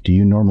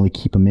you normally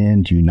keep them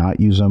in? Do you not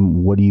use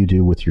them? What do you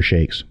do with your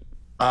shakes?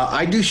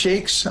 I do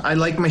shakes. I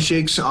like my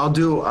shakes. I'll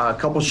do a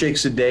couple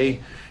shakes a day,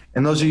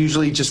 and those are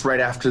usually just right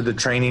after the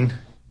training.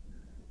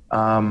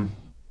 I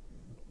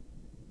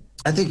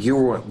think you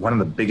were one of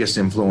the biggest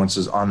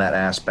influences on that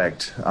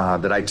aspect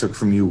that I took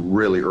from you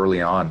really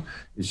early on.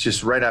 It's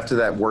just right after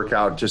that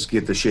workout, just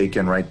get the shake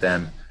in right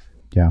then.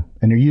 Yeah.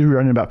 And are you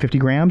running about 50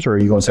 grams or are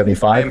you going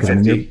 75? I'm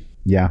 50.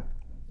 Yeah.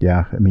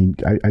 I mean,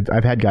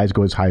 I've had guys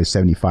go as high as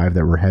 75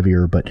 that were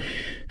heavier, but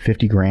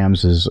 50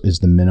 grams is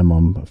the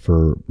minimum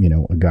for,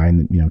 a guy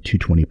in,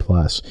 220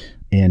 plus.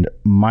 And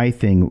my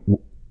thing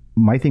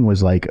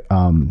was like,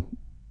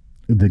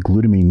 the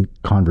glutamine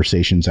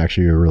conversation is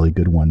actually a really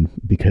good one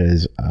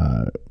because,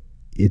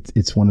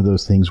 it's one of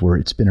those things where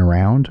it's been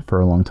around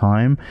for a long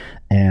time,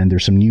 and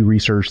there's some new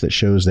research that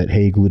shows that,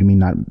 hey,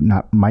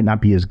 glutamine might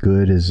not be as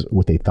good as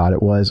what they thought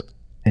it was.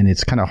 And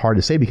it's kind of hard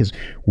to say because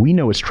we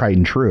know it's tried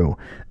and true.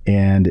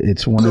 And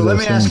it's one of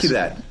those things. So let me ask you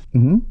that.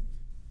 Mm-hmm.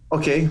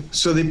 Okay.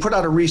 So they put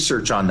out a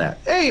research on that.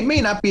 Hey, it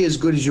may not be as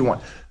good as you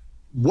want.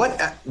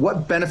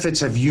 What benefits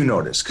have you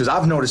noticed? Because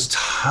I've noticed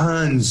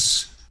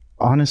tons.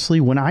 Honestly,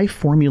 when I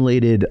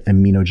formulated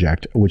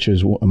AminoJect, which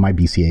is my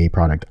BCAA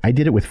product, I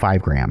did it with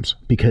 5 grams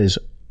because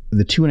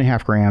the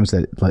 2.5 grams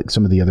that like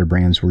some of the other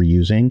brands were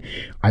using,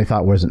 I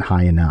thought wasn't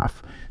high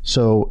enough.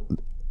 So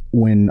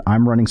when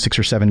I'm running 6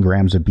 or 7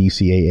 grams of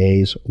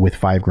BCAAs with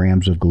 5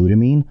 grams of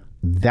glutamine,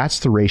 that's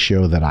the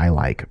ratio that I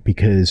like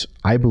because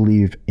I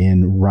believe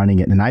in running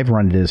it. And I've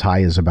run it as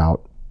high as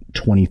about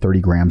 20,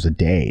 30 grams a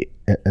day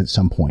at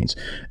some points.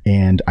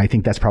 And I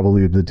think that's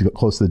probably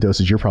close to the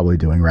dosage you're probably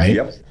doing, right?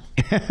 Yep.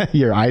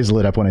 Your eyes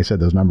lit up when I said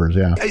those numbers.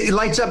 Yeah. It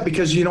lights up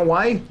because you know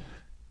why?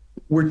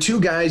 We're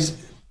two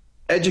guys,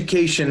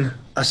 education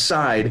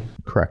aside.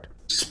 Correct.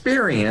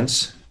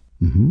 Experience.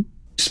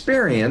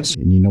 Experience.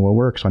 And you know what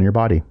works on your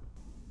body.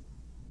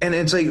 And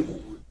it's like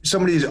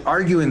somebody's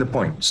arguing the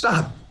point.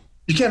 Stop.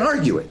 You can't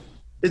argue it.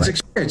 It's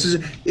experience.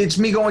 It's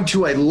me going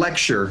to a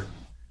lecture.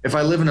 If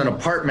I live in an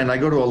apartment, I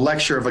go to a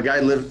lecture of a guy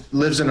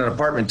lives in an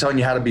apartment telling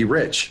you how to be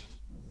rich.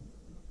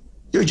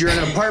 Dude, you're in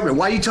an apartment.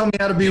 Why are you telling me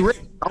how to be rich?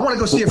 I want to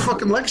go see a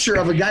fucking lecture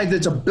of a guy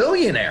that's a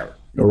billionaire.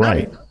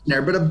 Right. Not a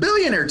billionaire, but a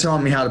billionaire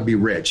telling me how to be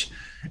rich.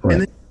 Right.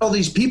 And then all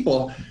these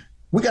people,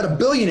 we got a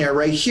billionaire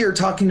right here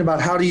talking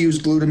about how to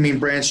use glutamine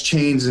branch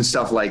chains and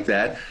stuff like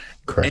that.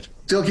 Correct. And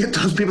still get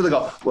those people that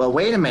go, well,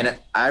 wait a minute.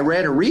 I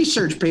read a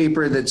research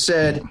paper that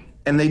said,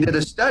 and they did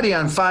a study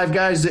on 5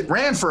 guys that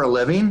ran for a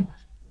living.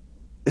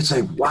 It's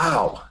like,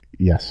 wow.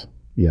 Yes.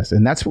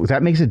 And that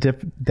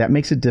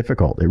makes it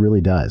difficult. It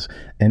really does.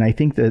 And I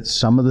think that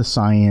some of the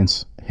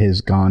science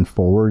has gone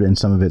forward and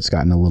some of it's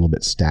gotten a little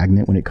bit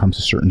stagnant when it comes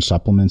to certain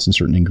supplements and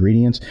certain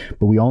ingredients.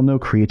 But we all know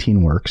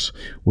creatine works.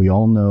 We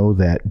all know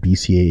that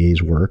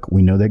BCAAs work.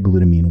 We know that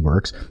glutamine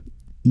works.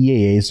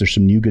 EAAs, there's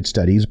some new good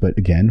studies, but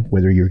again,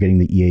 whether you're getting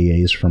the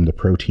EAAs from the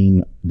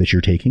protein that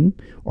you're taking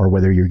or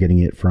whether you're getting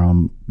it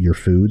from your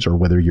foods or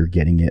whether you're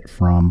getting it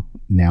from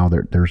now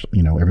there's,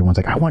 everyone's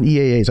like, I want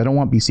EAAs. I don't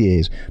want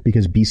BCAAs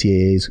because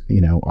BCAAs,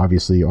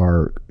 obviously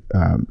are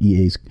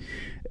EAs.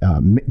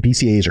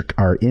 BCAAs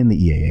are in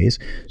the EAAs.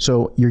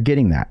 So you're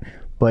getting that.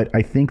 But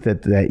I think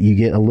that you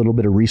get a little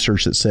bit of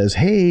research that says,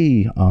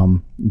 hey,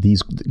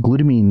 these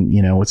glutamine,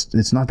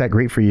 it's not that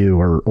great for you,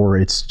 or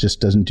it's just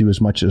doesn't do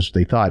as much as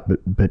they thought.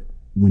 But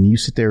when you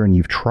sit there and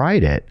you've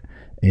tried it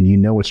and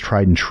it's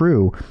tried and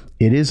true,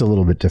 it is a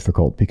little bit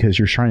difficult because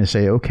you're trying to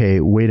say,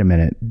 okay, wait a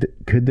minute,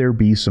 could there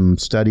be some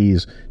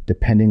studies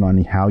depending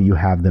on how you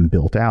have them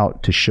built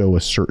out to show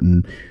a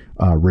certain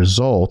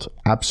result?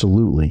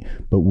 Absolutely.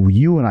 But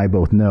you and I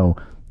both know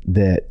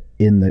that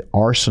in the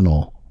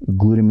arsenal,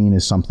 glutamine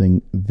is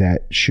something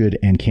that should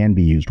and can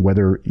be used,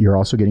 whether you're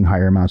also getting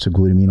higher amounts of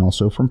glutamine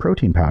also from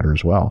protein powder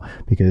as well,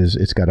 because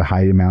it's got a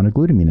high amount of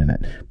glutamine in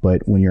it.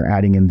 But when you're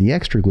adding in the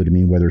extra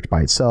glutamine, whether it's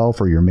by itself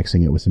or you're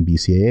mixing it with some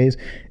BCAAs,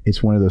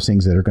 it's one of those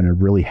things that are going to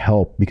really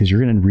help because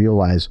you're going to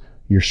realize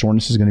your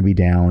soreness is going to be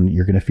down.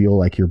 You're going to feel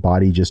like your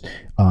body just,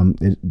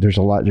 there's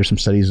some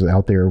studies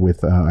out there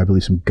with, I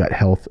believe, some gut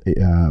health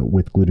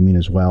with glutamine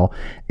as well.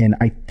 And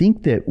I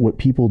think that what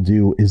people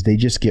do is they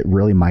just get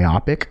really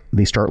myopic.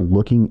 They start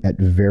looking at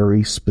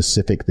very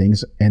specific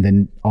things. And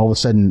then all of a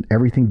sudden,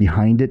 everything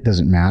behind it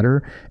doesn't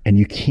matter. And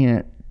you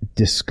can't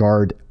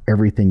discard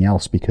everything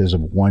else because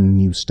of one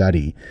new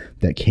study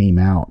that came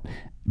out,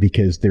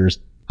 because there's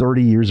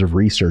 30 years of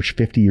research,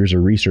 50 years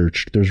of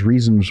research. There's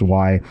reasons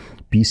why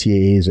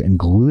BCAAs and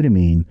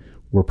glutamine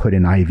were put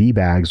in IV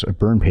bags of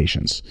burn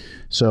patients.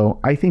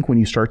 So I think when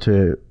you start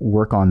to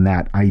work on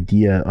that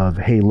idea of,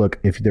 hey, look,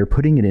 if they're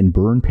putting it in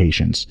burn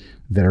patients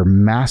that are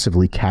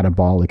massively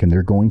catabolic and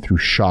they're going through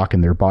shock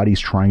and their body's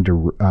trying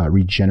to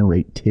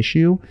regenerate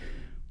tissue,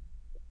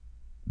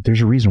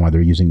 there's a reason why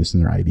they're using this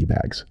in their IV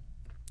bags.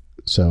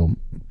 So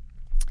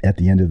at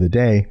the end of the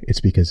day,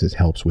 it's because it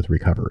helps with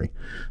recovery.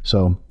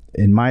 So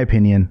in my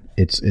opinion,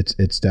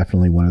 it's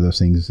definitely one of those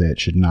things that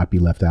should not be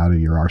left out of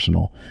your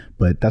arsenal.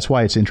 But that's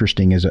why it's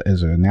interesting as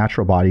a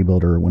natural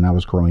bodybuilder. When I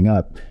was growing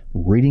up,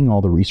 reading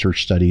all the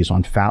research studies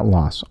on fat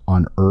loss,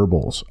 on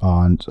herbals,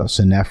 on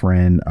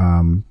synephrine,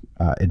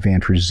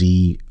 Advantage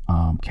Z,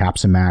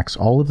 Capsimax,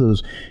 all of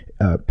those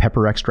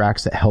pepper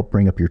extracts that help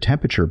bring up your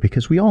temperature,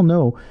 because we all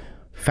know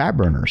fat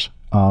burners.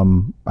 I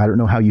don't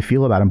know how you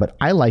feel about them, but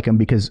I like them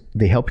because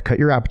they help cut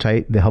your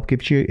appetite. They help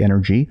give you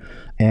energy.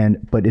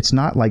 But it's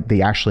not like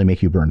they actually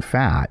make you burn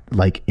fat,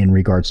 like in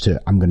regards to,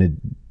 I'm going to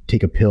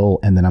take a pill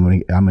and then I'm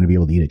going to be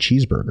able to eat a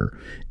cheeseburger.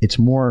 It's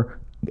more,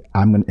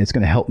 it's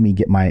going to help me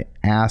get my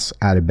ass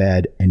out of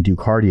bed and do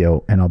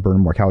cardio, and I'll burn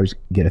more calories,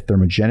 get a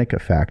thermogenic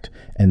effect,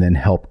 and then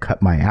help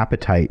cut my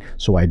appetite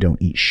so I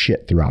don't eat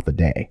shit throughout the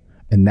day.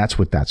 And that's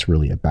what that's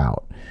really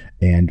about.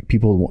 And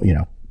people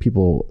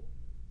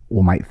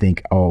might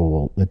think, oh,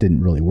 well, that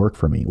didn't really work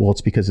for me. Well, it's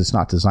because it's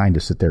not designed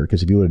to sit there.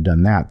 Because if you would have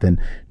done that,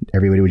 then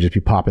everybody would just be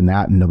popping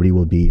that and nobody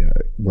would be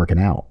working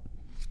out.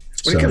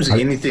 When it comes to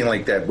anything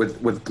like that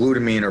with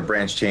glutamine or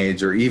branch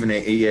chains or even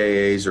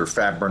EAAs or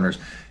fat burners,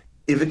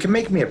 if it can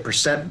make me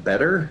 1%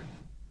 better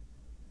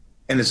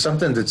and it's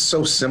something that's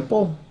so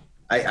simple,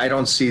 I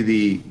don't see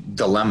the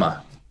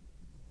dilemma.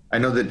 I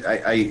know that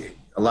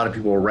a lot of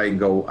people will write and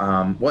go,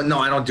 well, no,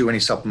 I don't do any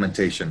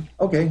supplementation.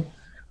 Okay.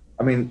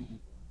 I mean,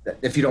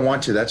 if you don't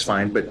want to, that's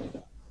fine. But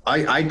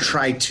I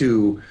try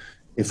to,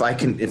 if I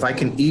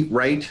can eat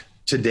right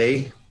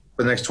today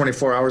for the next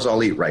 24 hours,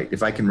 I'll eat right.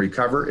 If I can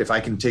recover, if I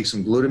can take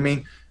some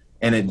glutamine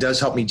and it does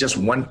help me just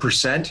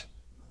 1%,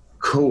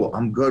 cool.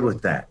 I'm good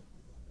with that.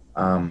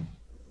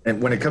 And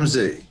when it comes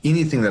to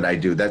anything that I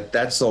do,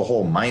 that's the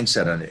whole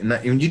mindset on it.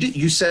 And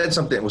you said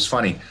something that was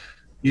funny.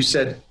 You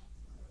said,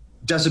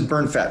 does it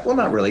burn fat? Well,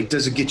 not really.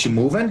 Does it get you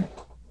moving?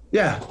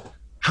 Yeah.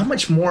 How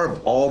much more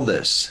of all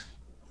this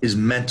is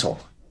mental?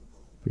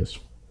 Yes.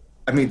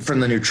 I mean, from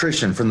the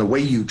nutrition, from the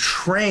way you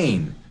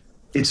train,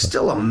 it's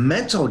still a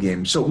mental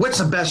game. So what's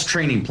the best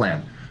training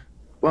plan?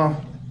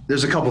 Well,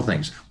 there's a couple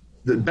things.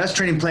 The best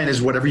training plan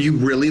is whatever you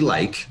really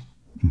like,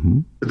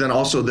 but then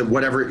also that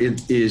whatever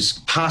it is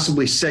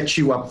possibly sets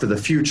you up for the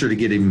future to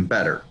get even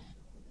better.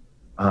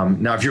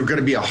 Now, if you're going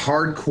to be a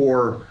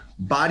hardcore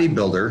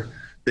bodybuilder,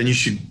 then you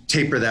should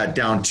taper that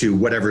down to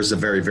whatever is the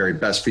very, very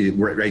best for you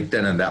right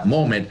then in that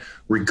moment,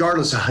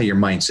 regardless of how your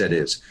mindset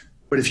is.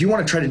 But if you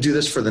want to try to do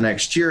this for the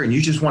next year and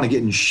you just want to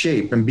get in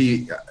shape and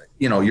be,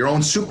 your own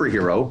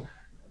superhero,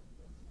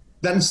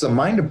 then it's the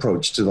mind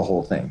approach to the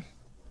whole thing.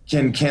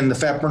 Can the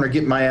fat burner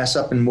get my ass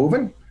up and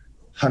moving?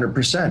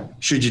 100%.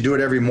 Should you do it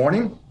every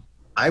morning?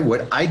 I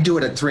would. I do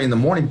it at 3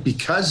 a.m.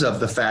 because of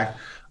the fact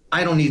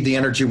I don't need the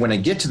energy when I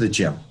get to the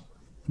gym.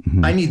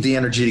 I need the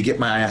energy to get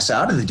my ass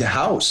out of the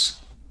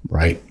house.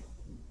 Right.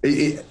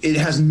 It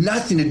has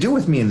nothing to do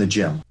with me in the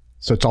gym.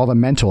 So it's all the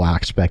mental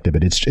aspect of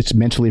it. It's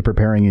mentally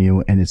preparing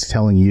you, and it's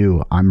telling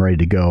you, I'm ready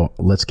to go.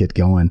 Let's get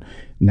going.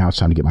 Now it's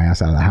time to get my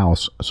ass out of the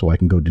house so I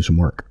can go do some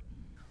work.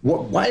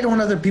 Why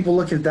don't other people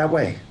look at it that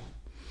way?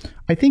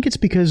 I think it's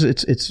because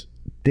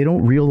they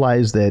don't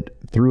realize that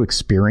through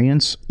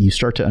experience, you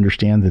start to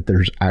understand that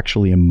there's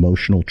actually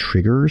emotional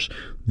triggers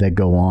that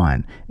go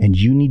on, and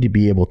you need to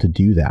be able to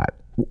do that.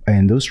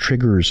 And those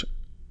triggers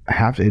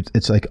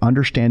it's like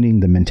understanding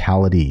the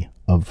mentality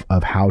of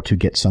how to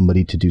get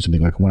somebody to do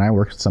something. Like when I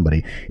work with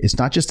somebody, it's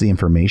not just the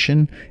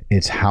information,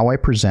 it's how I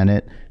present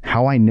it,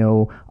 how I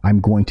know I'm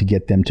going to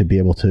get them to be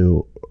able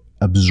to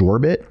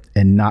absorb it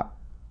and not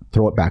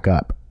throw it back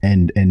up,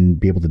 and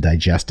be able to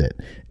digest it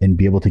and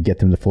be able to get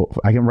them to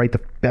I can write the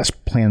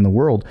best plan in the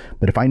world,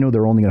 but if I know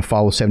they're only going to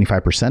follow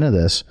 75% of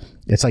this,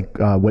 it's like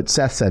what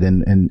Seth said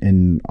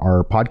in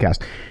our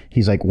podcast.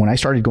 He's like, when I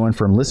started going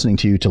from listening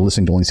to you to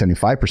listening to only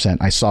 75%,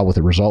 I saw what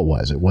the result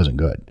was. It wasn't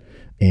good.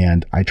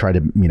 And I tried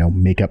to,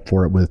 make up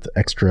for it with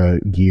extra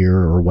gear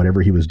or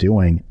whatever he was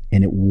doing.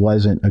 And it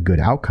wasn't a good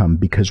outcome,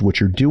 because what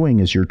you're doing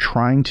is you're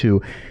trying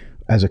to,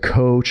 as a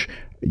coach,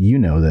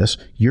 this,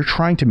 you're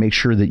trying to make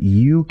sure that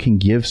you can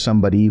give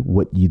somebody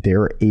what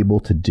they're able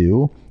to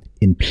do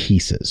in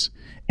pieces.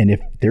 And if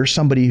there's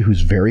somebody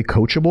who's very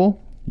coachable,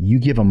 you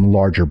give them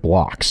larger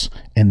blocks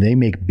and they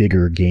make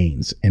bigger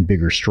gains and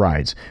bigger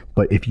strides.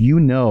 But if you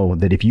know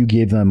that if you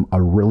give them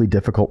a really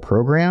difficult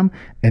program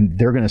and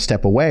they're going to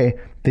step away,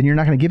 then you're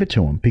not going to give it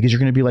to them, because you're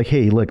going to be like,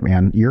 hey, look,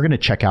 man, you're going to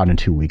check out in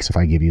 2 weeks if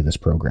I give you this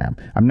program.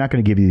 I'm not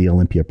going to give you the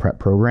Olympia prep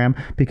program,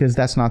 because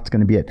that's not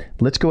going to be it.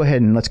 Let's go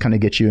ahead and let's kind of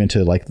get you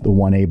into like the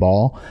 1A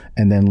ball,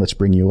 and then let's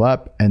bring you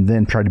up and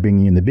then try to bring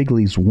you in the big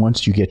leagues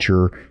once you get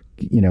your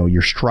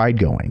stride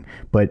going.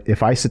 But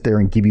if I sit there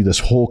and give you this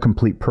whole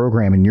complete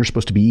program and you're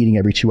supposed to be eating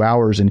every 2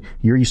 hours and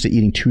you're used to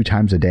eating 2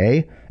 times a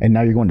day and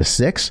now you're going to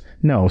 6,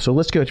 no. So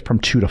let's go from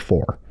 2 to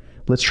 4.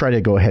 Let's try to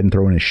go ahead and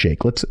throw in a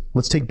shake.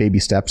 Let's take baby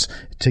steps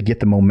to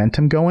get the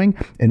momentum going.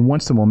 And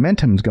once the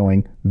momentum's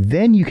going,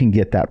 then you can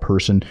get that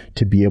person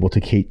to be able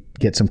to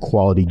get some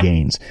quality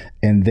gains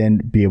and then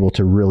be able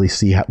to really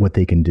see what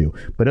they can do.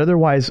 But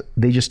otherwise,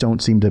 they just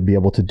don't seem to be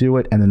able to do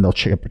it, and then they'll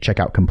check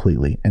out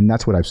completely. And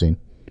that's what I've seen.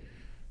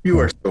 You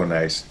are so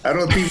nice. I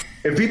don't think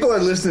if people are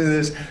listening to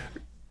this,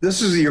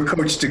 This is your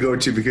coach to go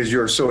to because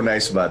you're so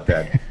nice about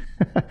that.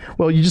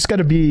 Well, you got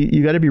to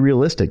be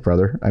realistic,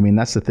 brother. I mean,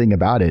 that's the thing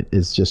about it,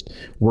 is just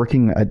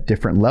working at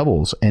different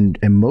levels and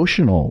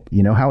emotional.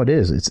 You know how it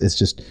is. It's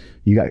just,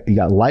 you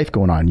got life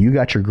going on. You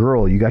got your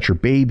girl, you got your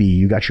baby,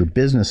 you got your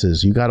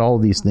businesses, you got all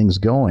these things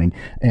going.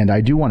 And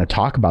I do want to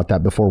talk about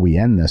that before we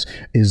end this,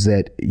 is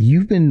that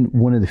you've been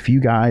one of the few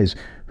guys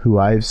who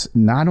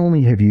not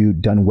only have you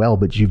done well,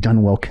 but you've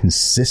done well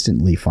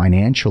consistently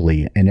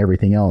financially and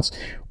everything else.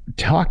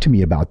 Talk to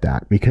me about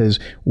that, because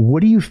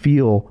what do you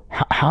feel,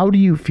 how do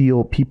you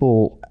feel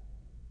people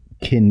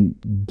can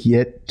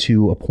get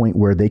to a point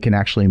where they can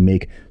actually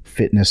make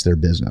fitness their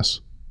business?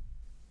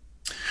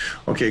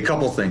 Okay, a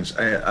couple things.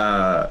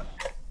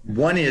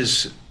 One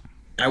is,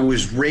 I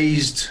was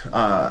raised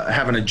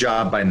having a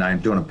job by 9,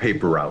 doing a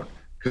paper route,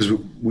 because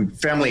we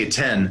family of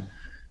 10,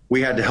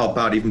 we had to help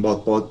out. Even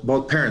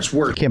both parents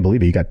worked. I can't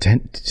believe it. You got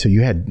 10. So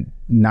you had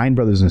 9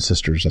 brothers and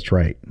sisters. That's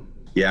right.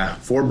 Yeah,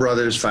 4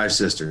 brothers, 5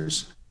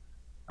 sisters.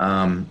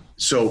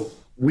 So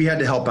we had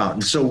to help out.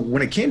 And so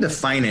when it came to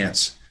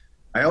finance,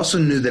 I also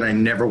knew that I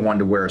never wanted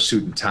to wear a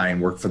suit and tie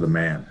and work for the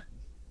man.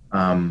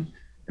 And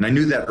I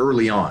knew that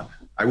early on.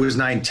 I was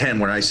 9, 10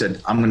 when I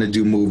said, I'm going to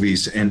do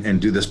movies and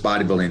do this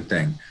bodybuilding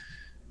thing.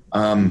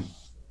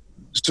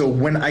 So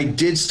when I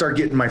did start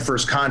getting my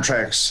first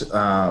contracts,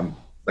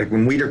 like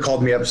when Weider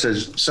called me up and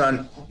says,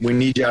 son, we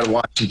need you out of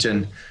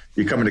Washington.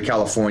 You're coming to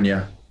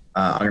California.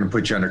 I'm going to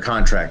put you under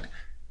contract.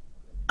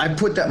 I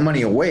put that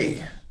money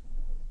away.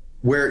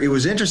 Where it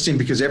was interesting,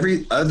 because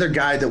every other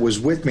guy that was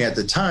with me at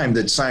the time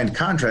that signed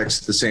contracts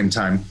at the same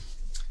time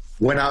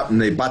went out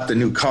and they bought the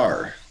new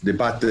car. They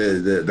bought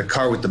the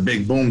car with the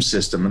big boom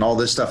system and all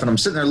this stuff. And I'm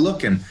sitting there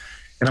looking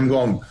and I'm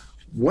going,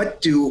 why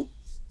do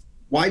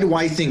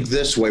I think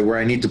this way, where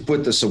I need to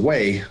put this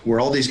away,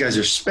 where all these guys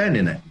are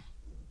spending it?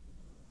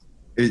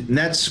 And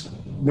that's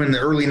when the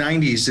early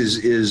 90s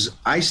is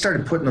I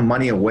started putting the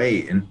money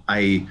away, and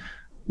I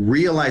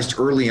realized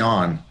early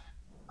on,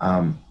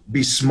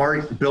 be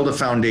smart, build a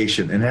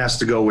foundation. And it has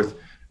to go with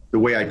the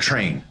way I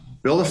train.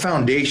 Build a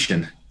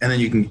foundation, and then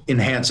you can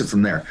enhance it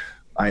from there.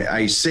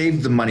 I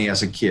saved the money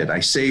as a kid.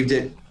 I saved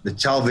it, the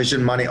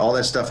television money, all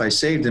that stuff I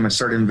saved, and I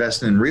started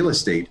investing in real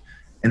estate.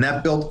 And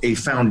that built a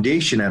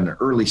foundation at an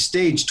early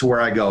stage to where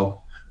I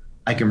go,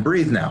 I can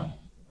breathe now.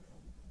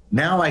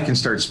 Now I can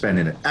start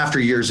spending it after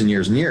years and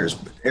years and years.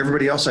 But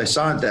everybody else I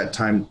saw at that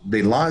time,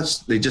 they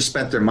just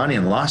spent their money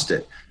and lost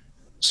it.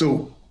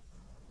 So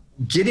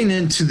getting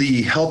into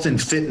the health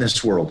and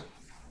fitness world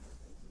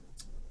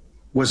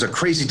was a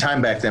crazy time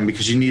back then,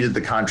 because you needed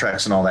the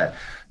contracts and all that.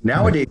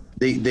 Nowadays,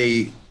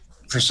 they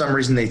for some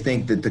reason, they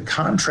think that the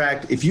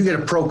contract, if you get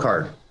a pro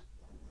card,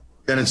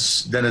 then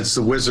it's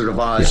the Wizard of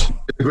Oz,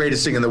 the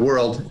greatest thing in the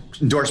world.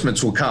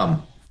 Endorsements will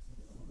come.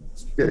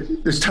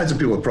 There's tons of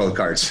people with pro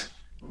cards,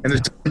 and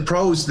there's tons of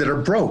pros that are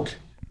broke.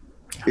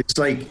 It's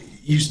like,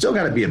 you still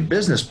got to be a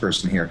business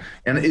person here.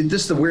 And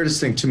this is the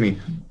weirdest thing to me.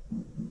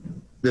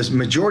 This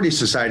majority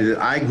society that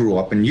I grew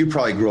up, and you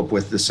probably grew up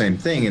with the same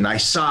thing, and I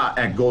saw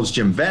at Gold's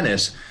Gym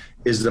Venice,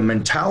 is the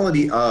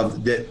mentality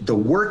of that the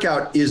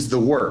workout is the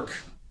work.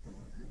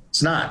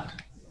 It's not.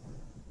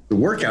 The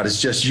workout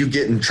is just you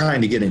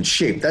trying to get in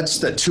shape. That's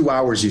the 2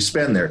 hours you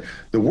spend there.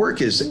 The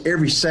work is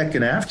every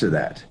second after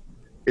that.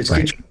 It's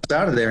right. Get you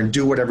out of there and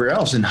do whatever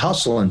else and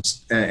hustle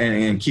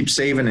and keep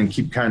saving and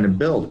keep kind of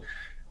build.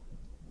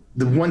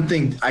 The one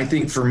thing I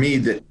think for me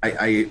that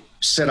I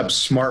set up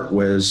smart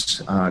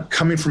was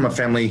coming from a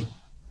family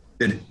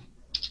that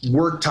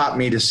work taught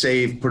me to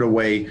save, put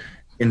away,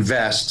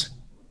 invest,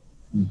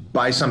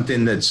 buy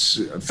something that's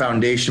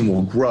foundation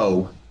will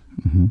grow.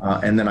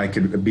 Mm-hmm. And then I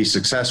could be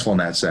successful in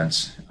that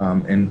sense.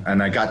 And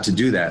I got to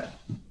do that.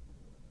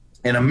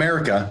 In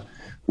America,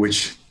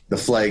 which the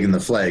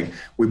flag,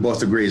 we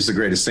both agree is the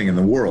greatest thing in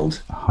the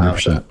world.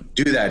 100%.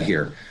 Do that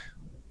here.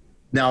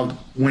 Now,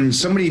 when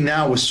somebody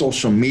now with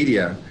social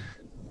media,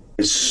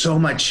 it's so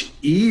much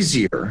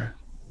easier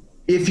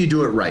if you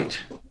do it right.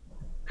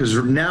 Because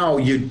now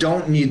you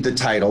don't need the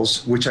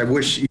titles, which I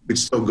wish you could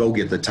still go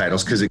get the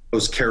titles, because it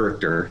builds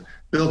character.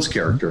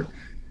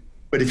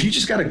 But if you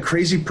just got a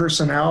crazy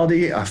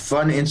personality, a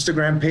fun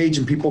Instagram page,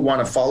 and people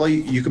want to follow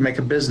you, you can make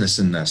a business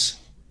in this.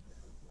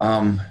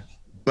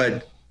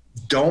 But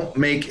don't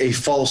make a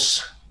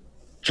false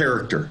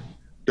character.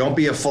 Don't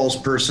be a false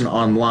person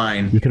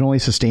online. You can only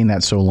sustain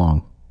that so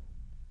long.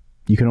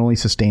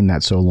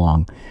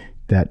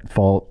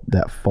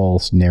 That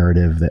false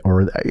narrative,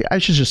 or I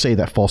should just say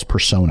that false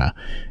persona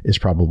is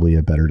probably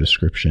a better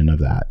description of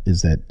that,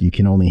 is that you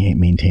can only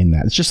maintain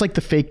that. It's just like the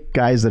fake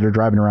guys that are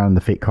driving around in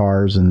the fake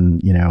cars, and,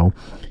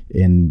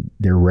 and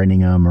they're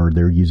renting them, or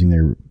they're using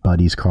their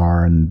buddy's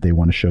car and they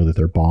want to show that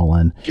they're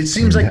balling. It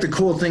seems like the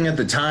cool thing at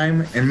the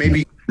time, and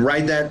maybe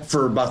ride that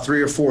for about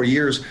 3 or 4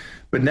 years.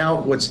 But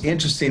now what's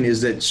interesting is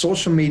that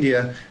social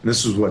media, and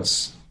this is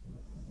what's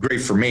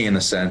great for me in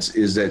a sense,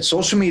 is that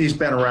social media's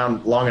been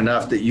around long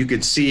enough that you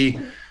could see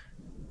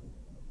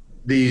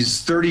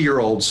these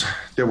 30-year-olds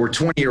that were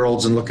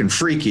 20-year-olds and looking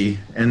freaky,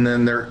 and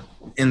then they're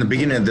in the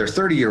beginning of their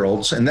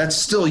 30-year-olds, and that's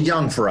still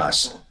young for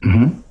us.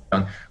 Mm-hmm.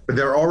 young, but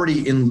they're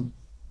already in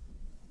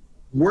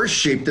worse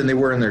shape than they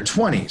were in their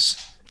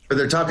 20s. But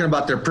they're talking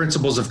about their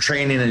principles of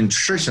training and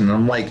nutrition. And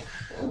I'm like,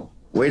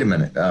 wait a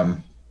minute.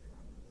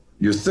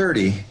 You're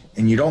 30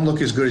 and you don't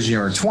look as good as you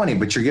were 20,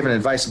 but you're giving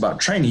advice about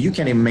training you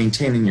can't even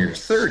maintain in your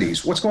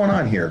 30s. What's going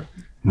on here?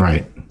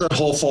 Right. The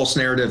whole false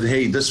narrative,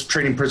 hey, this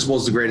training principle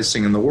is the greatest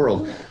thing in the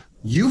world.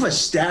 You've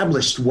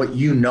established what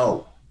you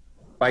know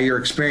by your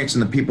experience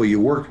and the people you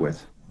worked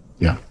with.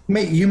 Yeah.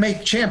 You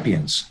make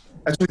champions.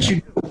 That's what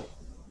you do.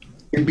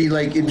 It'd be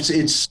like,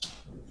 it's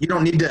you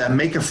don't need to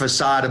make a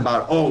facade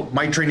about, oh,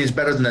 my training is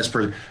better than this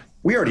person.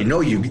 We already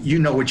know you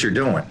know what you're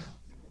doing.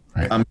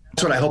 Right.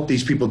 That's what I hope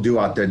these people do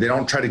out there. They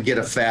don't try to get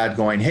a fad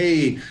going,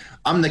 hey,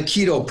 I'm the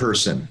keto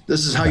person.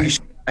 This is how you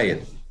should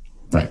diet.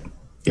 Right.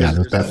 Yeah.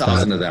 There's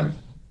 1,000 of them.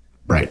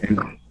 Right. And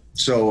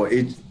so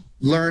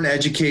learn,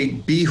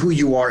 educate, be who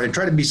you are, and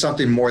try to be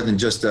something more than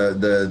just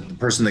the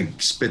person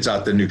that spits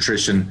out the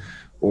nutrition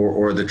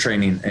or the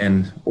training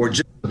or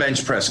just the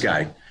bench press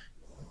guy.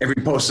 Every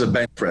post is a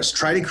bench press.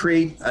 Try to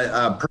create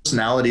a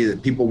personality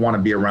that people want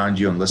to be around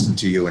you and listen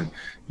to you, and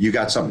you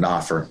got something to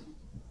offer.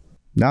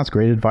 That's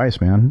great advice,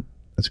 man.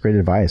 That's great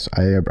advice.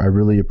 I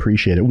really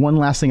appreciate it. One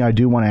last thing I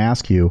do want to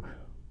ask you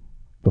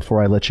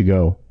before I let you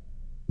go.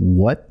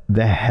 What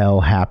the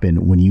hell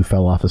happened when you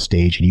fell off a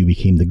stage and you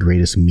became the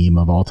greatest meme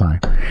of all time?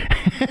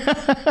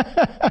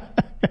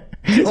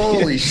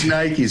 Holy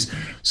shnikes.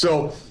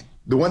 So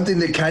the one thing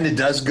that kind of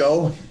does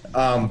go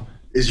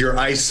is your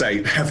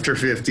eyesight after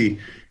 50.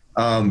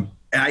 And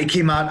I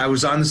came out, I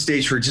was on the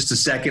stage for just a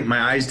second. My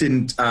eyes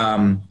didn't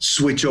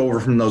switch over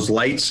from those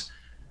lights.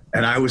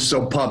 And I was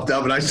so pumped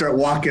up and I start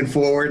walking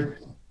forward.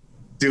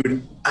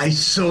 Dude, I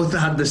so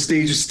thought the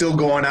stage was still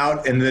going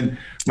out. And then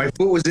my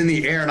foot was in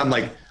the air and I'm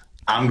like,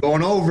 I'm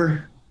going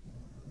over.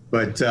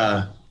 But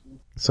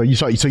so you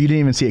didn't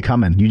even see it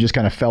coming. You just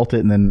kind of felt it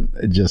and then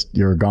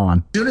you're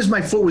gone. as soon as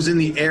my foot was in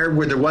the air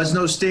where there was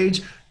no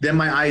stage, then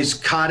my eyes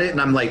caught it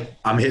and I'm like,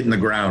 I'm hitting the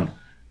ground.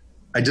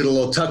 I did a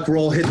little tuck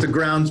roll, hit the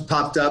ground,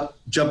 popped up,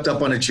 jumped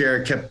up on a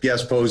chair, kept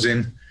guest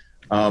posing.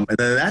 And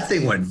then that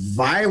thing went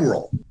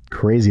viral.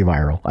 Crazy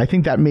viral. I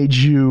think that made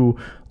you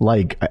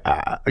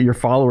your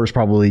followers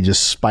probably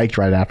just spiked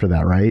right after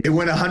that, right? It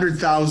went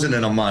 100,000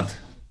 in a month.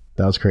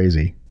 That was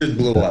crazy. It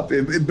blew up, but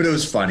it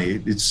was funny.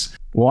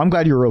 Well, I'm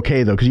glad you were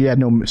okay though, because you had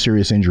no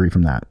serious injury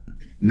from that.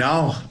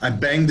 No, I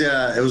banged.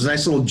 It was a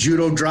nice little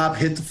judo drop,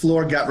 hit the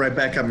floor, got right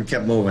back up and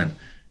kept moving.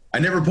 I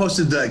never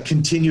posted the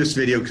continuous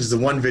video because the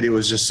one video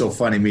was just so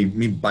funny,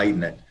 me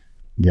biting it.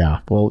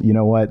 Yeah. Well, you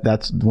know what?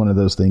 That's one of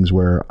those things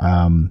where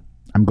I'm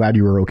glad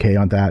you were okay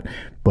on that.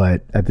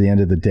 But at the end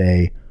of the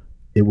day,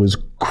 it was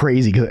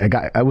crazy because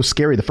I was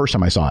scary the first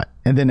time I saw it.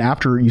 And then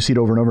after you see it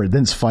over and over,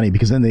 then it's funny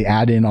because then they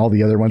add in all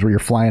the other ones where you're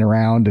flying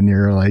around and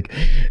you're like,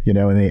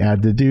 and they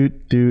add the doot,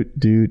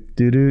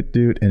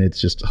 and it's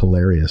just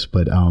hilarious.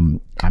 But I'm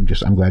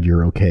glad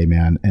you're okay,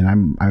 man.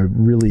 And I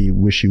really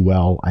wish you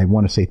well. I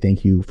want to say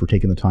thank you for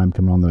taking the time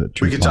coming on the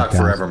Truth We could talk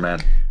forever,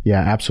 man.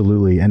 Yeah,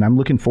 absolutely. And I'm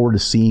looking forward to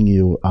seeing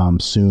you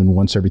soon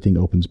once everything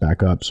opens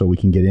back up so we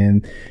can get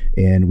in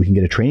and we can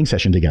get a training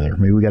session together.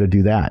 Maybe we got to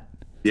do that.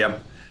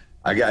 Yep.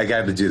 I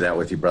got to do that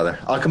with you, brother.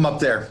 I'll come up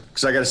there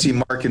because I got to see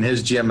Mark in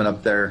his gym, and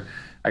up there,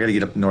 I got to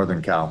get up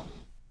Northern Cal.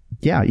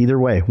 Yeah, either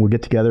way, we'll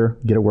get together,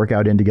 get a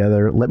workout in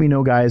together. Let me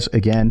know, guys.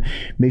 Again,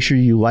 make sure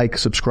you like,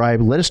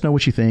 subscribe. Let us know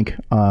what you think.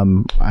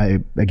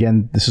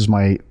 This is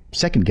my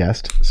second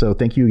guest, so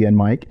thank you again,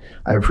 Mike.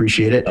 I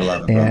appreciate it. I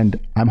love it, bro. And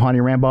I'm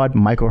Hani Rambod,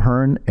 Mike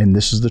O'Hearn, and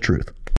this is The Truth.